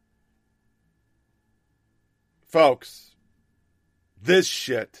 Folks, this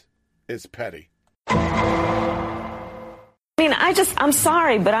shit is petty. I mean, I'm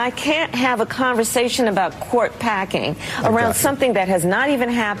sorry, but I can't have a conversation about court packing around something that has not even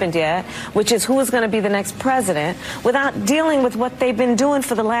happened yet, which is who is going to be the next president, without dealing with what they've been doing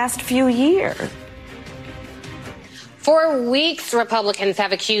for the last few years. For weeks, Republicans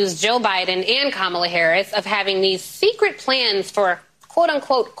have accused Joe Biden and Kamala Harris of having these secret plans for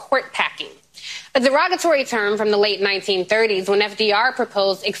quote-unquote court packing, a derogatory term from the late 1930s when FDR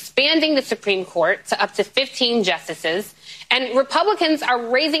proposed expanding the Supreme Court to up to 15 justices. And Republicans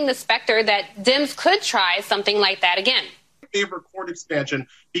are raising the specter that Dems could try something like that again. Favor court expansion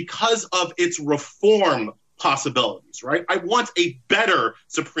because of its reform possibilities, right? I want a better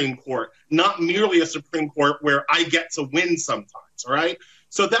Supreme Court, not merely a Supreme Court where I get to win sometimes, all right?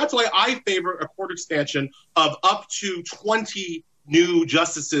 So that's why I favor a court expansion of up to 20 new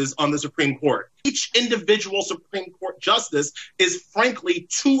justices on the Supreme Court. Each individual Supreme Court justice is frankly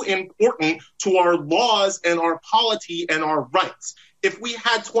too important to our laws and our polity and our rights. If we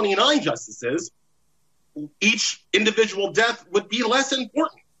had 29 justices, each individual death would be less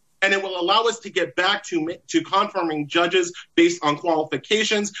important. And it will allow us to get back to confirming judges based on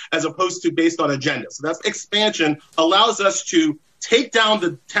qualifications as opposed to based on agenda. So that's expansion allows us to take down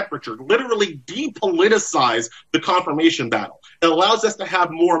the temperature, literally depoliticize the confirmation battle. It allows us to have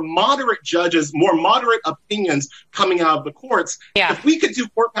more moderate judges, more moderate opinions coming out of the courts. Yeah. If we could do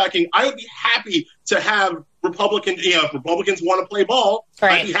court packing, I would be happy to have Republicans, if Republicans want to play ball,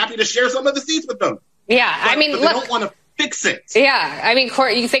 right. I'd be happy to share some of the seats with them. Yeah, but, I mean, but look, they don't want to fix it. Yeah, I mean,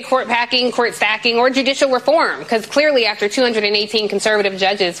 you say court packing, court stacking, or judicial reform, because clearly after 218 conservative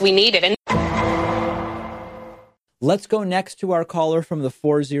judges, we need it. And Let's go next to our caller from the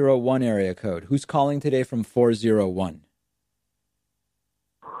 401 area code. Who's calling today from 401?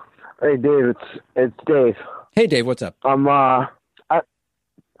 Hey, Dave, it's Dave. Hey, Dave, what's up? I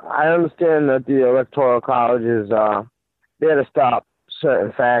understand that the Electoral College is there to stop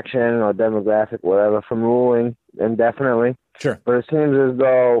certain faction or demographic, whatever, from ruling indefinitely. Sure. But it seems as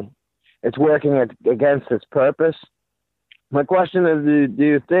though it's working against its purpose. My question is, do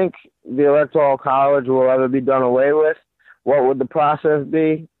you think the Electoral College will ever be done away with? What would the process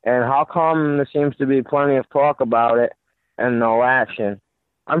be? And how come there seems to be plenty of talk about it and no action?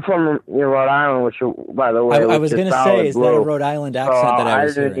 I'm from Rhode Island, which, by the way, I was going to say, is that a Rhode Island accent that I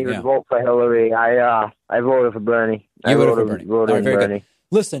was hearing? I didn't even vote for Hillary. I voted for Bernie. You voted for Bernie. Voted All right, very Bernie. good.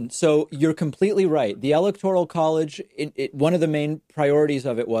 Listen, so you're completely right. The Electoral College, one of the main priorities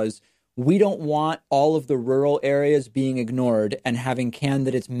of it was, we don't want all of the rural areas being ignored and having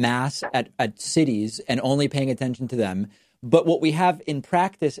candidates mass at cities and only paying attention to them. But what we have in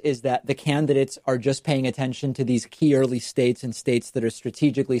practice is that the candidates are just paying attention to these key early states and states that are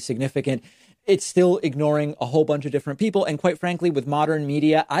strategically significant. It's still ignoring a whole bunch of different people. And quite frankly, with modern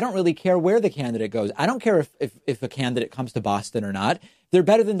media, I don't really care where the candidate goes. I don't care if a candidate comes to Boston or not. They're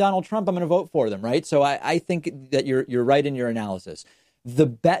better than Donald Trump. I'm going to vote for them, right? So I think that you're right in your analysis.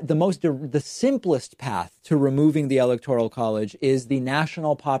 The simplest path to removing the Electoral College is the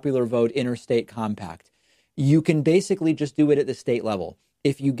National Popular Vote Interstate Compact. You can basically just do it at the state level.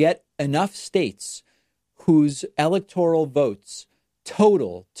 If you get enough states whose electoral votes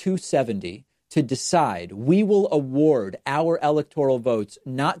total 270 to decide, we will award our electoral votes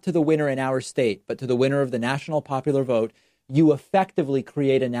not to the winner in our state, but to the winner of the national popular vote, you effectively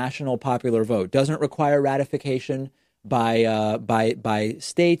create a national popular vote. Doesn't require ratification by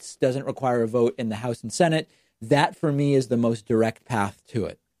states, doesn't require a vote in the House and Senate. That, for me, is the most direct path to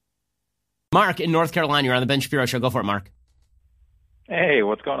it. Mark in North Carolina, you're on the Ben Shapiro Show. Go for it, Mark. Hey,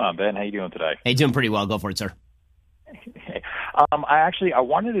 what's going on, Ben? How you doing today? Hey, doing pretty well. Go for it, sir. I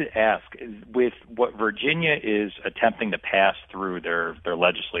wanted to ask, with what Virginia is attempting to pass through their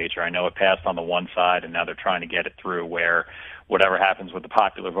legislature, I know it passed on the one side, and now they're trying to get it through where whatever happens with the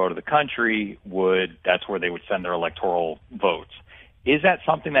popular vote of the country that's where they would send their electoral votes. Is that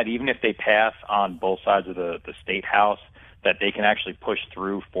something that even if they pass on both sides of the state house, that they can actually push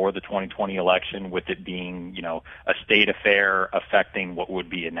through for the 2020 election with it being, a state affair affecting what would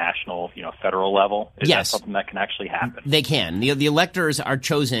be a national, federal level? Is that something that can actually happen? They can. The electors are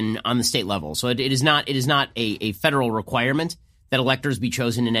chosen on the state level. So it is not a federal requirement that electors be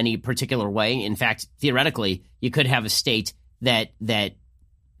chosen in any particular way. In fact, theoretically, you could have a state that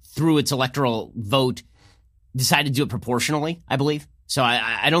through its electoral vote decided to do it proportionally, I believe. So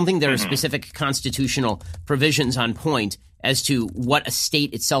I don't think there are specific constitutional provisions on point as to what a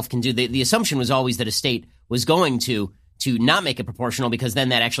state itself can do. The assumption was always that a state was going to not make it proportional because then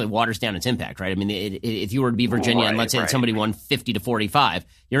that actually waters down its impact, right? I mean, if you were to be Virginia and let's say that somebody won 50 to 45,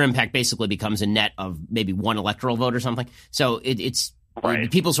 your impact basically becomes a net of maybe one electoral vote or something. So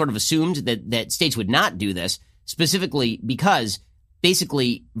people sort of assumed that states would not do this specifically because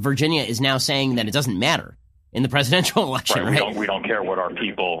basically Virginia is now saying that it doesn't matter in the presidential election, right? We don't care what our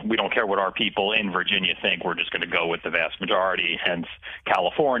people in Virginia think. We're just going to go with the vast majority. Hence,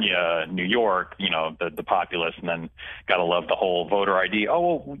 California, New York, the populace, and then got to love the whole voter ID. Oh,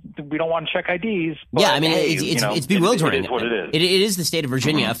 well, we don't want to check IDs. But, yeah, I mean, it's bewildering. It is what it is. It is the state of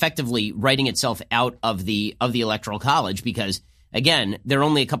Virginia effectively writing itself out of the Electoral College because, again, there are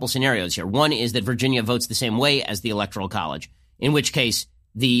only a couple scenarios here. One is that Virginia votes the same way as the Electoral College, in which case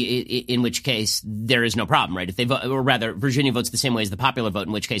there is no problem, right? If they vote, or rather, Virginia votes the same way as the popular vote,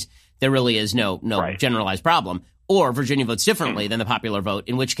 in which case there really is no generalized problem. Or Virginia votes differently than the popular vote,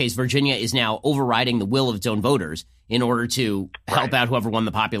 in which case Virginia is now overriding the will of its own voters in order to help out whoever won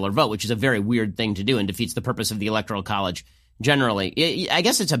the popular vote, which is a very weird thing to do and defeats the purpose of the Electoral College generally. I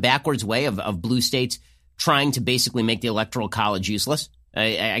guess it's a backwards way of blue states trying to basically make the Electoral College useless.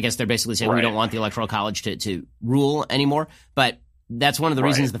 I guess they're basically saying we don't want the Electoral College to rule anymore, but that's one of the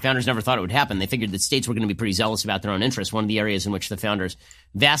reasons the founders never thought it would happen. They figured that states were going to be pretty zealous about their own interests. One of the areas in which the founders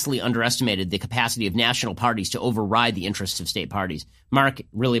vastly underestimated the capacity of national parties to override the interests of state parties. Mark,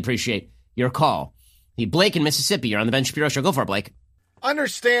 really appreciate your call. Blake in Mississippi, you're on the Ben Shapiro Show. Go for it, Blake.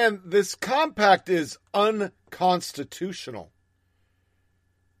 Understand this compact is unconstitutional.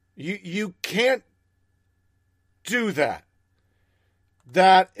 You can't do that.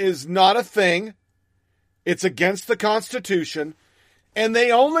 That is not a thing. It's against the Constitution. And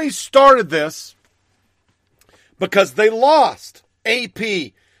they only started this because they lost. AP,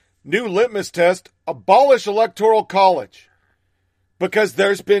 new litmus test, abolish Electoral College. Because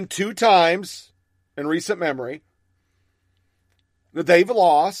there's been 2 times in recent memory They've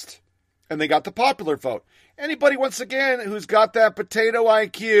lost, and they got the popular vote. Anybody, once again, who's got that potato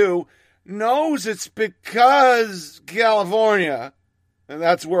IQ knows it's because California, and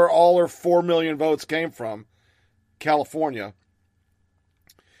that's where all her 4 million votes came from, California.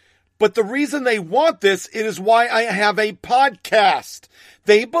 But the reason they want this, it is why I have a podcast.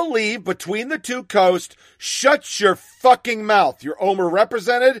 They believe between the two coasts, shut your fucking mouth. You're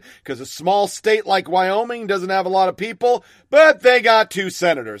overrepresented because a small state like Wyoming doesn't have a lot of people, but they got 2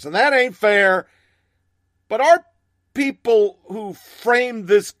 senators, and that ain't fair. But our people who framed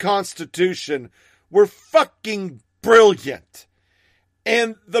this Constitution were fucking brilliant.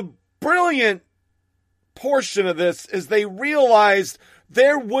 And the brilliant portion of this is they realized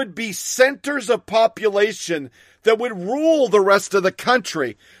there would be centers of population that would rule the rest of the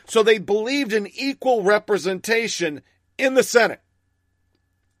country. So they believed in equal representation in the Senate,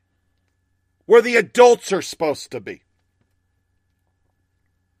 where the adults are supposed to be.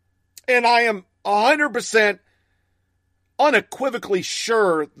 And I am 100% unequivocally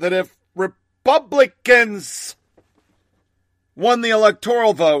sure that if Republicans won the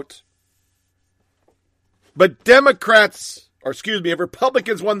electoral vote, but if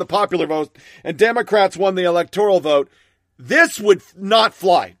Republicans won the popular vote and Democrats won the electoral vote, this would not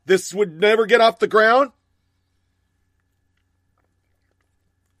fly. This would never get off the ground.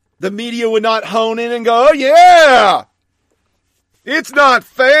 The media would not hone in and go, oh yeah, it's not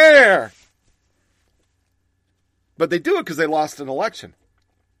fair. But they do it because they lost an election.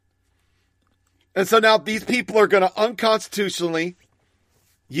 And so now these people are going to unconstitutionally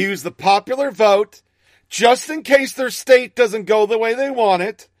use the popular vote just in case their state doesn't go the way they want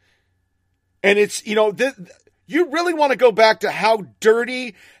it. And it's, you really want to go back to how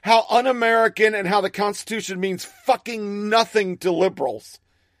dirty, how un-American, and how the Constitution means fucking nothing to liberals.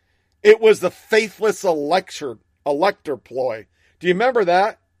 It was the faithless elector ploy. Do you remember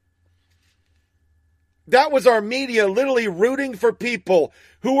that? That was our media literally rooting for people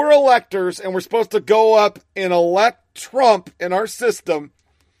who were electors and were supposed to go up and elect Trump in our system.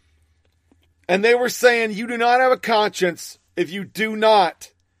 And they were saying, you do not have a conscience if you do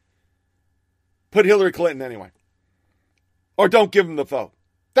not put Hillary Clinton anyway. Or don't give him the vote.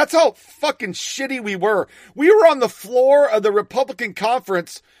 That's how fucking shitty we were. We were on the floor of the Republican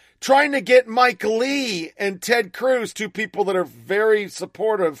conference trying to get Mike Lee and Ted Cruz, 2 people that are very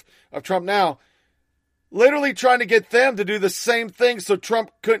supportive of Trump now, literally trying to get them to do the same thing so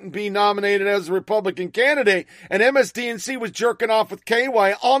Trump couldn't be nominated as a Republican candidate. And MSDNC was jerking off with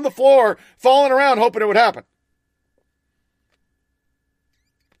KY on the floor, falling around, hoping it would happen.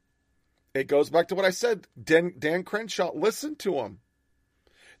 It goes back to what I said. Dan Crenshaw, listen to him.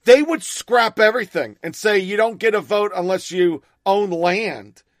 They would scrap everything and say you don't get a vote unless you own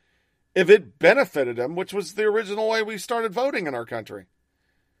land if it benefited them, which was the original way we started voting in our country.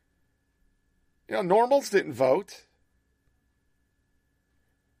 Normals didn't vote.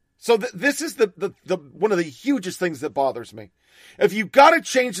 So this is the one of the hugest things that bothers me. If you've got to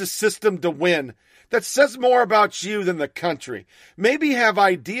change the system to win, that says more about you than the country. Maybe have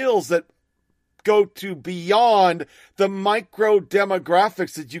ideals that go to beyond the micro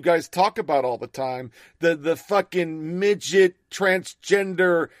demographics that you guys talk about all the time. The fucking midget,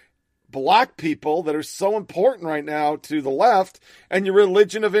 transgender black people that are so important right now to the left, and your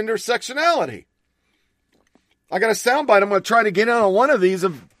religion of intersectionality. I got a soundbite I'm going to try to get on one of these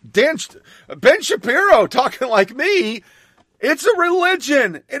of Ben Shapiro talking like me. It's a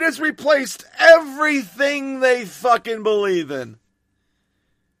religion. It has replaced everything they fucking believe in.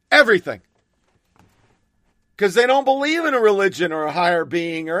 Everything. Because they don't believe in a religion or a higher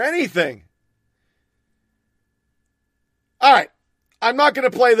being or anything. All right. I'm not going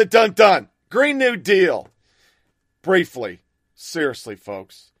to play the dun-dun. Green New Deal. Briefly. Seriously,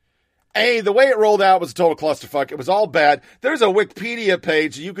 folks. The way it rolled out was a total clusterfuck. It was all bad. There's a Wikipedia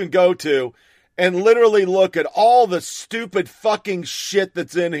page you can go to and literally look at all the stupid fucking shit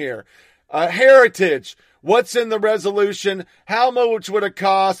that's in here. Heritage. What's in the resolution? How much would it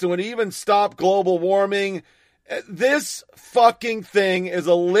cost? And would it even stop global warming? This fucking thing is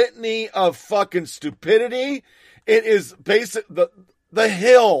a litany of fucking stupidity. It is basic. The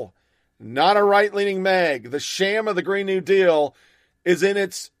Hill, not a right-leaning mag. The sham of the Green New Deal is in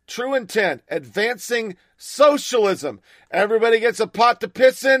its true intent, advancing socialism. Everybody gets a pot to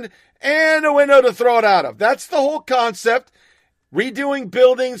piss in and a window to throw it out of. That's the whole concept. Redoing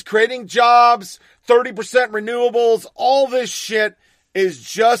buildings, creating jobs, 30% renewables, all this shit is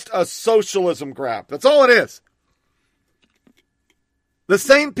just a socialism grab. That's all it is. The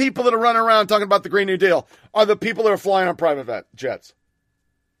same people that are running around talking about the Green New Deal are the people that are flying on private jets.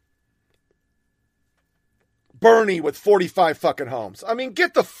 Bernie with 45 fucking homes. I mean,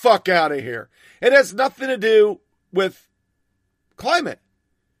 get the fuck out of here. It has nothing to do with climate.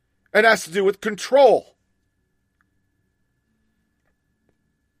 It has to do with control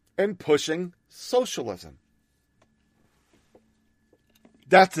and pushing socialism.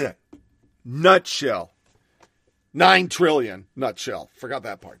 That's it. Nutshell. 9 trillion. Nutshell. Forgot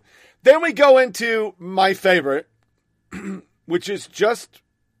that part. Then we go into my favorite, which is just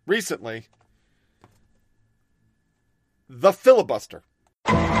recently, the filibuster.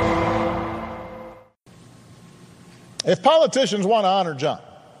 If politicians want to honor John,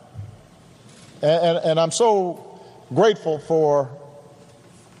 and I'm so grateful for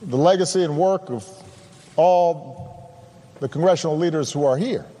the legacy and work of all the congressional leaders who are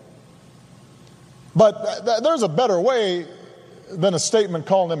here, but there's a better way than a statement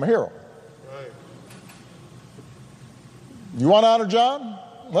calling him a hero. Right. You want to honor John?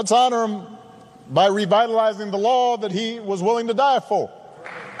 Let's honor him by revitalizing the law that he was willing to die for.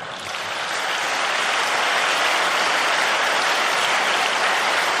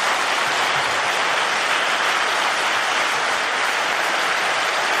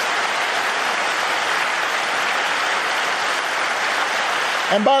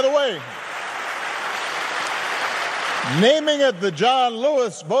 And by the way, naming it the John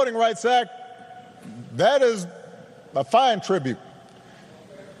Lewis Voting Rights Act, that is a fine tribute.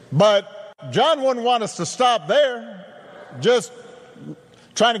 But John wouldn't want us to stop there, just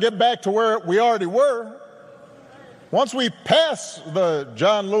trying to get back to where we already were. Once we pass the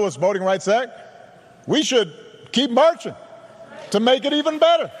John Lewis Voting Rights Act, we should keep marching to make it even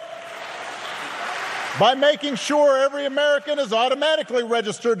better, by making sure every American is automatically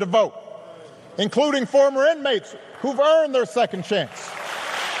registered to vote, including former inmates who've earned their second chance.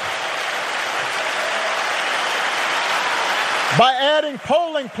 By adding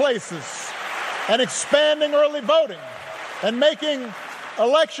polling places and expanding early voting and making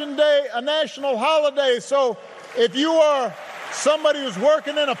Election Day a national holiday. So if you are somebody who's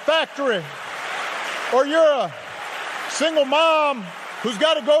working in a factory, or you're a single mom who's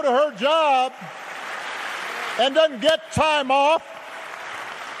got to go to her job and doesn't get time off,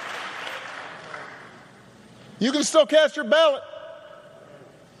 you can still cast your ballot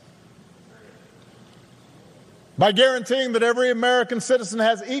by guaranteeing that every American citizen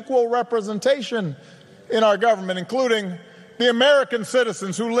has equal representation in our government, including the American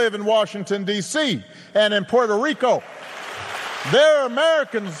citizens who live in Washington, D.C. and in Puerto Rico. They're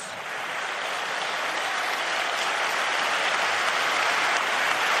Americans.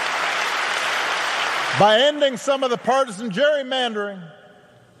 By ending some of the partisan gerrymandering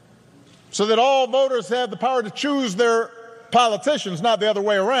so that all voters have the power to choose their politicians, not the other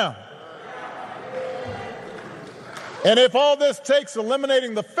way around. And if all this takes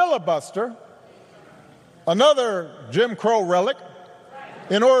eliminating the filibuster, another Jim Crow relic,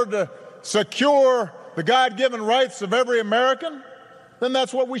 in order to secure the God-given rights of every American, then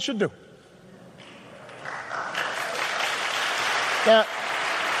that's what we should do. Now,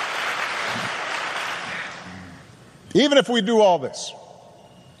 even if we do all this,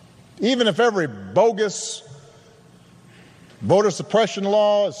 even if every bogus voter suppression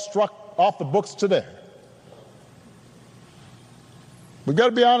law is struck off the books today, we've got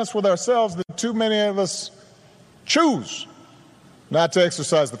to be honest with ourselves that too many of us choose not to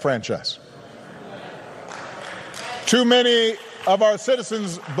exercise the franchise. Too many of our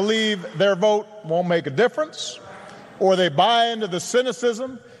citizens believe their vote won't make a difference, or they buy into the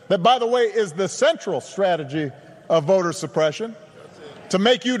cynicism that, by the way, is the central strategy of voter suppression, to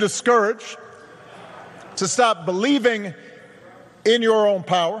make you discouraged, to stop believing in your own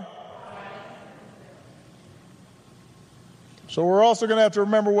power. So we're also going to have to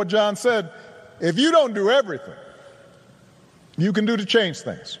remember what John said. If you don't do everything you can do to change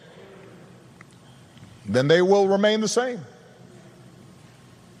things, then they will remain the same.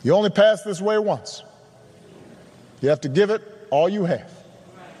 You only pass this way once. You have to give it all you have.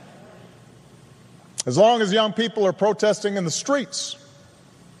 As long as young people are protesting in the streets,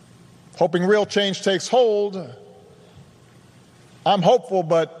 hoping real change takes hold, I'm hopeful,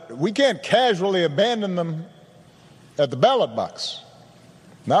 but we can't casually abandon them at the ballot box.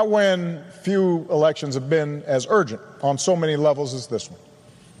 Not when few elections have been as urgent on so many levels as this one.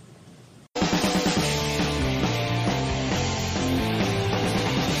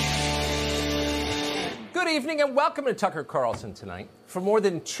 Good evening and welcome to Tucker Carlson Tonight. For more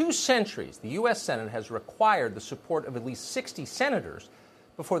than 2 centuries, the U.S. Senate has required the support of at least 60 senators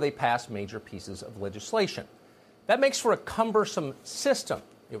before they pass major pieces of legislation. That makes for a cumbersome system.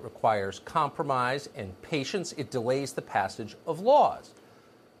 It requires compromise and patience. It delays the passage of laws.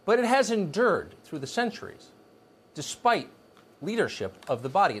 But it has endured through the centuries. despite leadership of the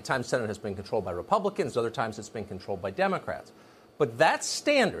body. At times, the Senate has been controlled by Republicans. Other times, it's been controlled by Democrats. But that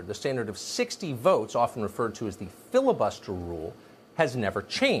standard, the standard of 60 votes, often referred to as the filibuster rule, has never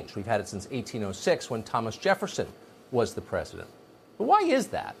changed. We've had it since 1806 when Thomas Jefferson was the president. But why is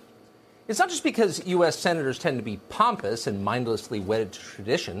that? It's not just because U.S. senators tend to be pompous and mindlessly wedded to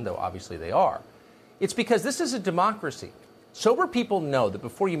tradition, though obviously they are. It's because this is a democracy. Sober people know that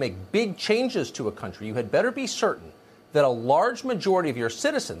before you make big changes to a country, you had better be certain that a large majority of your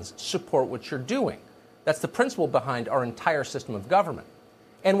citizens support what you're doing. That's the principle behind our entire system of government.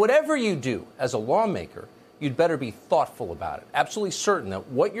 And whatever you do as a lawmaker, you'd better be thoughtful about it, absolutely certain that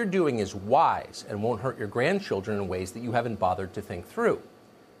what you're doing is wise and won't hurt your grandchildren in ways that you haven't bothered to think through.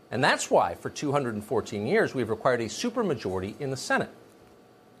 And that's why, for 214 years, we've required a supermajority in the Senate.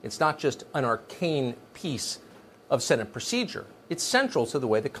 It's not just an arcane piece of Senate procedure. It's central to the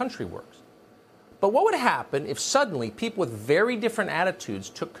way the country works. But what would happen if suddenly people with very different attitudes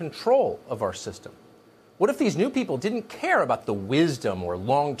took control of our system? What if these new people didn't care about the wisdom or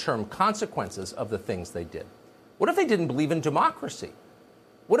long-term consequences of the things they did? What if they didn't believe in democracy?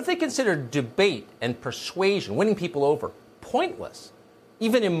 What if they considered debate and persuasion, winning people over, pointless,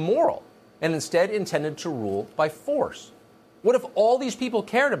 even immoral, and instead intended to rule by force? What if all these people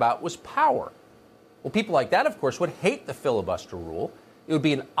cared about was power? Well, people like that, of course, would hate the filibuster rule. It would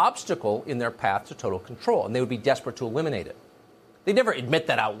be an obstacle in their path to total control, and they would be desperate to eliminate it. They'd never admit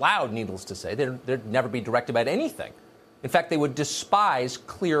that out loud, needless to say. They'd never be direct about anything. In fact, they would despise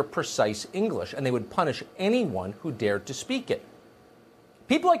clear, precise English, and they would punish anyone who dared to speak it.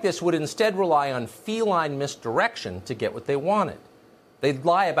 People like this would instead rely on feline misdirection to get what they wanted. They'd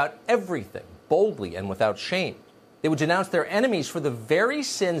lie about everything, boldly and without shame. They would denounce their enemies for the very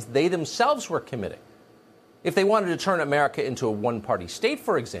sins they themselves were committing. If they wanted to turn America into a one-party state,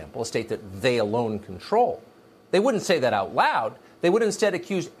 for example, a state that they alone control, they wouldn't say that out loud. They would instead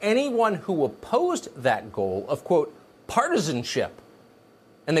accuse anyone who opposed that goal of, quote, partisanship.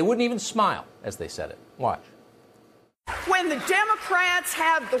 And they wouldn't even smile as they said it. Watch. When the Democrats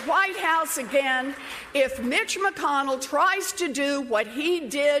have the White House again, if Mitch McConnell tries to do what he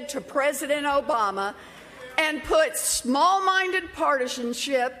did to President Obama and put small-minded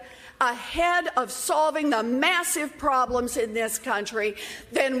partisanship ahead of solving the massive problems in this country,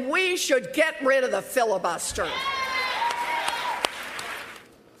 then we should get rid of the filibuster.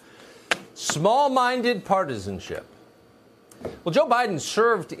 Small-minded partisanship. Well, Joe Biden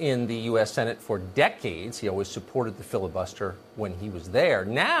served in the U.S. Senate for decades. He always supported the filibuster when he was there.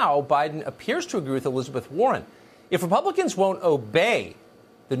 Now, Biden appears to agree with Elizabeth Warren. If Republicans won't obey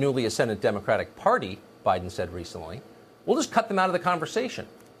the newly ascended Democratic Party, Biden said recently, we'll just cut them out of the conversation.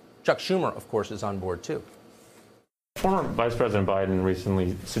 Chuck Schumer, of course, is on board, too. Former Vice President Biden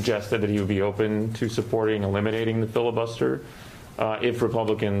recently suggested that he would be open to supporting eliminating the filibuster if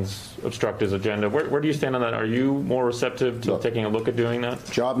Republicans obstruct his agenda. Where do you stand on that? Are you more receptive to taking a look at doing that?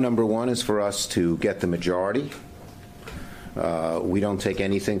 Job number one is for us to get the majority. We don't take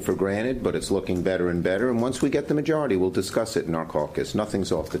anything for granted, but it's looking better and better. And once we get the majority, we'll discuss it in our caucus.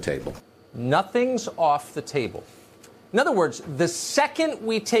 Nothing's off the table. Nothing's off the table. In other words, the second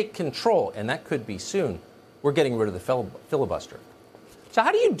we take control, and that could be soon, we're getting rid of the filibuster. So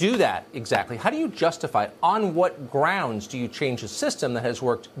how do you do that exactly? How do you justify it? On what grounds do you change a system that has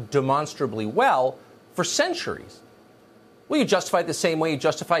worked demonstrably well for centuries? Well, you justify it the same way you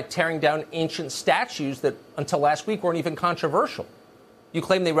justify tearing down ancient statues that until last week weren't even controversial. You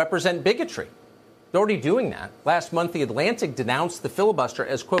claim they represent bigotry. They're already doing that. Last month, The Atlantic denounced the filibuster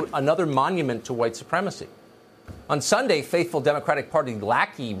as, quote, another monument to white supremacy. On Sunday, faithful Democratic Party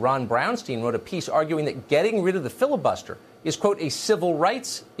lackey Ron Brownstein wrote a piece arguing that getting rid of the filibuster is, quote, a civil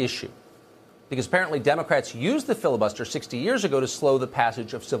rights issue. Because apparently Democrats used the filibuster 60 years ago to slow the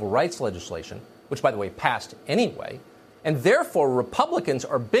passage of civil rights legislation, which, by the way, passed anyway. And therefore, Republicans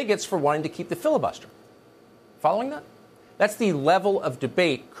are bigots for wanting to keep the filibuster. Following that? That's the level of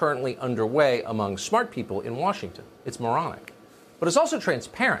debate currently underway among smart people in Washington. It's moronic. But it's also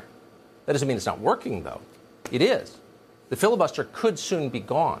transparent. That doesn't mean it's not working, though. It is. The filibuster could soon be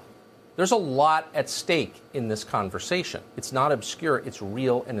gone. There's a lot at stake in this conversation. It's not obscure, it's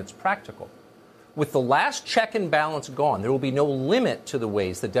real, and it's practical. With the last check and balance gone, there will be no limit to the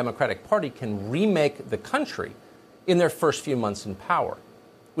ways the Democratic Party can remake the country in their first few months in power.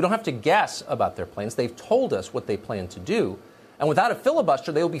 We don't have to guess about their plans. They've told us what they plan to do. And without a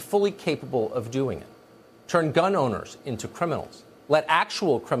filibuster, they will be fully capable of doing it. Turn gun owners into criminals. Let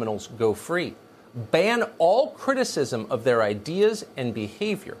actual criminals go free. Ban all criticism of their ideas and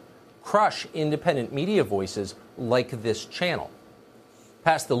behavior. Crush independent media voices like this channel.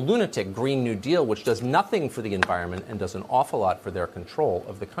 passed the lunatic Green New Deal, which does nothing for the environment and does an awful lot for their control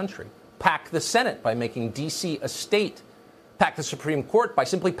of the country. Pack the Senate by making D.C. a state. Pack the Supreme Court by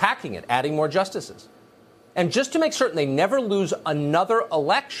simply packing it, adding more justices. And just to make certain they never lose another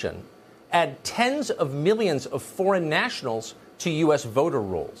election, add tens of millions of foreign nationals to U.S. voter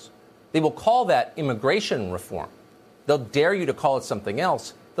rolls. They will call that immigration reform. They'll dare you to call it something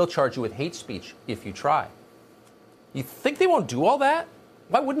else. They'll charge you with hate speech if you try. You think they won't do all that?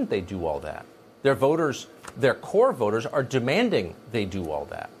 Why wouldn't they do all that? Their voters, their core voters, are demanding they do all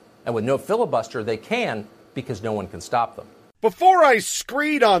that. And with no filibuster, they can, because no one can stop them. Before I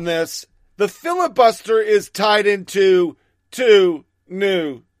screed on this, the filibuster is tied into 2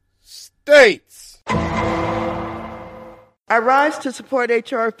 new states. I rise to support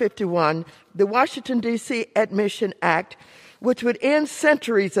H.R. 51, the Washington, D.C. Admission Act, which would end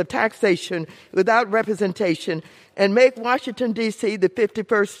centuries of taxation without representation and make Washington, D.C. the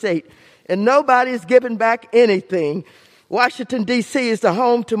 51st state. And nobody's giving back anything. Washington, D.C. is the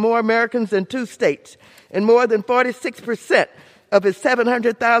home to more Americans than 2 states, and more than 46% of its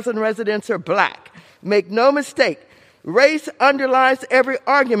 700,000 residents are black. Make no mistake, race underlies every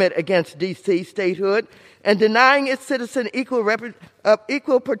argument against D.C. statehood, and denying its citizen equal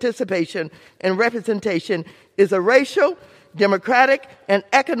participation and representation is a racial, democratic, and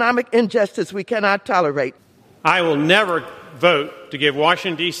economic injustice we cannot tolerate. I will never vote to give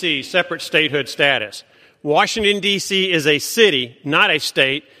Washington, D.C. separate statehood status. Washington, D.C. is a city, not a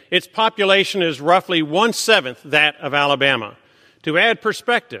state. Its population is roughly 1/7 that of Alabama. To add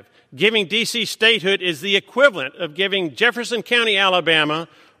perspective, giving D.C. statehood is the equivalent of giving Jefferson County, Alabama,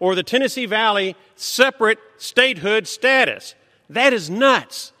 or the Tennessee Valley separate statehood status. That is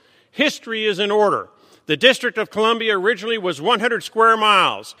nuts. History is in order. The District of Columbia originally was 100 square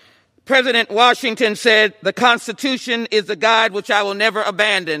miles. President Washington said, "The Constitution is the guide which I will never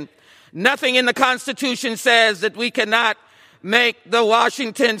abandon." Nothing in the Constitution says that we cannot make the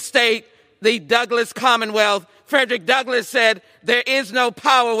Washington state the Douglas Commonwealth. Frederick Douglass said, "There is no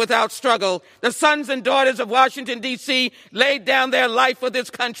power without struggle." The sons and daughters of Washington, D.C. laid down their life for this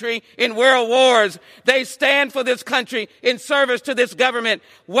country in world wars. They stand for this country in service to this government.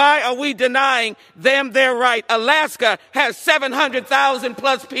 Why are we denying them their right? Alaska has 700,000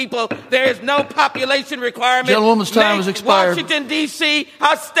 plus people. There is no population requirement. Gentlewoman's time has expired. Washington, D.C.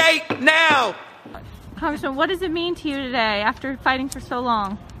 a state now. Congressman, what does it mean to you today after fighting for so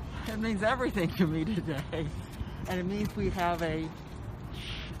long? It means everything to me today. And it means we have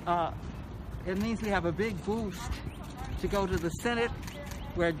a big boost to go to the Senate,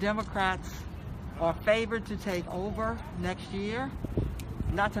 where Democrats are favored to take over next year.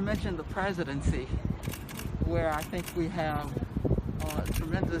 Not to mention the presidency, where I think we have a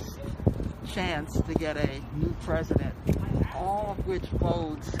tremendous chance to get a new president. All of which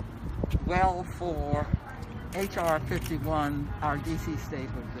bodes well for H.R. 51, our D.C.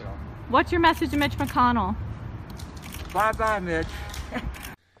 statehood bill. What's your message to Mitch McConnell? Bye-bye, Mitch.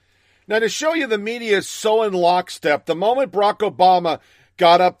 Now, to show you the media is so in lockstep, the moment Barack Obama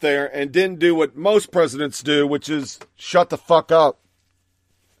got up there and didn't do what most presidents do, which is shut the fuck up,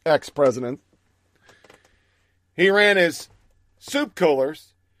 ex-president, he ran his soup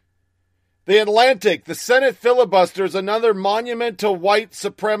coolers. The Atlantic, the Senate filibuster is another monument to white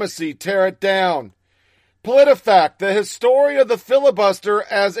supremacy. Tear it down. PolitiFact, the history of the filibuster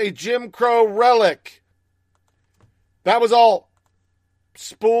as a Jim Crow relic. That was all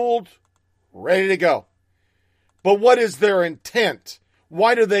spooled, ready to go. But what is their intent?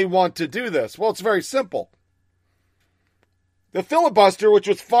 Why do they want to do this? Well, it's very simple. The filibuster, which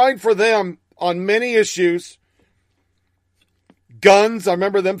was fine for them on many issues, guns, I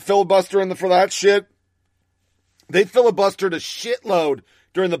remember them filibustering for that shit. They filibustered a shitload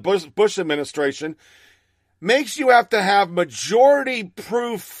during the Bush administration. Makes you have to have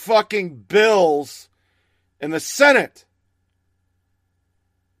majority-proof fucking bills in the Senate.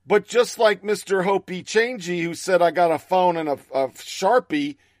 But just like Mr. Hopi Changey, who said, I got a phone and a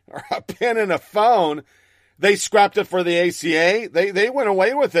Sharpie, or a pen and a phone, they scrapped it for the ACA. They went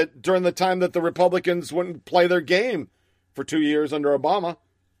away with it during the time that the Republicans wouldn't play their game for 2 years under Obama.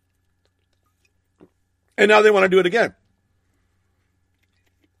 And now they want to do it again.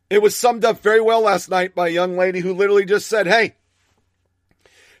 It was summed up very well last night by a young lady who literally just said, hey,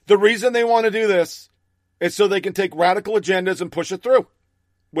 the reason they want to do this is so they can take radical agendas and push it through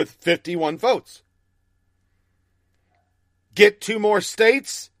with 51 votes. Get 2 more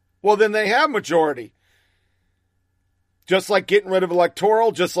states? Well, then they have majority. Just like getting rid of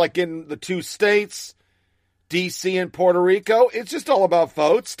electoral, just like getting the 2 states, D.C. and Puerto Rico. It's just all about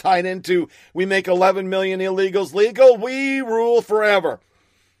votes tied into we make 11 million illegals legal. We rule forever.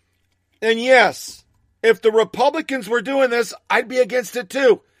 And yes, if the Republicans were doing this, I'd be against it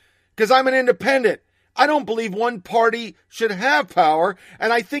too, because I'm an independent. I don't believe one party should have power,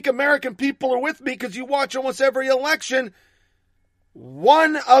 and I think American people are with me because you watch almost every election.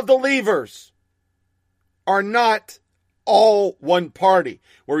 One of the levers are not all one party.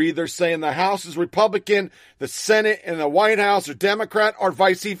 We're either saying the House is Republican, the Senate and the White House are Democrat, or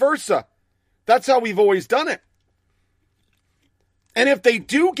vice versa. That's how we've always done it. And if they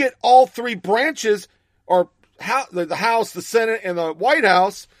do get all three branches, or the House, the Senate, and the White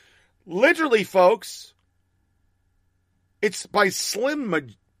House, literally, folks, it's by slim.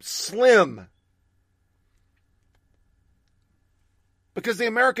 Because the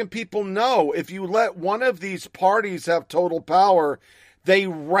American people know if you let one of these parties have total power, they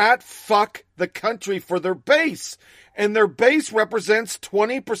rat fuck the country for their base. And their base represents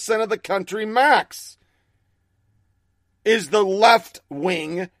 20% of the country max. Is the left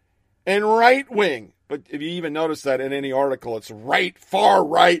wing and right wing. But if you even notice that in any article, it's far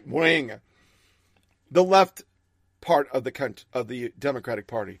right wing. The left part of the Democratic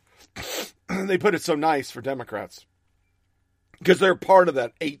Party. They put it so nice for Democrats. Because they're part of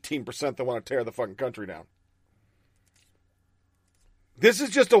that 18% that want to tear the fucking country down. This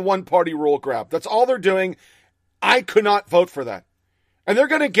is just a one-party rule grab. That's all they're doing. I could not vote for that. And they're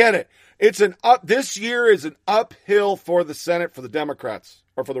going to get it. This year is an uphill for the Senate for the Democrats,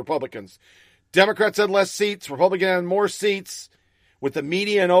 or for the Republicans. Democrats had less seats. Republicans had more seats. With the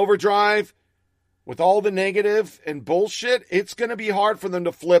media in overdrive, with all the negative and bullshit, it's going to be hard for them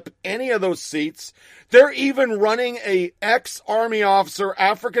to flip any of those seats. They're even running a ex-Army officer,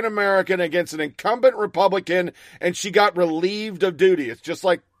 African-American, against an incumbent Republican, and she got relieved of duty. It's just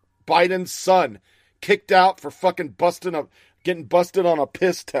like Biden's son, kicked out for fucking getting busted on a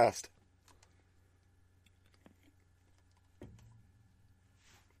piss test.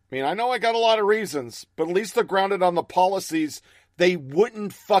 I mean, I know I got a lot of reasons, but at least they're grounded on the policies they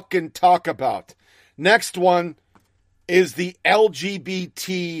wouldn't fucking talk about. Next one is the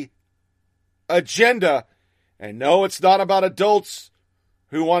LGBT agenda. And no, it's not about adults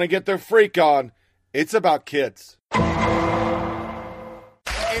who want to get their freak on. It's about kids.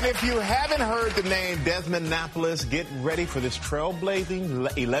 And if you haven't heard the name Desmond Napoles, get ready for this trailblazing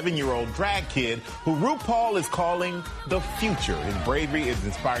 11-year-old drag kid who RuPaul is calling the future. His bravery is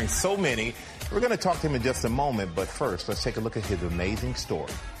inspiring so many. We're going to talk to him in just a moment, but first, let's take a look at his amazing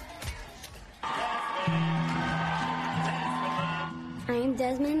story. I'm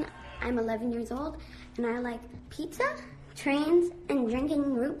Desmond. I'm 11 years old, and I like pizza, trains, and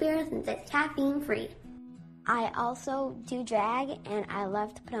drinking root beer since it's caffeine-free. I also do drag, and I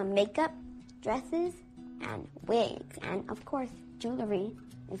love to put on makeup, dresses, and wigs, and of course, jewelry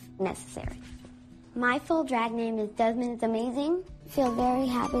if necessary. My full drag name is Desmond is Amazing. I feel very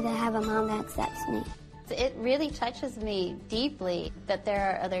happy to have a mom that accepts me. It really touches me deeply that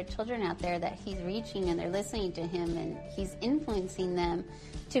there are other children out there that he's reaching and they're listening to him and he's influencing them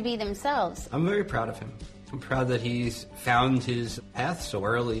to be themselves. I'm very proud of him. I'm proud that he's found his path so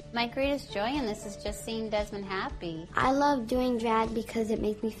early. My greatest joy in this is just seeing Desmond happy. I love doing drag because it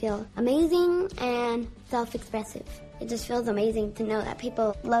makes me feel amazing and self-expressive. It just feels amazing to know that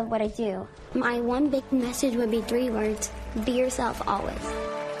people love what I do. My one big message would be 3 words: be yourself always.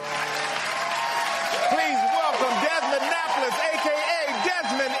 Please welcome Desmond Napoles, a.k.a.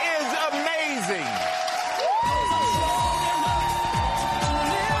 Desmond is Amazing.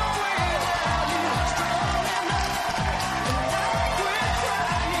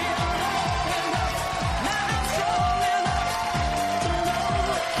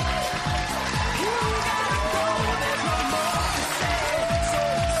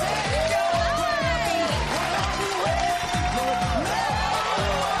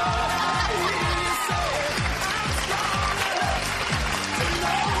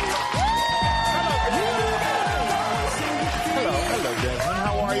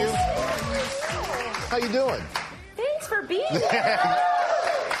 How you doing? Thanks for being here.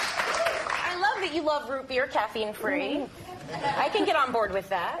 I love that you love root beer, caffeine free. I can get on board with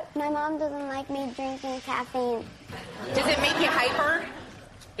that. My mom doesn't like me drinking caffeine. Does it make you hyper?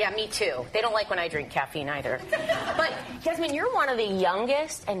 Yeah, me too. They don't like when I drink caffeine either. But Desmond, you're one of the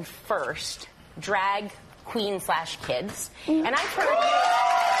youngest and first drag queen/kids. And I've heard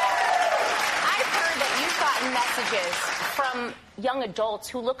that you've gotten messages from young adults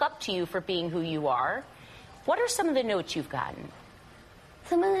who look up to you for being who you are. What are some of the notes you've gotten?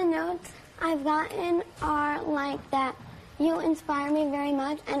 Some of the notes I've gotten are like that you inspire me very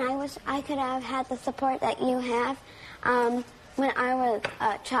much, and I wish I could have had the support that you have when I was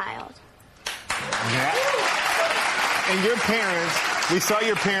a child. Yeah. And your parents We saw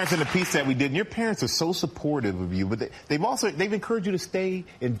your parents in the piece that we did, and your parents are so supportive of you, but they've encouraged you to stay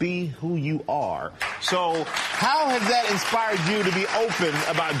and be who you are. So how has that inspired you to be open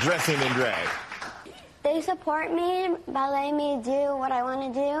about dressing in drag? They support me by letting me do what I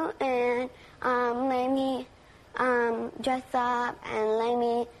want to do and letting me dress up and letting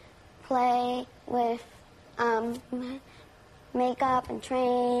me play with makeup and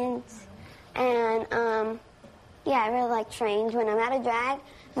trains. And yeah, I really like trains. When I'm at a drag,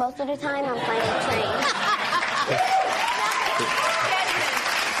 most of the time I'm playing with trains.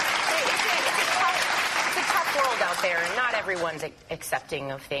 It's a tough world out there, and not everyone's accepting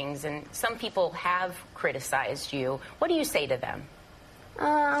of things, and some people have criticized you. What do you say to them?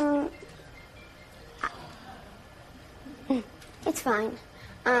 It's fine.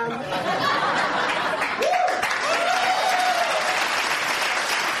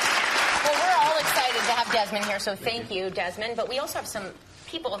 To have Desmond here, so thank you, Desmond. But we also have some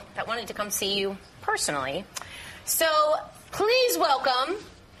people that wanted to come see you personally. So please welcome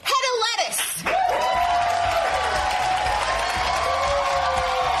Hedda Lettuce.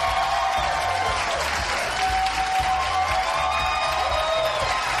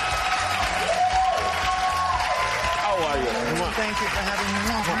 How are you? Thank you for having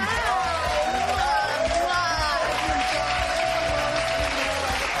me.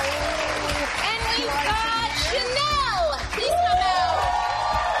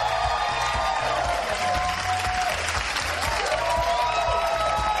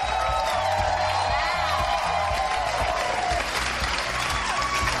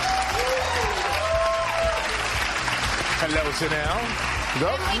 Hello, Chanel. Go.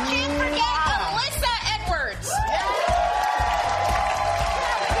 And we can't forget Alyssa Edwards.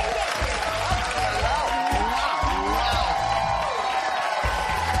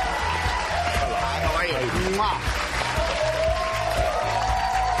 How are you?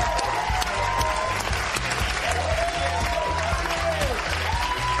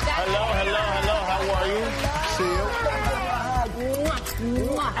 Hello. How are you? See you.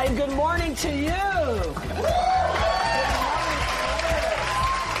 And good morning to you.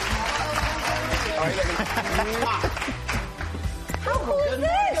 How cool is Good this?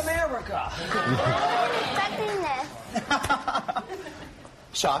 morning, America. Expecting this.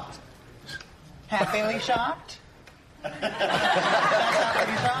 Shocked. Happily shocked.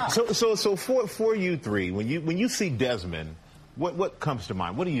 So for you three, when you see Desmond, what comes to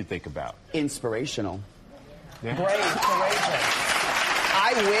mind? What do you think about? Inspirational. Yeah. Brave, courageous.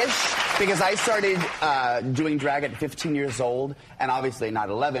 I wish, because I started doing drag at 15 years old, and obviously not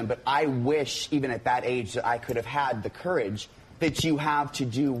 11, but I wish, even at that age, that I could have had the courage that you have to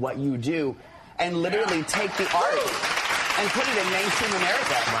do what you do and literally take the art and put it in mainstream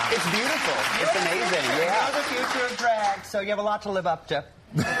America. Wow. It's beautiful. It's amazing. Yeah. You're the future of drag, so you have a lot to live up to.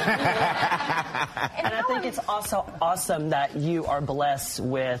 And I think it's also awesome that you are blessed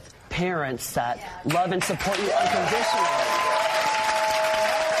with parents that love and support you unconditionally.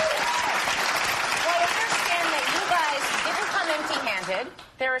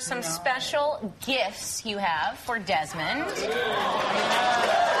 There are some special gifts you have for Desmond. You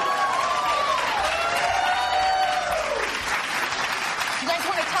guys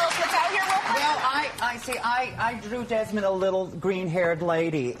want to tell us what's out here real quick? Well, I drew Desmond a little green-haired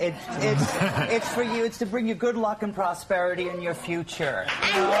lady. It's for you. It's to bring you good luck and prosperity in your future.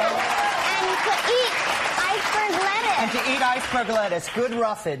 And to eat iceberg lettuce. And to eat iceberg lettuce. Good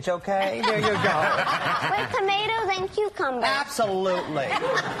roughage, okay? There you go. With tomatoes and cucumbers. Absolutely.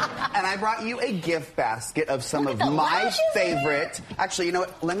 And I brought you a gift basket of some of my favorite. Actually, you know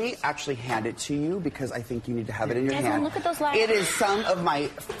what? Let me actually hand it to you because I think you need to have it in your Desmond, hand. look at those lashes. It is some of my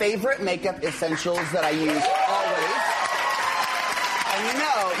favorite makeup essentials that I use always. And you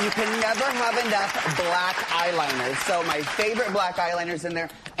know, you can never have enough black eyeliners. So my favorite black eyeliners in there.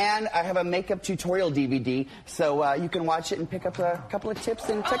 And I have a makeup tutorial DVD, so you can watch it and pick up a couple of tips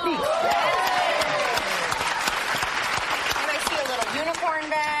and techniques. Unicorn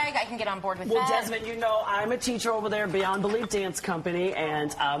bag. I can get on board with that. Well, Desmond, you know, I'm a teacher over there at Beyond Belief Dance Company,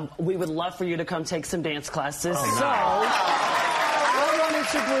 and we would love for you to come take some dance classes. Oh, so, nice. I wanted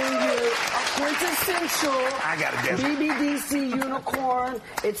to bring you a quintessential BBDC unicorn.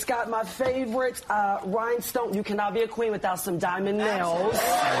 It's got my favorite rhinestone. You cannot be a queen without some diamond nails.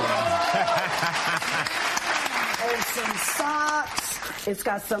 And some socks. It's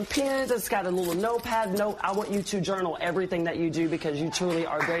got some pins. It's got a little notepad. I want you to journal everything that you do because you truly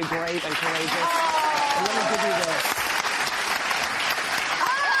are very brave and courageous. And let me give you this.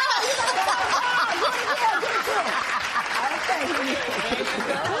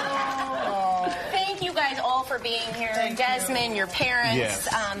 Thank you guys all for being here. Desmond, your parents. Yes.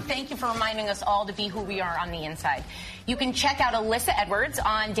 Thank you for reminding us all to be who we are on the inside. You can check out Alyssa Edwards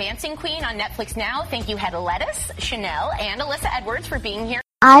on Dancing Queen on Netflix now. Thank you, Hedda Lettuce, Chanel, and Alyssa Edwards for being here.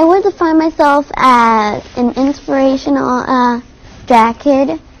 I would define myself as an inspirational drag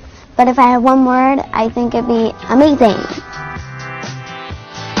kid, but if I had one word, I think it'd be amazing.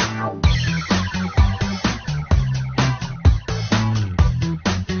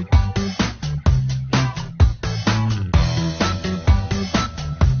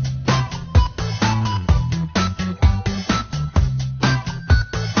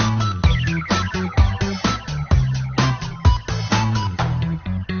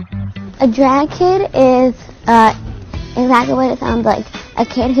 A drag kid is exactly what it sounds like, a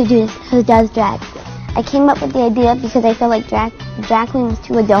kid who does drag. I came up with the idea because I felt like drag queen was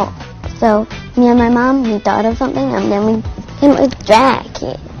too adult. So me and my mom, we thought of something and then we came up with drag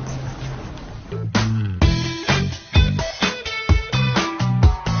kid.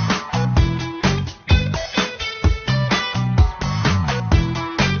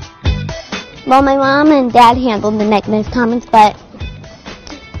 Well, my mom and dad handled the negative comments, but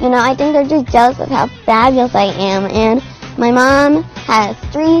I think they're just jealous of how fabulous I am, and my mom has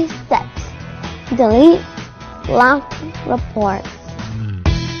 3 steps. Delete, block, report.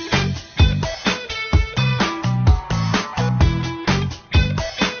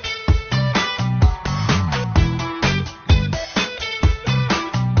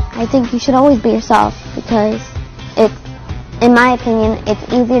 I think you should always be yourself because in my opinion, it's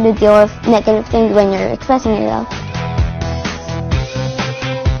easier to deal with negative things when you're expressing yourself.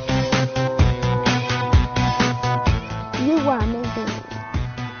 You are amazing.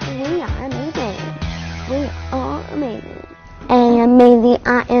 We are amazing. We are amazing.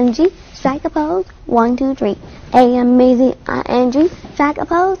 A-M-A-Z-I-N-G, strike a pose, 1, 2, 3. A-M-A-Z-I-N-G, strike a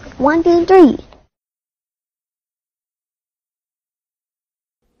pose, 1, 2, 3.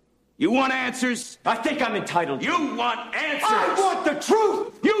 You want answers? I think I'm entitled. You want answers? I want the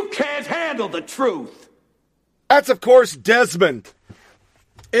truth! You can't handle the truth! That's, of course, Desmond.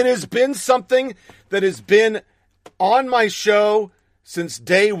 It has been something that has been on my show since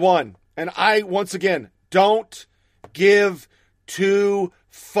day one. And I, once again, don't give 2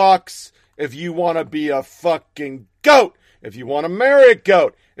 fucks if you want to be a fucking goat. If you want to marry a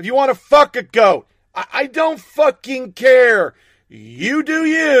goat. If you want to fuck a goat. I don't fucking care. You do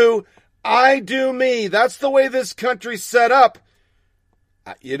you, I do me. That's the way this country's set up.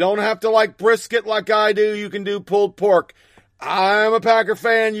 You don't have to like brisket like I do. You can do pulled pork. I'm a Packer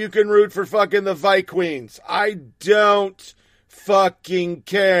fan. You can root for fucking the Vikings. I don't fucking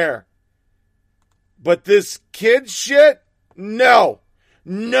care. But this kid shit? No.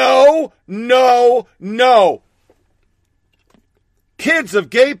 No, no, no. Kids of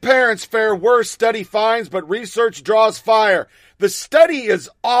gay parents fare worse, study finds, but research draws fire. The study is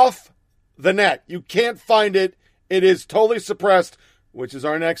off the net. You can't find it. It is totally suppressed, which is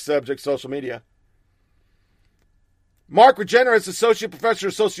our next subject, social media. Mark Regeneris, Associate Professor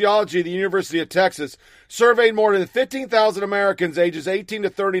of Sociology at the University of Texas, surveyed more than 15,000 Americans ages 18 to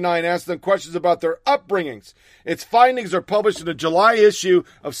 39, asked them questions about their upbringings. Its findings are published in a July issue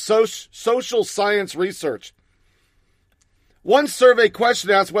of Social Science Research. One survey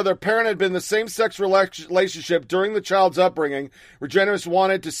question asked whether a parent had been in the same-sex relationship during the child's upbringing. Regeneris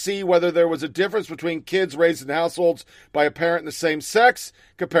wanted to see whether there was a difference between kids raised in households by a parent in the same sex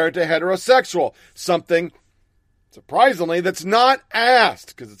compared to heterosexual. Something, surprisingly, that's not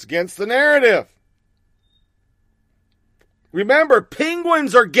asked because it's against the narrative. Remember,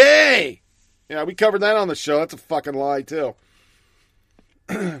 penguins are gay. Yeah, we covered that on the show. That's a fucking lie, too.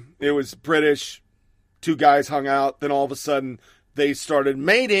 It was British. 2 guys hung out, then all of a sudden they started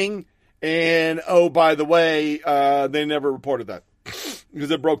mating, and oh, by the way, they never reported that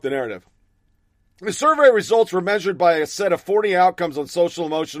because it broke the narrative. The survey results were measured by a set of 40 outcomes on social,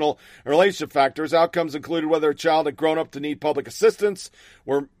 emotional, and relationship factors. Outcomes included whether a child had grown up to need public assistance,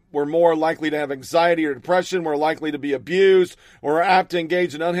 were more likely to have anxiety or depression, were likely to be abused, or are apt to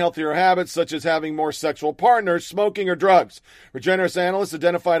engage in unhealthier habits such as having more sexual partners, smoking, or drugs. Regeneris analysts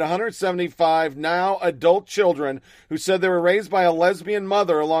identified 175 now adult children who said they were raised by a lesbian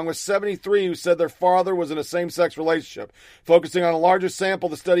mother, along with 73 who said their father was in a same-sex relationship. Focusing on a larger sample,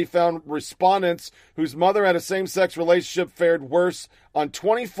 the study found respondents whose mother had a same-sex relationship fared worse on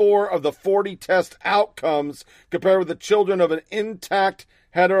 24 of the 40 test outcomes compared with the children of an intact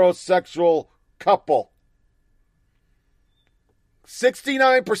heterosexual couple.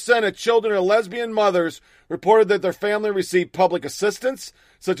 69% of children of lesbian mothers reported that their family received public assistance,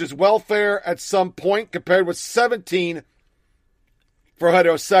 such as welfare, at some point, compared with 17 for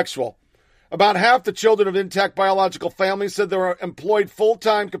heterosexual. About half the children of intact biological families said they were employed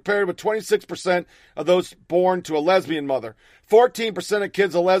full-time, compared with 26% of those born to a lesbian mother. 14% of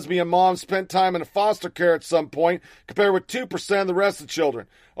kids of lesbian moms spent time in foster care at some point, compared with 2% of the rest of the children.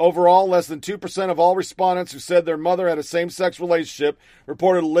 Overall, less than 2% of all respondents who said their mother had a same-sex relationship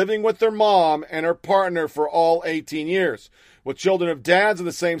reported living with their mom and her partner for all 18 years. With children of dads in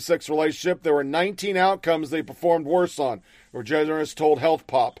the same-sex relationship, there were 19 outcomes they performed worse on, Regeneris told Health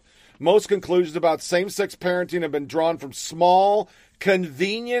Pop. Most conclusions about same-sex parenting have been drawn from small,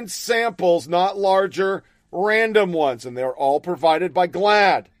 convenient samples, not larger, random ones, and they're all provided by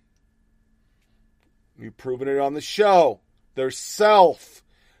GLAAD. We've proven it on the show. They're self.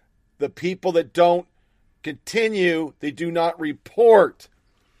 The people that don't continue, they do not report.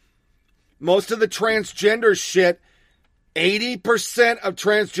 Most of the transgender shit, 80% of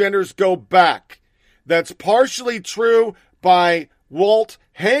transgenders go back. That's partially true by Walt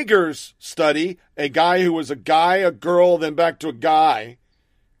Hager's study, a guy who was a guy, a girl, then back to a guy,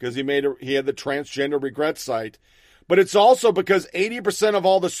 because he had the transgender regret site. But it's also because 80% of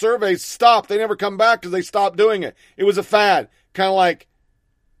all the surveys stopped. They never come back because they stopped doing it. It was a fad, kind of like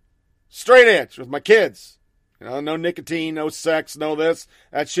straight edge with my kids. You know, no nicotine, no sex, no this.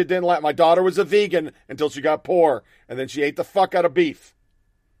 That shit didn't last. My daughter was a vegan until she got poor, and then she ate the fuck out of beef.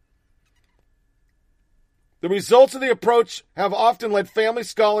 The results of the approach have often led family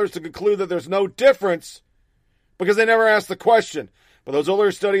scholars to conclude that there's no difference because they never asked the question. But those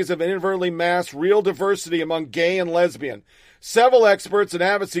earlier studies have inadvertently masked real diversity among gay and lesbian. Several experts and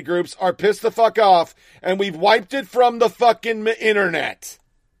advocacy groups are pissed the fuck off, and we've wiped it from the fucking internet.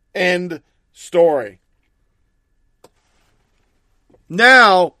 End story.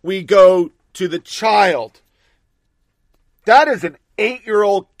 Now we go to the child. That is an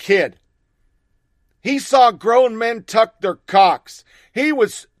 8-year-old kid. He saw grown men tuck their cocks. He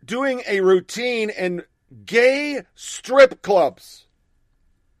was doing a routine in gay strip clubs.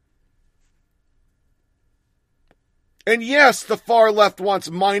 And yes, the far left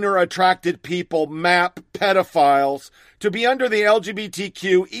wants minor-attracted people, MAP pedophiles, to be under the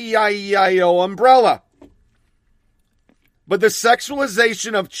LGBTQ EIEIO umbrella. But the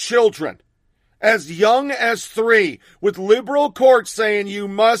sexualization of children as young as 3, with liberal courts saying you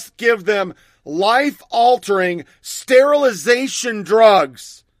must give them life-altering sterilization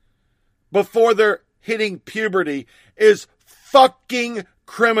drugs before they're hitting puberty, is fucking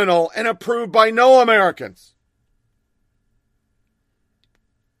criminal and approved by no Americans.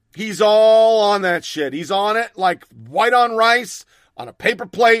 He's all on that shit. He's on it like white on rice on a paper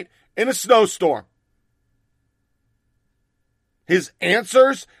plate in a snowstorm. His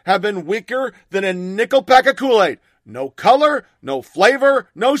answers have been weaker than a nickel pack of Kool-Aid. No color, no flavor,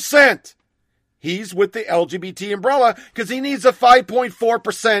 no scent. He's with the LGBT umbrella because he needs a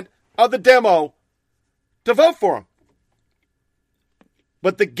 5.4% of the demo to vote for him.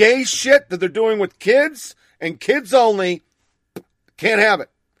 But the gay shit that they're doing with kids and kids only, can't have it.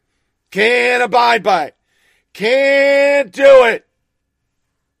 Can't abide by it. Can't do it.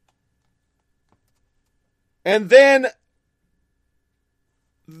 And then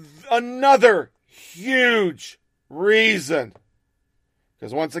another huge reason,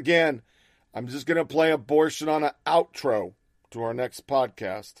 because once again, I'm just going to play abortion on an outro to our next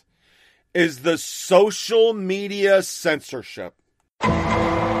podcast, is the social media censorship.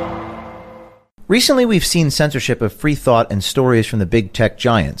 Recently, we've seen censorship of free thought and stories from the big tech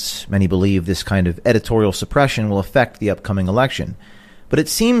giants. Many believe this kind of editorial suppression will affect the upcoming election. But it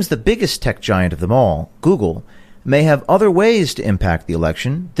seems the biggest tech giant of them all, Google, may have other ways to impact the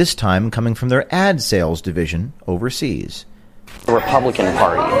election, this time coming from their ad sales division overseas. The Republican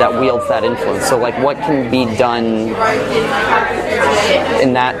Party that wields that influence. So, like, what can be done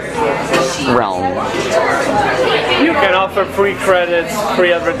in that realm? You can offer free credits,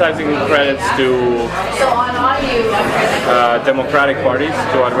 free advertising credits to Democratic parties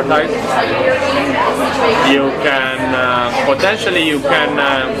to advertise. You can potentially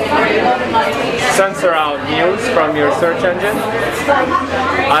censor out news from your search engine.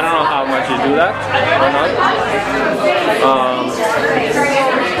 I don't know how much you do that or not.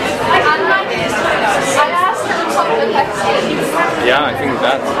 Yeah, I think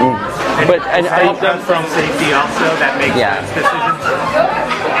that. But and stop them from safety also. That makes decisions.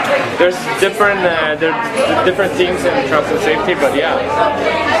 There's different themes in trust and safety, but yeah.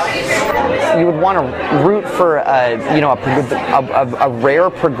 You would want to root for a rare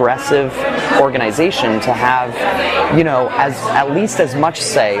progressive organization to have, as at least as much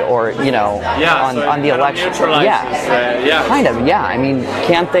say, or on the election. Kind of. Yeah. I mean,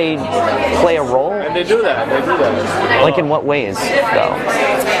 can't they play a role? And they do that. Like in what ways, though?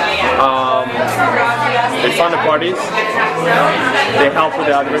 They fund the parties. They help with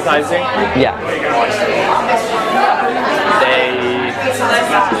the advertising. Yeah.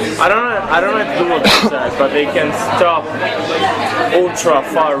 I don't know if Google does that, but they can stop ultra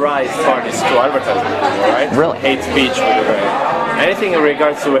far right parties to advertise with Google, right? Really? Hate speech, anything in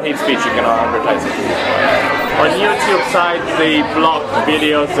regards to hate speech, you cannot advertise it. On YouTube side, they block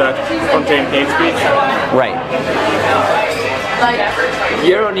videos that contain hate speech. Right.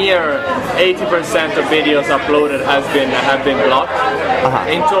 Year on year, 80% of videos uploaded have been blocked.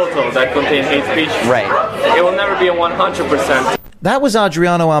 In total, that contain hate speech. Right. It will never be a 100%. That was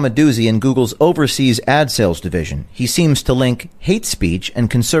Adriano Amaduzzi in Google's overseas ad sales division. He seems to link hate speech and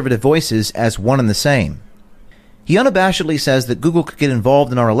conservative voices as one and the same. He unabashedly says that Google could get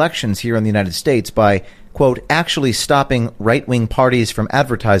involved in our elections here in the United States by, quote, actually stopping right-wing parties from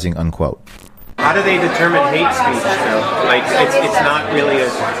advertising, unquote. How do they determine hate speech, though? Like, it's not really a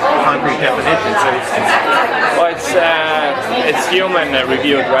concrete definition. Well, it's human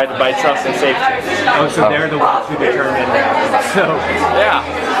reviewed, right, by trust and safety. Oh, so they're the ones who determine. So, yeah,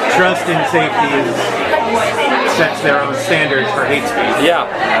 trust and safety sets their own standards for hate speech. Yeah,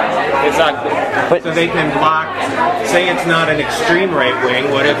 exactly. So they can block. Say it's not an extreme right wing.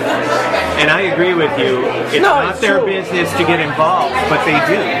 What if? And I agree with you. It's not their business to get involved, but they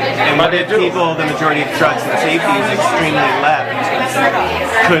do. And what if people, the majority of trust and safety is extremely left?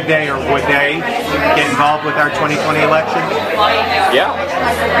 Could they or would they get involved with our 2020 election? Yeah,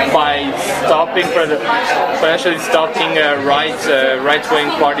 by potentially stopping right-wing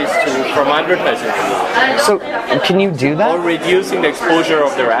parties from advertising. So, can you do that? Or reducing the exposure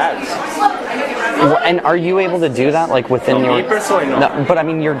of their ads. And are you able to do that, like within your? Me personally, no. But I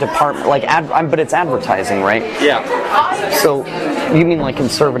mean, your department, like but it's advertising, right? Yeah. So, you mean like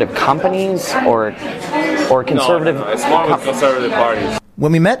conservative companies or conservative? No, it's more with conservative parties.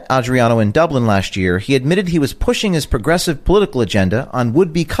 When we met Adriano in Dublin last year, he admitted he was pushing his progressive political agenda on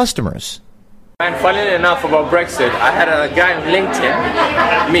would-be customers. And funnily enough about Brexit, I had a guy on LinkedIn,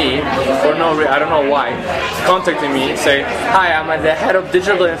 I don't know why, contacting me, say, hi, I'm the head of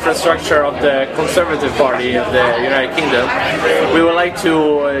digital infrastructure of the Conservative Party of the United Kingdom. We would like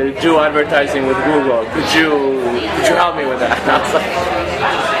to do advertising with Google. Could you help me with that? I was like,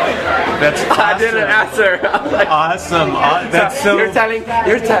 that's awesome. I didn't answer. I was like, awesome. That's so. You're telling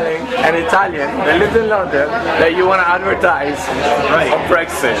an Italian that lives in London that you want to advertise on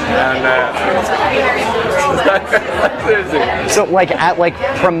Brexit, and so like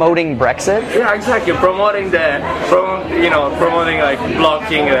promoting Brexit? Yeah, exactly. Promoting like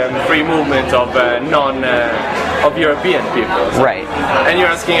blocking free movement of of European people. So. Right. And you're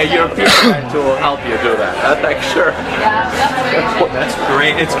asking a European guy to help you do that. That's like sure. That's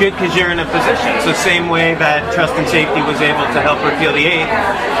great. It's good because you're in a position. So same way that trust and safety was able to help repeal the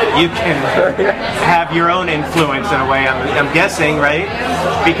 8th, you can have your own influence in a way. I'm guessing, right?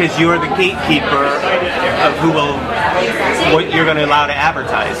 Because you're the gatekeeper of what you're going to allow to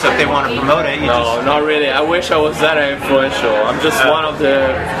advertise. So if they want to promote it, not really. I wish I was that influential. I'm just one of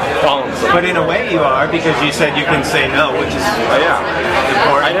the pawns. But in a way you are, because you said you can say no, which is important.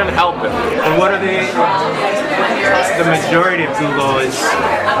 I didn't help it. And what are the majority of Google is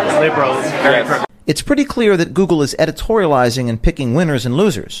liberals. It's pretty clear that Google is editorializing and picking winners and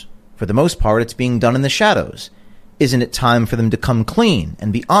losers. For the most part, it's being done in the shadows. Isn't it time for them to come clean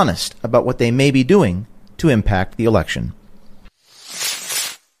and be honest about what they may be doing to impact the election?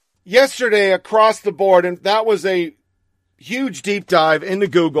 Yesterday, across the board, and that was a huge deep dive into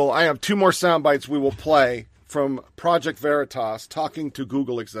Google. I have 2 more sound bites we will play from Project Veritas talking to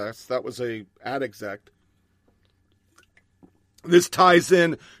Google execs. That was a ad exec. This ties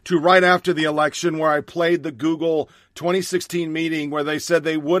in to right after the election where I played the Google 2016 meeting where they said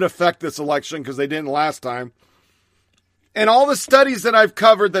they would affect this election because they didn't last time. And all the studies that I've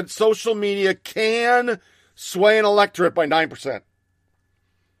covered that social media can sway an electorate by 9%.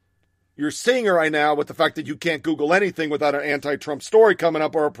 You're seeing it right now with the fact that you can't Google anything without an anti-Trump story coming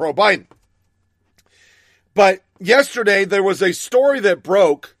up or a pro-Biden. But yesterday there was a story that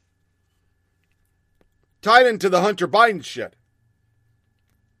broke tied into the Hunter Biden shit.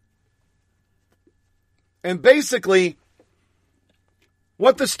 And basically,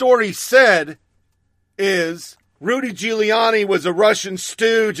 what the story said is Rudy Giuliani was a Russian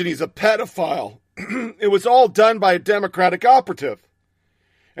stooge and he's a pedophile. It was all done by a Democratic operative.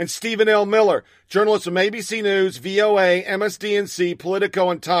 And Stephen L. Miller, journalists from ABC News, VOA, MSDNC, Politico,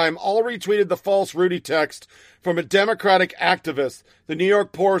 and Time all retweeted the false Rudy text from a Democratic activist. The New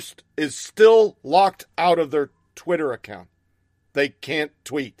York Post is still locked out of their Twitter account. They can't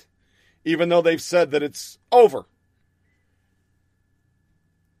tweet, even though they've said that it's over.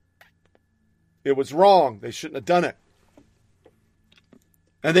 It was wrong. They shouldn't have done it.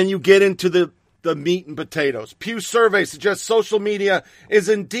 And then you get into the meat and potatoes. Pew survey suggests social media is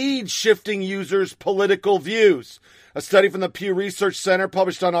indeed shifting users' political views. A study from the Pew Research Center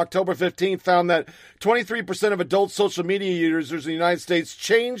published on October 15th found that 23% of adult social media users in the United States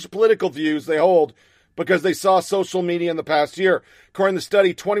changed political views they hold because they saw social media in the past year. According to the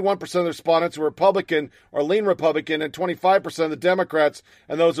study, 21% of the respondents were Republican or lean Republican, and 25% of the Democrats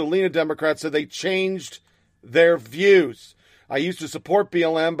and those who lean Democrat said they changed their views. I used to support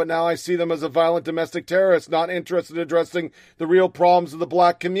BLM, but now I see them as a violent domestic terrorist, not interested in addressing the real problems of the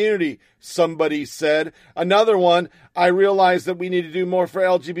black community, somebody said. Another one, I realize that we need to do more for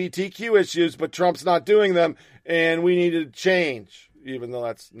LGBTQ issues, but Trump's not doing them, and we need to change, even though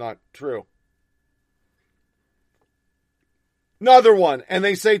that's not true. Another one, and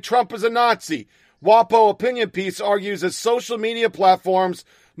they say Trump is a Nazi. WAPO opinion piece argues that social media platforms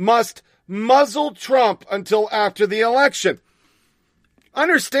must muzzle Trump until after the election.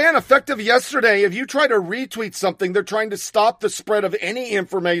 Understand, effective yesterday, if you try to retweet something, they're trying to stop the spread of any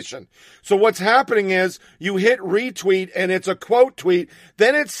information. So what's happening is you hit retweet and it's a quote tweet.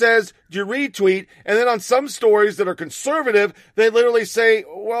 Then it says you retweet. And then on some stories that are conservative, they literally say,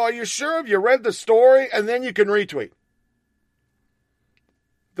 well, are you sure? Have you read the story? And then you can retweet.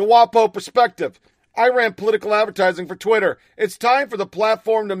 The WAPO perspective. I ran political advertising for Twitter. It's time for the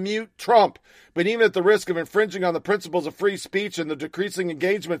platform to mute Trump. But even at the risk of infringing on the principles of free speech and the decreasing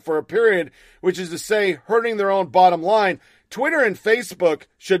engagement for a period, which is to say, hurting their own bottom line, Twitter and Facebook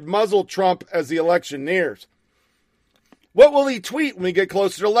should muzzle Trump as the election nears. What will he tweet when we get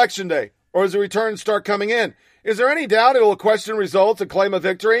closer to Election Day? Or as the returns start coming in? Is there any doubt he will question results and claim a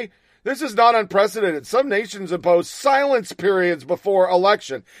victory? This is not unprecedented. Some nations impose silence periods before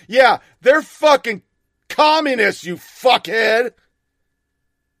election. Yeah, they're fucking communists, you fuckhead.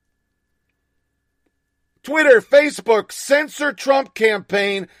 Twitter, Facebook, censor Trump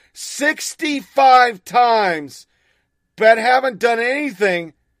campaign 65 times, but haven't done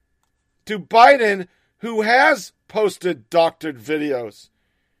anything to Biden, who has posted doctored videos,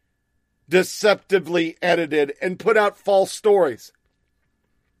 deceptively edited, and put out false stories.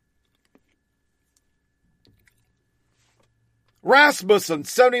 Rasmussen,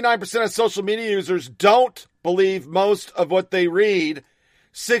 79% of social media users don't believe most of what they read.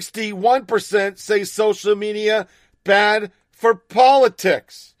 61% say social media bad for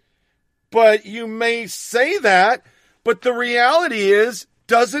politics. But you may say that, but the reality is,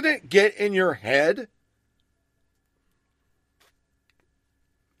 doesn't it get in your head?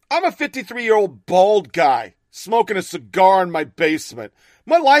 I'm a 53-year-old bald guy smoking a cigar in my basement.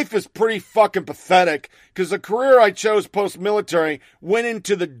 My life is pretty fucking pathetic because the career I chose post-military went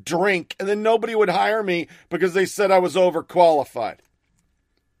into the drink, and then nobody would hire me because they said I was overqualified.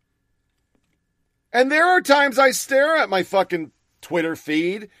 And there are times I stare at my fucking Twitter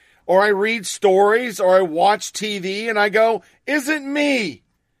feed, or I read stories, or I watch TV, and I go, is it me?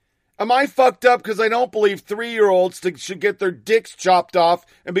 Am I fucked up because I don't believe 3-year-olds should get their dicks chopped off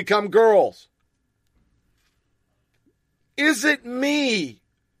and become girls? Is it me?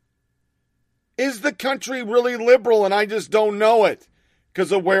 Is the country really liberal and I just don't know it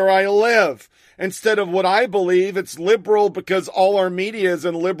because of where I live? Instead of what I believe, it's liberal because all our media is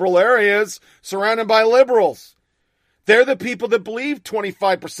in liberal areas surrounded by liberals. They're the people that believe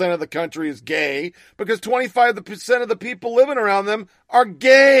 25% of the country is gay because 25% of the people living around them are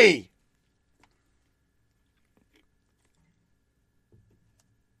gay.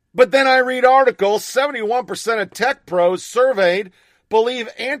 But then I read articles, 71% of tech pros surveyed believe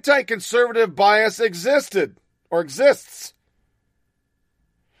anti-conservative bias existed or exists.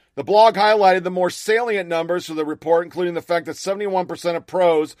 The blog highlighted the more salient numbers for the report, including the fact that 71% of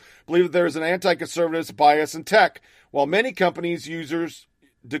pros believe that there is an anti-conservative bias in tech. While many companies' users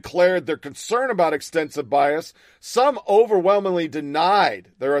declared their concern about extensive bias, some overwhelmingly denied.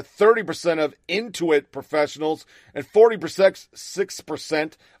 There are 30% of Intuit professionals and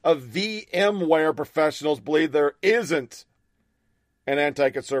 46% of VMware professionals believe there isn't an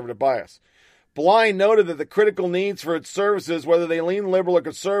anti-conservative bias. Blind noted that the critical needs for its services, whether they lean liberal or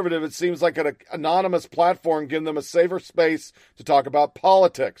conservative, it seems like an anonymous platform giving them a safer space to talk about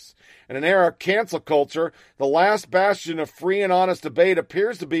politics. In an era of cancel culture, the last bastion of free and honest debate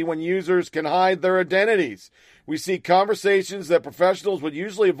appears to be when users can hide their identities. We see conversations that professionals would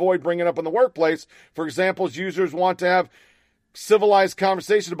usually avoid bringing up in the workplace. For example, users want to have civilized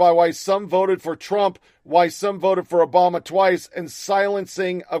conversation about why some voted for Trump, why some voted for Obama twice, and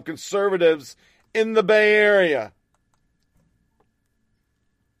silencing of conservatives in the Bay Area.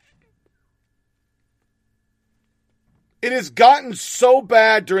 It has gotten so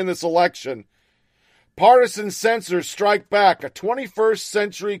bad during this election Partisan censors strike back. A 21st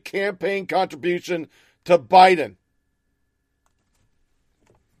century campaign contribution to Biden.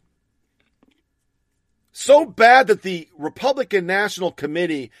 So bad that the Republican National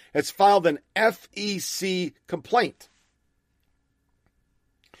Committee has filed an FEC complaint.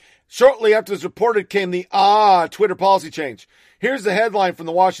 Shortly after this reported came the Twitter policy change. Here's the headline from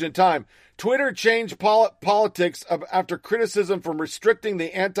the Washington Times. Twitter changed politics after criticism from restricting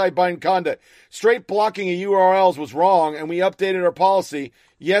the anti-Biden conduct. Straight blocking of URLs was wrong, and we updated our policy,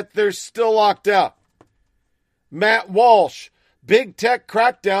 yet they're still locked out. Matt Walsh. Big tech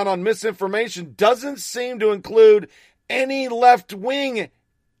crackdown on misinformation doesn't seem to include any left-wing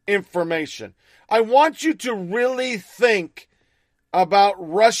information. I want you to really think about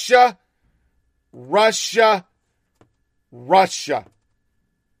Russia.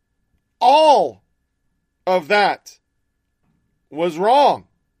 All of that was wrong.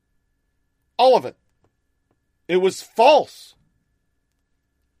 All of it. It was false.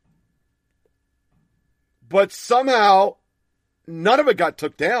 But somehow none of it got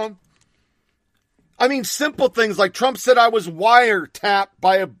took down. I mean, simple things like Trump said I was wiretapped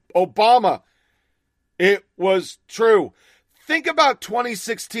by Obama. It was true. Think about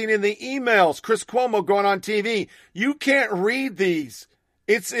 2016 in the emails. Chris Cuomo going on TV. You can't read these.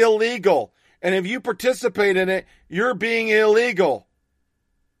 It's illegal. And if you participate in it, you're being illegal.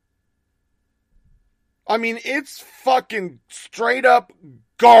 I mean, it's fucking straight up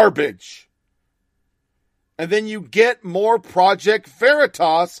garbage. And then you get more Project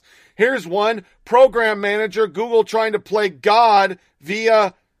Veritas. Here's one. Program manager, Google trying to play God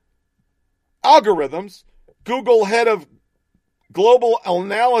via algorithms. Google head of global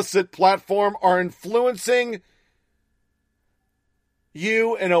analysis platform are influencing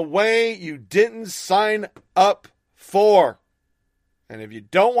you in a way you didn't sign up for. And if you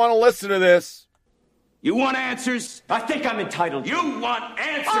don't want to listen to this, you want answers? I think I'm entitled. You want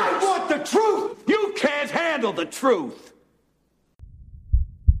answers? I want the truth! You can't handle the truth!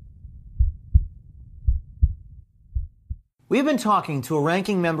 We've been talking to a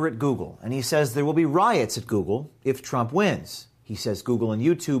ranking member at Google, and he says there will be riots at Google if Trump wins. He says Google and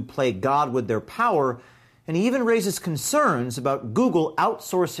YouTube play God with their power, and he even raises concerns about Google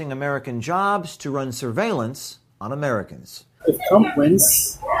outsourcing American jobs to run surveillance on Americans. If Trump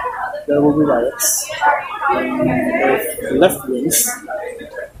wins, there will be riots. And if the left wins,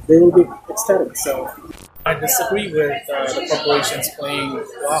 they will be ecstatic. So I disagree with the corporations playing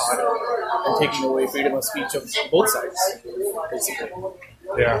God and taking away freedom of speech of both sides, basically.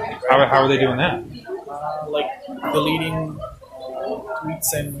 Yeah. How are they doing that? Like deleting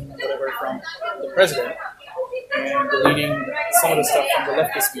tweets and whatever from the president and deleting some of the stuff from the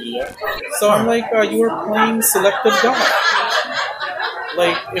leftist media. So I'm like, you are playing selective God.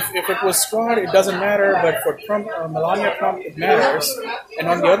 Like, if it was fraud, it doesn't matter, but for Trump, Melania Trump, it matters. And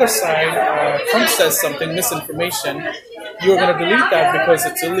on the other side, Trump says something, misinformation, you're going to delete that because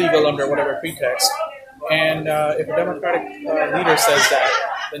it's illegal under whatever pretext. And if a Democratic leader says that,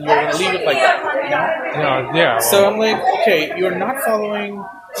 then you're going to leave it like that, you know? Yeah. So I'm like, okay, you're not following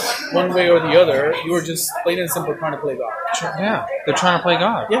one way or the other. You were just plain and simple trying to play God. Yeah, they're trying to play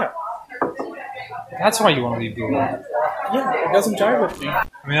God. Yeah. That's why you want to leave Google. Yeah, it doesn't jive with me. I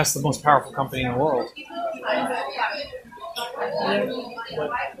mean, that's the most powerful company in the world. Yeah,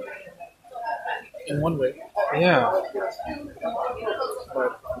 but in one way. Yeah.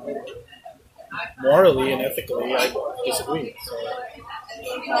 But morally and ethically, I disagree. So.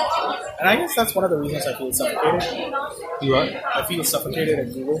 And I guess that's one of the reasons I feel suffocated. You what? I feel suffocated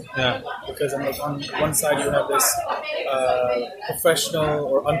at Google. Yeah. Because on one side you have this professional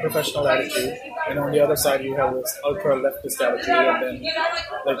or unprofessional attitude, and on the other side you have this ultra-leftist attitude, and then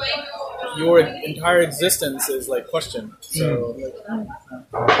like your entire existence is like questioned. So,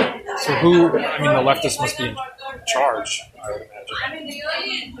 so who? I mean, the leftists must be in charge, I would imagine.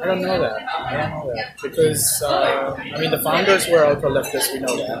 I don't know that. Because I mean, the founders were ultra-leftists. We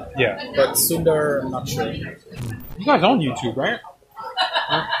know that. Yeah. But Sundar, I'm not sure. You guys own YouTube, right?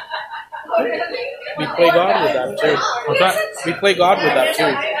 We play God with that too. What's that? We play God with that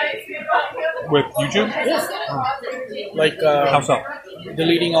too. With YouTube? Yeah. Oh. Like how so?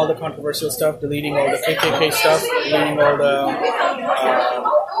 Deleting all the controversial stuff, deleting all the KKK stuff, deleting all the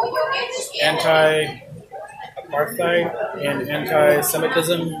anti-apartheid and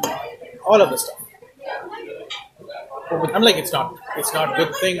anti-Semitism, all of the stuff. I'm like, it's not a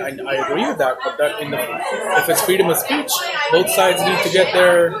good thing. I agree with that, but that if it's freedom of speech, both sides need to get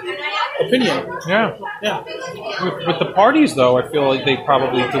their opinion. Yeah. Yeah. With the parties, though, I feel like they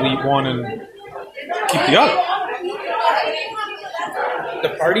probably delete one and keep the other. the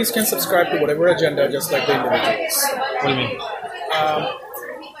parties can subscribe to whatever agenda just like the individuals. What do you mean?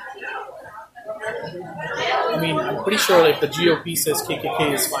 I'm pretty sure if the GOP says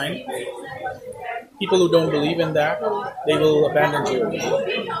KKK is fine, people who don't believe in that, they will abandon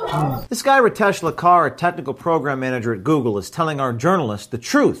GOP. This guy, Ritesh Lakar, a technical program manager at Google, is telling our journalists the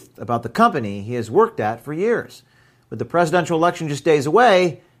truth about the company he has worked at for years. With the presidential election just days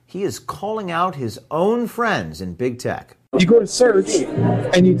away, he is calling out his own friends in big tech. You go to search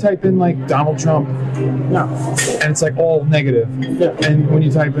and you type in like Donald Trump, and it's like all negative. And when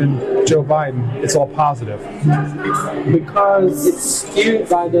you type in Joe Biden, it's all positive. Because it's skewed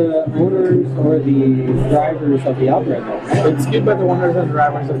by the owners or the drivers of the algorithm. It's skewed by the owners and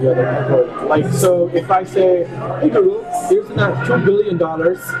drivers of the other algorithm. Like, so if I say, hey Google, here's $2 billion,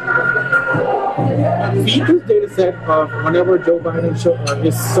 feed this data set of whenever Joe Biden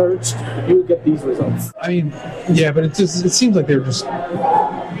is searched, you'll get these results. I mean, yeah, but it seems like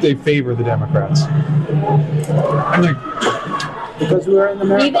they favor the Democrats. I'm like, because we are in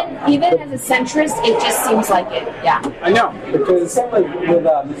America. Even as a centrist, it just seems like it. Yeah. I know, because it's like with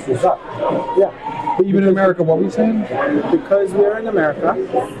Mr. Zuck. Yeah. But even in America, what were you saying? Because we are in America,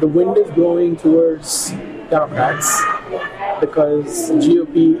 the wind is blowing towards Democrats. Because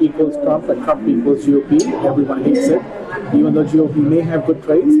GOP equals Trump and Trump equals GOP. Everyone hates it. Even though GOP may have good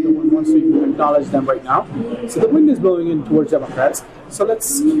traits, no one wants to even acknowledge them right now. So the wind is blowing in towards Democrats. So let's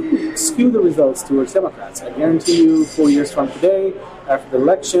skew the results towards Democrats. I guarantee you 4 years from today, after the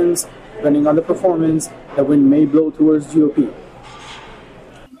elections, depending on the performance, the wind may blow towards GOP.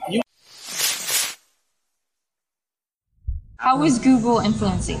 How is Google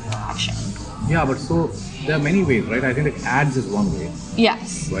influencing the election? Yeah, but so there are many ways, right? I think like ads is one way.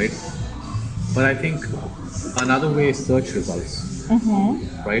 Yes. Right? But I think another way is search results.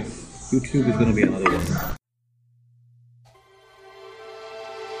 Mm-hmm. Right? YouTube is going to be another one.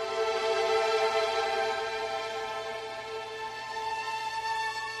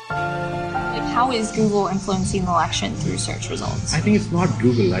 How is Google influencing the election through search results? I think it's not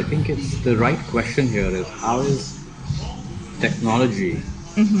Google. I think it's the right question here is how is technology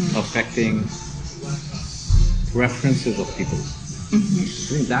affecting preferences of people? I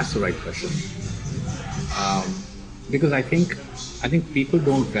think that's the right question. Because I think people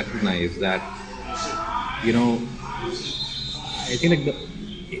don't recognize that, I think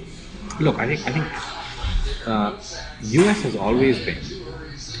like I think US has always been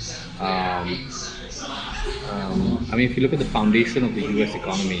if you look at the foundation of the US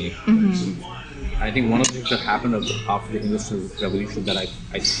economy, I think one of the things that happened after the Industrial Revolution that I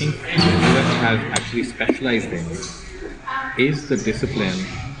think the US has actually specialized in is the discipline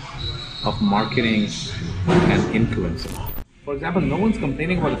of marketing and influencing. For example, no one's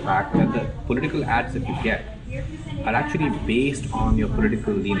complaining about the fact that the political ads that you get are actually based on your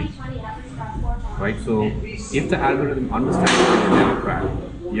political leaning. Right? So if the algorithm understands that you're a Democrat,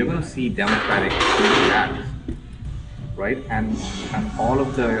 you're going to see Democratic ads. Right? And all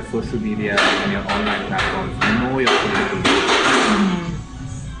of your social media and your online platforms know your political leaning.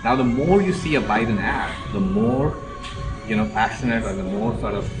 Now, the more you see a Biden ad, the more passionate or the more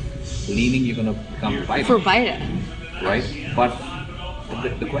sort of leaning you're going to become Biden. For Biden. Right? But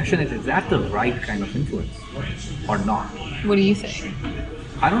the question is that the right kind of influence or not? What do you think?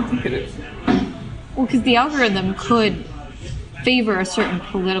 I don't think it is. Well, because the algorithm could favor a certain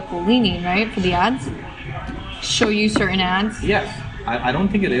political leaning, right, for the ads? Show you certain ads? Yes. I don't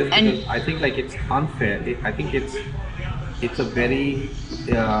think it is because I think like it's unfair. I think it's a very,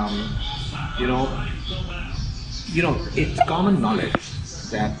 it's common knowledge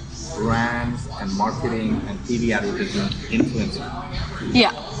that brands and marketing and TV advertisements influence you.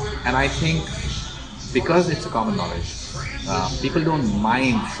 Yeah. And I think because it's a common knowledge, people don't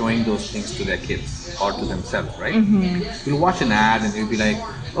mind showing those things to their kids or to themselves, right? You'll watch an ad and you'll be like,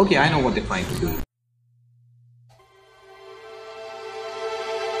 okay, I know what they're trying to do.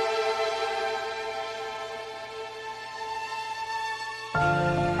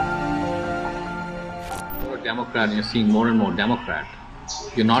 You're a Democrat and you're seeing more and more Democrat.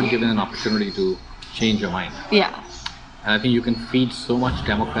 You're not given an opportunity to change your mind. Yeah. And I think you can feed so much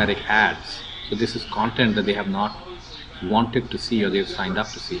Democratic ads. So this is content that they have not wanted to see or they've signed up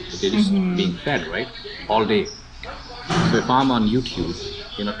to see. They're just being fed, right? All day. So if I'm on YouTube,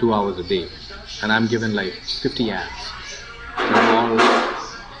 2 hours a day, and I'm given like 50 ads, they're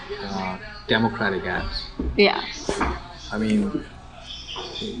all Democratic ads. Yeah. I mean,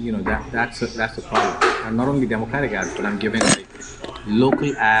 that's a problem. And not only Democratic ads, but I'm given like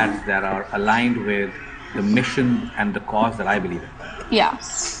local ads that are aligned with the mission and the cause that I believe in. Yeah.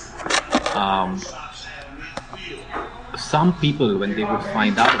 some people, when they would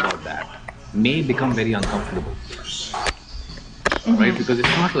find out about that, may become very uncomfortable. Right? Because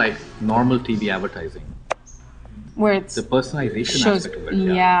it's not like normal TV advertising. Where it's the personalization shows, aspect of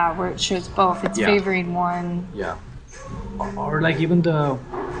it. Yeah, where it shows both. It's favoring one. Yeah. Or like even the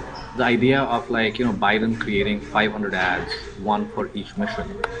idea of like, Biden creating 500 ads, one for each mission.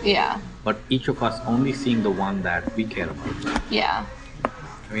 Yeah. But each of us only seeing the one that we care about. Yeah.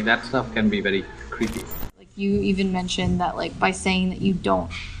 I mean, that stuff can be very creepy. Like you even mentioned that like by saying that you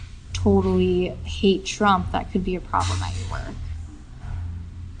don't totally hate Trump, that could be a problem at your work.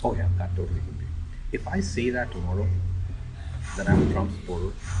 Oh yeah, that totally could be. If I say that tomorrow, that I'm a Trump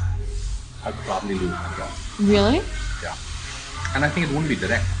supporter, I'll probably lose my job. Really? Yeah. And I think it won't be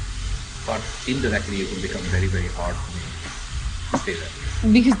direct, but indirectly it will become very, very hard for me to say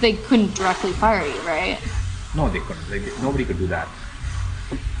that. Because they couldn't directly fire you, right? No, they couldn't. Nobody could do that.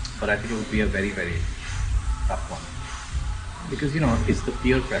 But I think it would be a very, very tough one. Because, it's the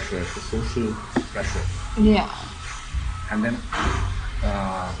peer pressure, it's the social pressure. Yeah. And then,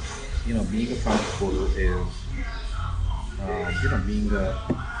 being a Trump supporter is, being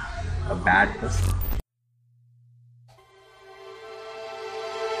a bad person.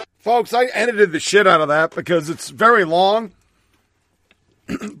 Folks, I edited the shit out of that because it's very long,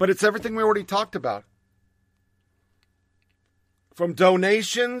 but it's everything we already talked about. From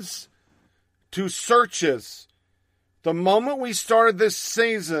donations to searches. The moment we started this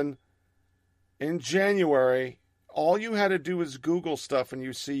season in January, all you had to do was Google stuff and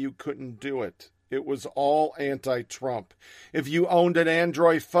you see you couldn't do it. It was all anti-Trump. If you owned an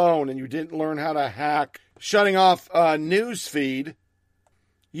Android phone and you didn't learn how to hack, shutting off a news feed,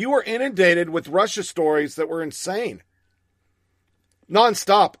 you were inundated with Russia stories that were insane.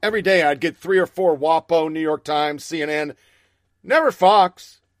 Non-stop. Every day I'd get 3 or 4 WAPO, New York Times, CNN. Never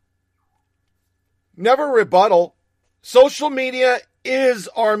Fox. Never rebuttal. Social media is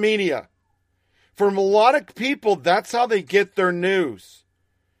our media. For a lot of people, that's how they get their news.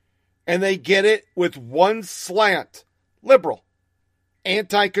 And they get it with one slant. Liberal.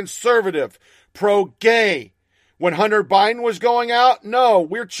 Anti-conservative. Pro-gay. When Hunter Biden was going out, no,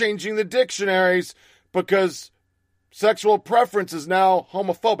 we're changing the dictionaries because sexual preference is now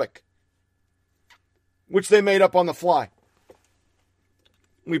homophobic. Which they made up on the fly.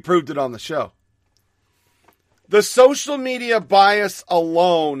 We proved it on the show. The social media bias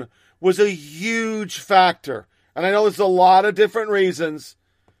alone was a huge factor. And I know there's a lot of different reasons.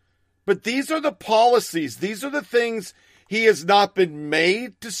 But these are the policies. These are the things he has not been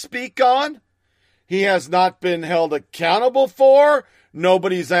made to speak on. He has not been held accountable for.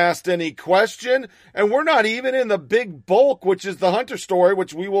 Nobody's asked any question. And we're not even in the big bulk, which is the Hunter story,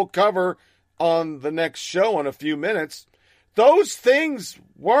 which we will cover on the next show in a few minutes. Those things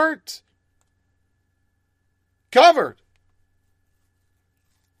weren't covered.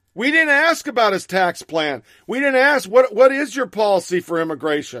 We didn't ask about his tax plan. We didn't ask, what is your policy for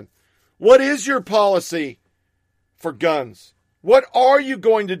immigration? What is your policy for guns? What are you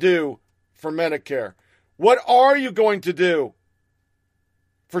going to do for Medicare? What are you going to do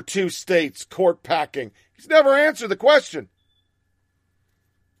for 2 states, court packing? He's never answered the question.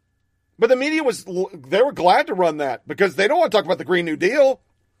 But the media they were glad to run that because they don't want to talk about the Green New Deal.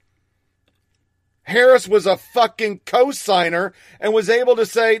 Harris was a fucking co-signer and was able to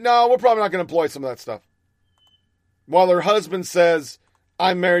say, no, we're probably not going to employ some of that stuff. While her husband says,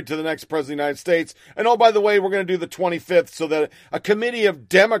 I'm married to the next president of the United States. And oh, by the way, we're going to do the 25th so that a committee of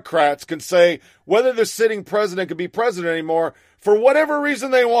Democrats can say whether the sitting president can be president anymore for whatever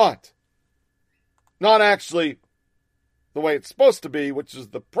reason they want. Not actually the way it's supposed to be, which is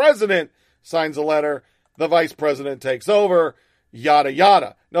the president signs a letter, the vice president takes over, yada,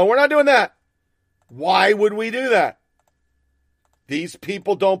 yada. No, we're not doing that. Why would we do that? These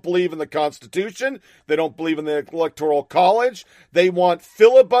people don't believe in the Constitution. They don't believe in the Electoral College. They want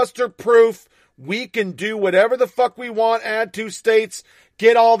filibuster proof. We can do whatever the fuck we want, add 2 states,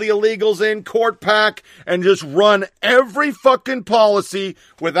 get all the illegals in, court pack, and just run every fucking policy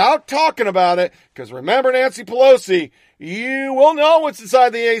without talking about it. Because remember Nancy Pelosi, you will know what's inside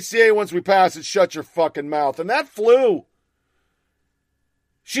the ACA once we pass it. Shut your fucking mouth. And that flew.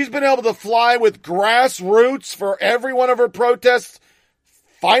 She's been able to fly with grassroots for every one of her protests,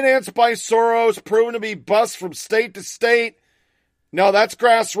 financed by Soros, proven to be busts from state to state. No, that's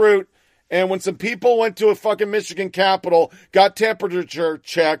grassroots. And when some people went to a fucking Michigan Capitol, got temperature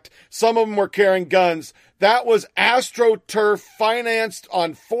checked, some of them were carrying guns, that was AstroTurf financed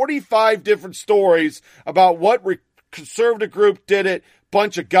on 45 different stories about what conservative group did it.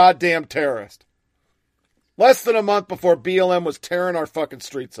 Bunch of goddamn terrorists. Less than a month before BLM was tearing our fucking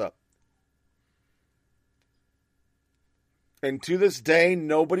streets up. And to this day,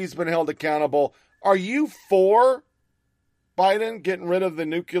 nobody's been held accountable. Are you for Biden getting rid of the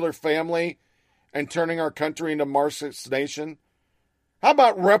nuclear family and turning our country into Marxist nation? How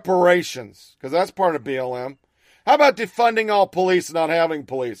about reparations? Because that's part of BLM. How about defunding all police and not having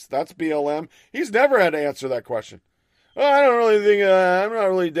police? That's BLM. He's never had to answer that question. Oh, I don't really think, I'm not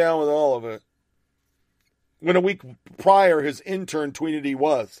really down with all of it. When a week prior, his intern tweeted he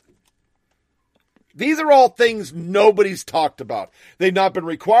was. These are all things nobody's talked about. They've not been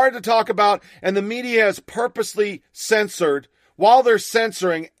required to talk about, and the media has purposely censored while they're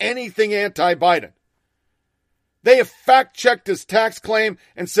censoring anything anti-Biden. They have fact-checked his tax claim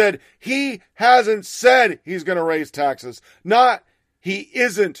and said he hasn't said he's going to raise taxes. Not he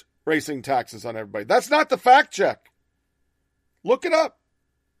isn't raising taxes on everybody. That's not the fact check. Look it up.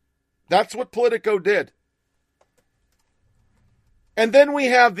 That's what Politico did. And then we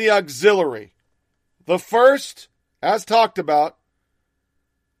have the auxiliary. The first, as talked about,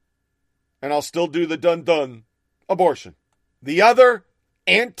 and I'll still do the dun-dun, abortion. The other,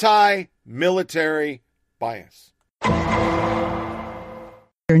 anti-military bias.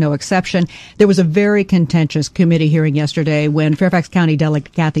 No exception. There was a very contentious committee hearing yesterday when Fairfax County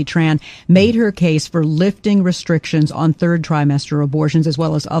Delegate Kathy Tran made her case for lifting restrictions on third trimester abortions as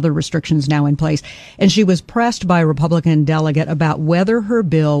well as other restrictions now in place. And she was pressed by a Republican delegate about whether her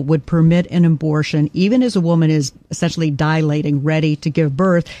bill would permit an abortion even as a woman is essentially dilating, ready to give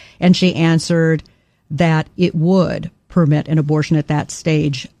birth. And she answered that it would permit an abortion at that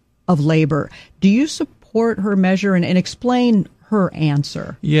stage of labor. Do you support her measure and explain her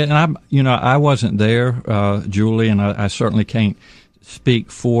answer? Yeah, and I wasn't there, Julie, and I certainly can't speak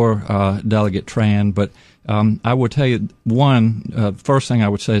for Delegate Tran, but I would tell you, first thing I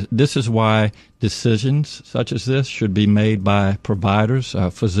would say is this is why decisions such as this should be made by providers,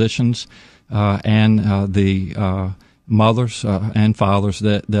 physicians, and the mothers and fathers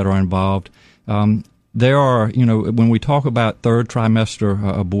that are involved. There are, when we talk about third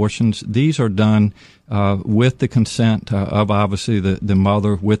trimester abortions, these are done with the consent of obviously the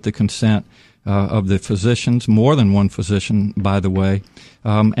mother, with the consent of the physicians, more than one physician, by the way.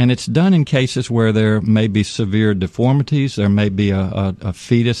 And it's done in cases where there may be severe deformities, there may be a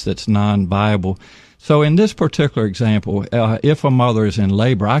fetus that's non-viable. So in this particular example, if a mother is in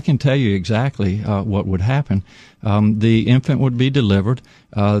labor, I can tell you exactly what would happen. The infant would be delivered.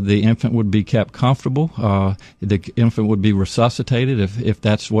 The infant would be kept comfortable. The infant would be resuscitated if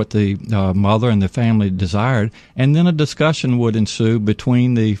that's what the mother and the family desired. And then a discussion would ensue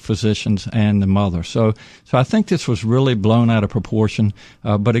between the physicians and the mother. So I think this was really blown out of proportion.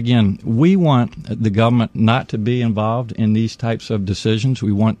 But again, we want the government not to be involved in these types of decisions.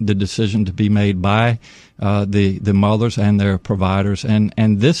 We want the decision to be made by the mothers and their providers.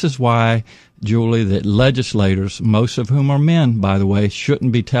 And this is why, Julie, that legislators, most of whom are men, by the way,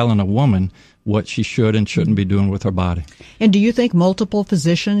 shouldn't be telling a woman what she should and shouldn't be doing with her body. And do you think multiple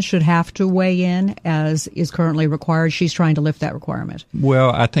physicians should have to weigh in as is currently required? She's trying to lift that requirement.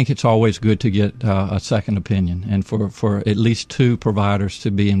 Well, I think it's always good to get a second opinion and for at least two providers to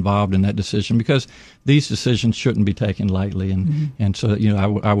be involved in that decision, because these decisions shouldn't be taken lightly. And so,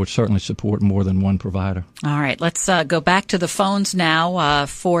 I would certainly support more than one provider. All right, let's go back to the phones now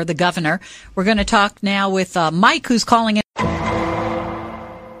for the governor. We're going to talk now with Mike, who's calling in.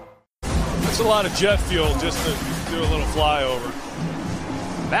 That's a lot of jet fuel just to do a little flyover.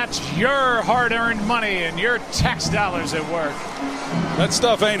 That's your hard-earned money and your tax dollars at work. That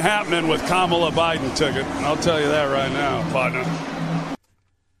stuff ain't happening with Kamala Biden ticket. I'll tell you that right now, partner.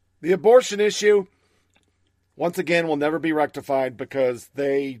 The abortion issue, once again, will never be rectified because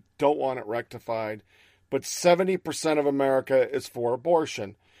they don't want it rectified. But 70% of America is for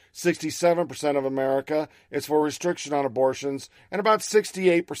abortion. 67% of America is for restriction on abortions, and about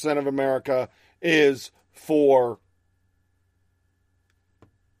 68% of America is for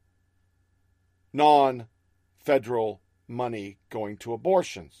non-federal money going to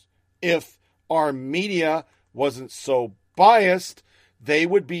abortions. If our media wasn't so biased, they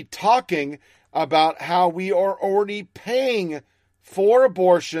would be talking about how we are already paying for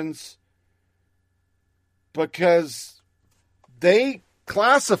abortions because they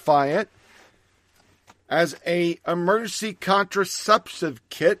classify it as a emergency contraceptive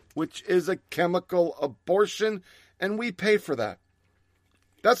kit, which is a chemical abortion, and we pay for that.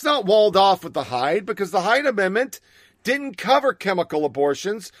 That's not walled off with the Hyde, because the Hyde Amendment didn't cover chemical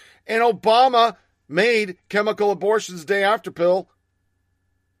abortions, and Obama made chemical abortions day after pill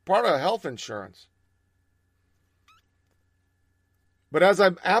part of health insurance. But as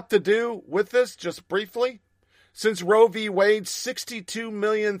I'm apt to do with this, just briefly, Since Roe v. Wade,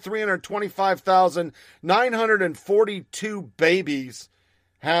 62,325,942 babies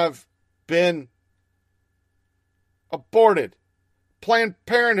have been aborted. Planned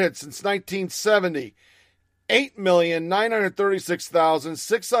Parenthood since 1970,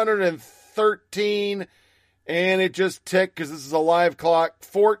 8,936,613, and it just ticked because this is a live clock,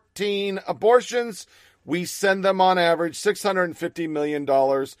 14 abortions. We send them on average $650 million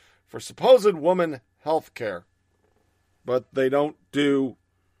for supposed woman health care. But they don't do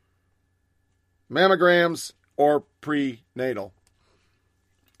mammograms or prenatal.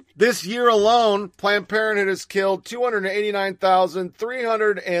 This year alone, Planned Parenthood has killed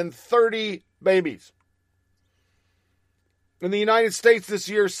 289,330 babies. In the United States this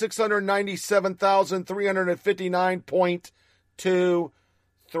year,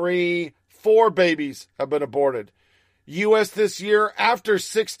 697,359.234 babies have been aborted. U.S. this year, after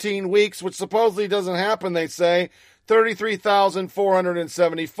 16 weeks, which supposedly doesn't happen, they say,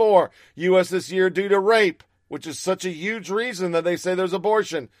 33,474. U.S. this year due to rape, which is such a huge reason that they say there's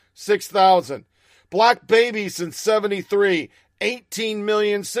abortion, 6,000. Black babies since 73,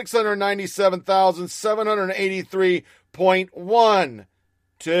 18,697,783.1,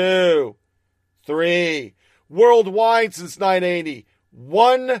 2, 3. Worldwide since 980,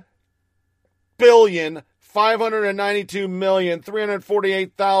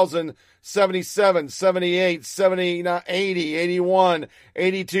 1,592,348,077, 78, 79, 80, 81,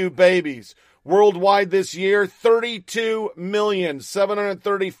 82 babies. Worldwide this year,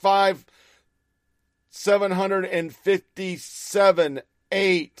 32,735,757,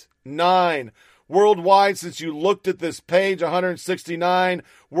 8, 9. Worldwide, since you looked at this page, 169.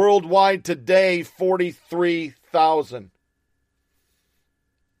 Worldwide today, 43,000.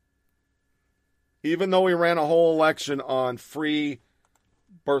 Even though we ran a whole election on free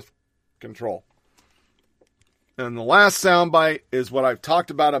birth control. And the last soundbite is what I've talked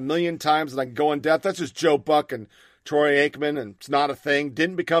about a million times, and I can go in depth. That's just Joe Buck and Troy Aikman, and it's not a thing.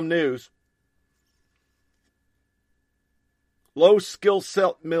 Didn't become news. Low skill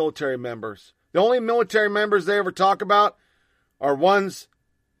set military members. The only military members they ever talk about are ones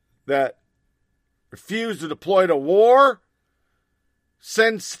that refuse to deploy to war,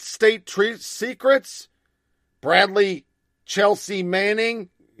 send state secrets. Bradley Chelsea Manning,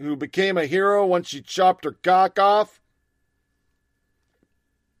 who became a hero once she chopped her cock off.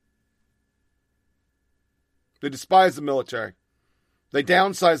 They despise the military. They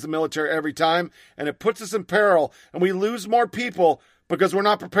downsize the military every time, and it puts us in peril, and we lose more people because we're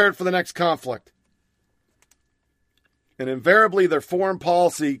not prepared for the next conflict. And invariably, their foreign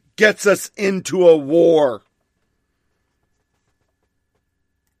policy gets us into a war.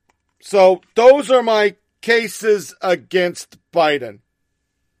 So those are my cases against Biden.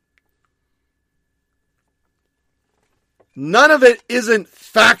 None of it isn't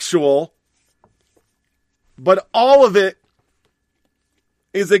factual, but all of it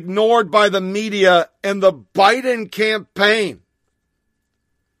is ignored by the media and the Biden campaign.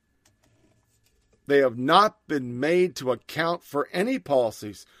 They have not been made to account for any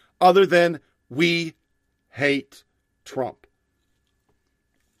policies other than we hate Trump.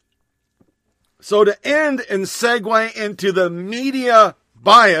 So to end and segue into the media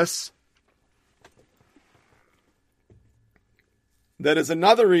bias, that is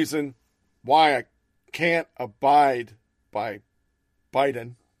another reason why I can't abide by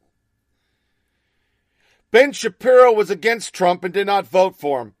Biden. Ben Shapiro was against Trump and did not vote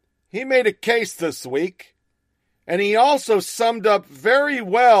for him. He made a case this week, and he also summed up very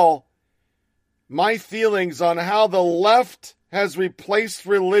well my feelings on how the left has replaced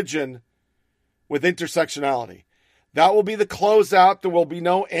religion with intersectionality. That will be the closeout. There will be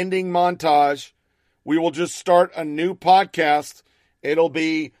no ending montage. We will just start a new podcast. It'll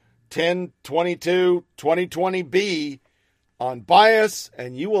be 10/22/2020B on bias,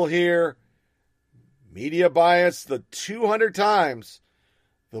 and you will hear media bias the 200 times.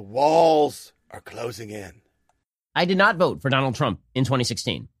 The walls are closing in. I did not vote for Donald Trump in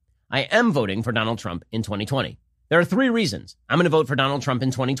 2016. I am voting for Donald Trump in 2020. There are 3 reasons I'm going to vote for Donald Trump in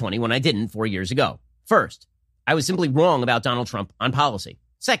 2020 when I didn't 4 years ago. First, I was simply wrong about Donald Trump on policy.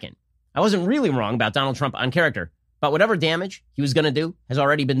 Second, I wasn't really wrong about Donald Trump on character, but whatever damage he was going to do has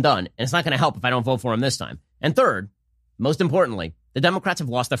already been done, and it's not going to help if I don't vote for him this time. And third, most importantly, the Democrats have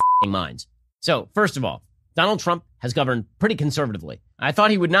lost their minds. So, first of all, Donald Trump has governed pretty conservatively. I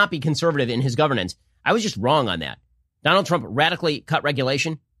thought he would not be conservative in his governance. I was just wrong on that. Donald Trump radically cut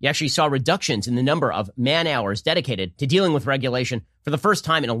regulation. You actually saw reductions in the number of man hours dedicated to dealing with regulation for the first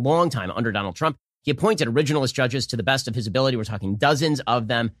time in a long time under Donald Trump. He appointed originalist judges to the best of his ability. We're talking dozens of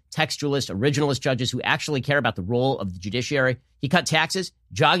them, textualist, originalist judges who actually care about the role of the judiciary. He cut taxes,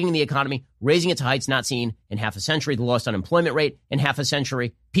 jogging the economy, raising it to heights not seen in half a century, the lowest unemployment rate in half a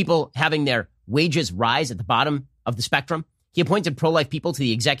century, people having their wages rise at the bottom of the spectrum. He appointed pro-life people to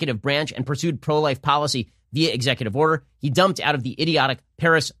the executive branch and pursued pro-life policy via executive order. He dumped out of the idiotic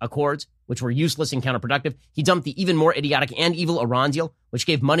Paris Accords, which were useless and counterproductive. He dumped the even more idiotic and evil Iran deal, which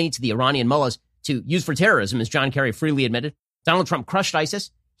gave money to the Iranian mullahs to use for terrorism, as John Kerry freely admitted. Donald Trump crushed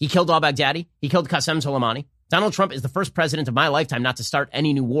ISIS. He killed al-Baghdadi. He killed Qasem Soleimani. Donald Trump is the first president of my lifetime not to start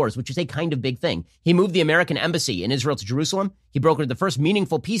any new wars, which is a kind of big thing. He moved the American embassy in Israel to Jerusalem. He brokered the first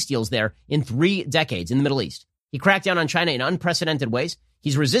meaningful peace deals there in 3 decades in the Middle East. He cracked down on China in unprecedented ways.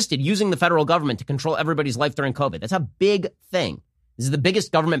 He's resisted using the federal government to control everybody's life during COVID. That's a big thing. This is the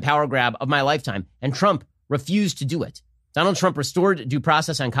biggest government power grab of my lifetime, and Trump refused to do it. Donald Trump restored due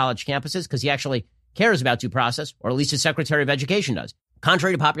process on college campuses because he actually cares about due process, or at least his Secretary of Education does.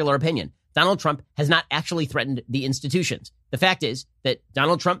 Contrary to popular opinion, Donald Trump has not actually threatened the institutions. The fact is that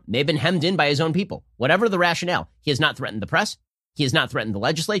Donald Trump may have been hemmed in by his own people. Whatever the rationale, he has not threatened the press. He has not threatened the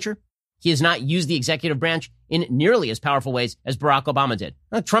legislature. He has not used the executive branch in nearly as powerful ways as Barack Obama did.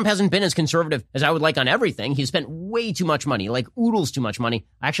 Trump hasn't been as conservative as I would like on everything. He's spent way too much money, like oodles too much money.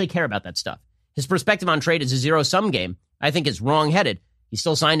 I actually care about that stuff. His perspective on trade is a zero-sum game. I think it's wrong-headed. He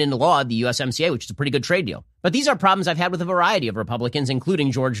still signed into law the USMCA, which is a pretty good trade deal. But these are problems I've had with a variety of Republicans,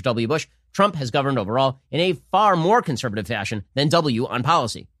 including George W. Bush. Trump has governed overall in a far more conservative fashion than W on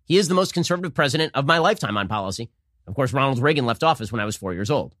policy. He is the most conservative president of my lifetime on policy. Of course, Ronald Reagan left office when I was 4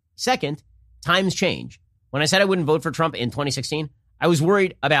 years old. Second, times change. When I said I wouldn't vote for Trump in 2016, I was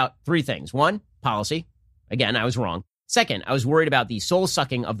worried about 3 things. 1, policy. Again, I was wrong. Second, I was worried about the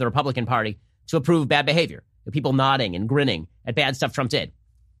soul-sucking of the Republican Party to approve bad behavior. The people nodding and grinning at bad stuff Trump did.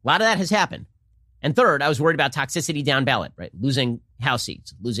 A lot of that has happened. And third, I was worried about toxicity down ballot, right? Losing House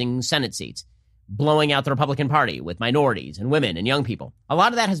seats, losing Senate seats, blowing out the Republican Party with minorities and women and young people. A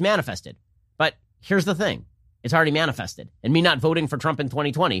lot of that has manifested. But here's the thing. It's already manifested. And me not voting for Trump in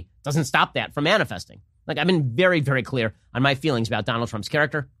 2020 doesn't stop that from manifesting. Like, I've been very, very clear on my feelings about Donald Trump's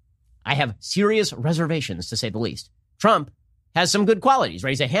character. I have serious reservations, to say the least. Trump has some good qualities,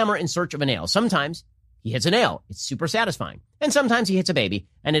 right? He's a hammer in search of a nail. Sometimes he hits a nail. It's super satisfying. And sometimes he hits a baby,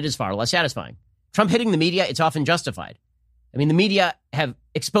 and it is far less satisfying. Trump hitting the media, it's often justified. I mean, the media have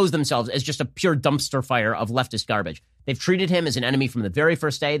exposed themselves as just a pure dumpster fire of leftist garbage. They've treated him as an enemy from the very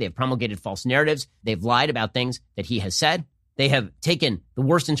first day. They've promulgated false narratives. They've lied about things that he has said. They have taken the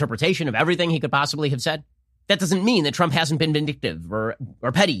worst interpretation of everything he could possibly have said. That doesn't mean that Trump hasn't been vindictive or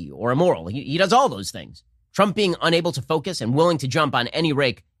petty or immoral. He does all those things. Trump being unable to focus and willing to jump on any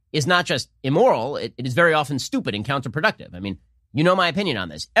rake is not just immoral. It is very often stupid and counterproductive. I mean, you know my opinion on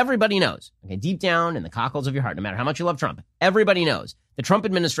this. Everybody knows, okay, deep down in the cockles of your heart, no matter how much you love Trump, everybody knows the Trump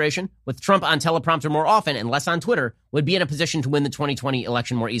administration, with Trump on teleprompter more often and less on Twitter, would be in a position to win the 2020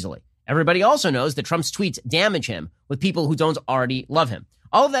 election more easily. Everybody also knows that Trump's tweets damage him with people who don't already love him.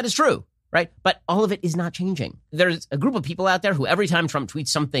 All of that is true, right? But all of it is not changing. There's a group of people out there who every time Trump tweets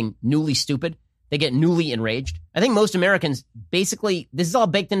something newly stupid, they get newly enraged. I think most Americans, basically, this is all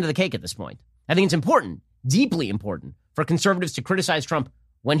baked into the cake at this point. I think it's important, deeply important, for conservatives to criticize Trump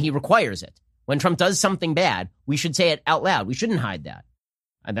when he requires it. When Trump does something bad, we should say it out loud. We shouldn't hide that.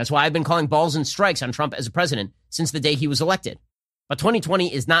 And that's why I've been calling balls and strikes on Trump as a president since the day he was elected. But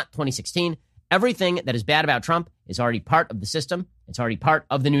 2020 is not 2016. Everything that is bad about Trump is already part of the system. It's already part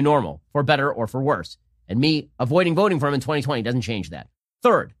of the new normal, for better or for worse. And me avoiding voting for him in 2020 doesn't change that.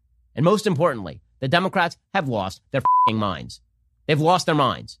 Third, and most importantly, the Democrats have lost their f***ing minds. They've lost their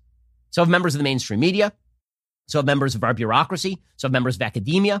minds. So have members of the mainstream media. So have members of our bureaucracy. So have members of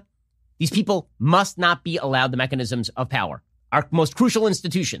academia. These people must not be allowed the mechanisms of power. Our most crucial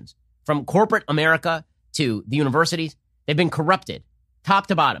institutions, from corporate America to the universities, they've been corrupted top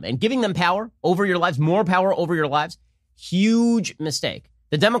to bottom. And giving them power over your lives, more power over your lives, huge mistake.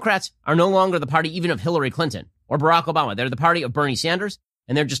 The Democrats are no longer the party even of Hillary Clinton or Barack Obama. They're the party of Bernie Sanders.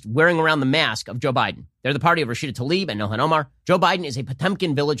 And they're just wearing around the mask of Joe Biden. They're the party of Rashida Tlaib and Ilhan Omar. Joe Biden is a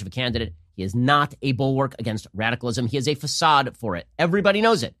Potemkin village of a candidate. He is not a bulwark against radicalism. He is a facade for it. Everybody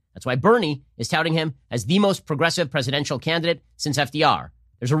knows it. That's why Bernie is touting him as the most progressive presidential candidate since FDR.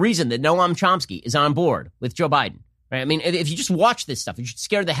 There's a reason that Noam Chomsky is on board with Joe Biden. Right? I mean, if you just watch this stuff, it should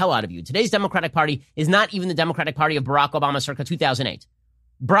scare the hell out of you. Today's Democratic Party is not even the Democratic Party of Barack Obama circa 2008.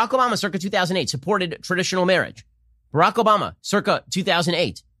 Barack Obama circa 2008 supported traditional marriage. Barack Obama circa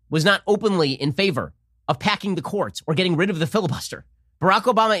 2008 was not openly in favor of packing the courts or getting rid of the filibuster. Barack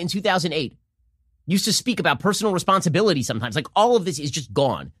Obama in 2008, used to speak about personal responsibility sometimes. Like, all of this is just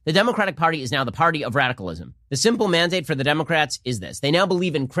gone. The Democratic Party is now the party of radicalism. The simple mandate for the Democrats is this. They now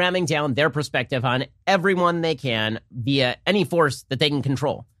believe in cramming down their perspective on everyone they can via any force that they can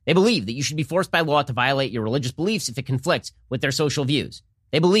control. They believe that you should be forced by law to violate your religious beliefs if it conflicts with their social views.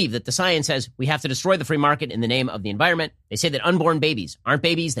 They believe that the science says we have to destroy the free market in the name of the environment. They say that unborn babies aren't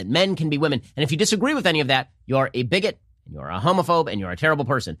babies, that men can be women. And if you disagree with any of that, you're a bigot, and you're a homophobe, and you're a terrible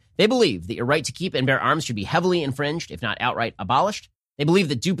person. They believe that your right to keep and bear arms should be heavily infringed, if not outright abolished. They believe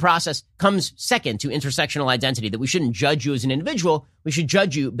that due process comes second to intersectional identity, that we shouldn't judge you as an individual. We should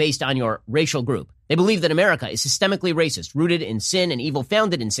judge you based on your racial group. They believe that America is systemically racist, rooted in sin and evil,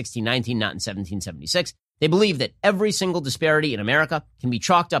 founded in 1619, not in 1776. They believe that every single disparity in America can be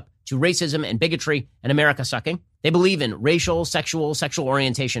chalked up to racism and bigotry and America sucking. They believe in racial, sexual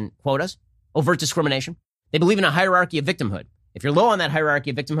orientation quotas, overt discrimination. They believe in a hierarchy of victimhood. If you're low on that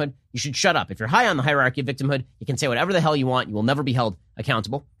hierarchy of victimhood, you should shut up. If you're high on the hierarchy of victimhood, you can say whatever the hell you want. You will never be held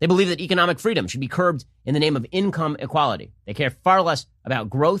accountable. They believe that economic freedom should be curbed in the name of income equality. They care far less about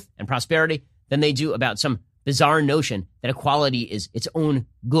growth and prosperity than they do about some bizarre notion that equality is its own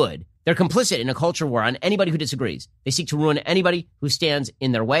good. They're complicit in a culture war on anybody who disagrees. They seek to ruin anybody who stands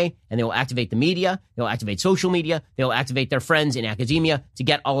in their way, and they will activate the media, they'll activate social media, they'll activate their friends in academia to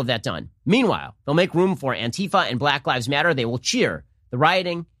get all of that done. Meanwhile, they'll make room for Antifa and Black Lives Matter. They will cheer the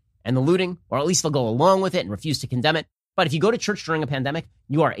rioting and the looting, or at least they'll go along with it and refuse to condemn it. But if you go to church during a pandemic,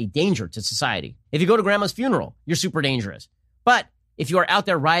 you are a danger to society. If you go to grandma's funeral, you're super dangerous. But if you are out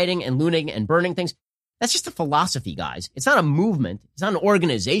there rioting and looting and burning things, that's just a philosophy, guys. It's not a movement. It's not an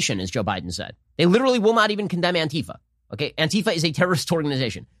organization, as Joe Biden said. They literally will not even condemn Antifa. Okay? Antifa is a terrorist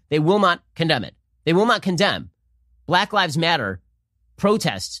organization. They will not condemn it. They will not condemn Black Lives Matter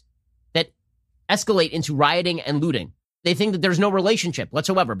protests that escalate into rioting and looting. They think that there's no relationship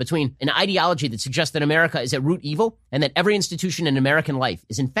whatsoever between an ideology that suggests that America is at root evil and that every institution in American life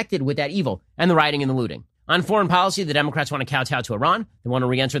is infected with that evil and the rioting and the looting. On foreign policy, the Democrats want to kowtow to Iran. They want to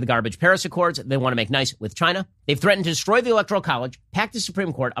re-enter the garbage Paris Accords. They want to make nice with China. They've threatened to destroy the Electoral College, pack the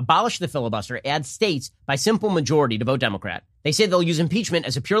Supreme Court, abolish the filibuster, add states by simple majority to vote Democrat. They say they'll use impeachment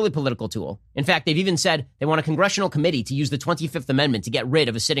as a purely political tool. In fact, they've even said they want a congressional committee to use the 25th Amendment to get rid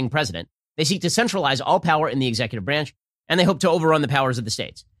of a sitting president. They seek to centralize all power in the executive branch, and they hope to overrun the powers of the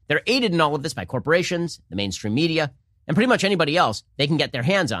states. They're aided in all of this by corporations, the mainstream media, and pretty much anybody else they can get their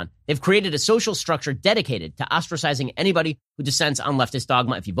hands on. They've created a social structure dedicated to ostracizing anybody who dissents on leftist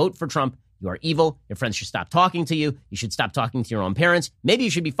dogma. If you vote for Trump, you are evil. Your friends should stop talking to you. You should stop talking to your own parents. Maybe you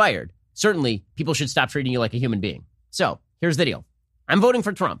should be fired. Certainly, people should stop treating you like a human being. So, here's the deal. I'm voting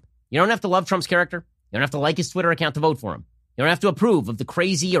for Trump. You don't have to love Trump's character. You don't have to like his Twitter account to vote for him. You don't have to approve of the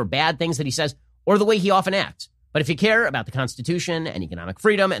crazy or bad things that he says or the way he often acts. But if you care about the Constitution and economic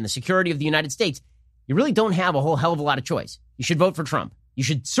freedom and the security of the United States, you really don't have a whole hell of a lot of choice. You should vote for Trump. You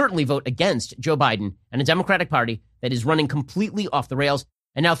should certainly vote against Joe Biden and a Democratic Party that is running completely off the rails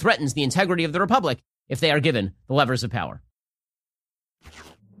and now threatens the integrity of the Republic if they are given the levers of power.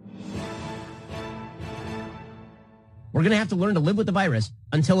 We're going to have to learn to live with the virus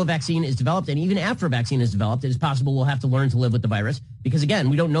until a vaccine is developed. And even after a vaccine is developed, it is possible we'll have to learn to live with the virus because, again,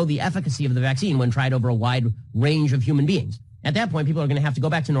 we don't know the efficacy of the vaccine when tried over a wide range of human beings. At that point, people are going to have to go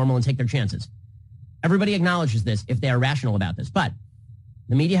back to normal and take their chances. Everybody acknowledges this if they are rational about this. But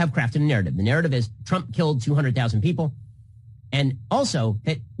the media have crafted a narrative. The narrative is Trump killed 200,000 people. And also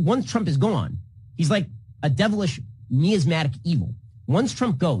that once Trump is gone, he's like a devilish miasmatic evil. Once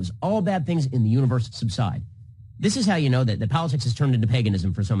Trump goes, all bad things in the universe subside. This is how you know that politics has turned into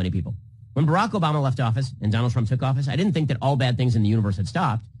paganism for so many people. When Barack Obama left office and Donald Trump took office, I didn't think that all bad things in the universe had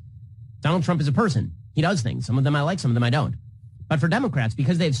stopped. Donald Trump is a person. He does things. Some of them I like, some of them I don't. But for Democrats,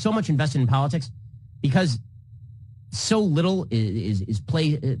 because they have so much invested in politics, because so little is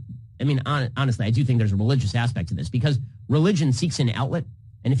play. I mean, honestly, I do think there's a religious aspect to this because religion seeks an outlet.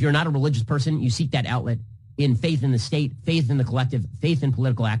 And if you're not a religious person, you seek that outlet in faith in the state, faith in the collective, faith in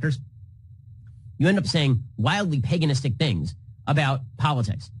political actors. You end up saying wildly paganistic things about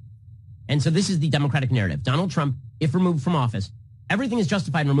politics. And so this is the Democratic narrative. Donald Trump, if removed from office, everything is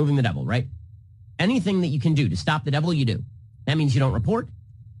justified in removing the devil, right? Anything that you can do to stop the devil, you do. That means you don't report.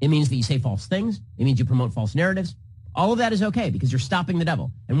 It means that you say false things. It means you promote false narratives. All of that is okay because you're stopping the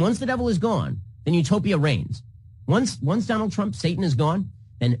devil. And once the devil is gone, then utopia reigns. Once Donald Trump, Satan is gone,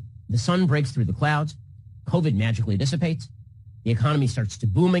 then the sun breaks through the clouds. COVID magically dissipates. The economy starts to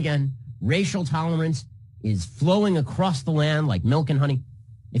boom again. Racial tolerance is flowing across the land like milk and honey.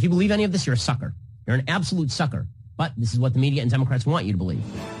 If you believe any of this, you're a sucker. You're an absolute sucker. But this is what the media and Democrats want you to believe.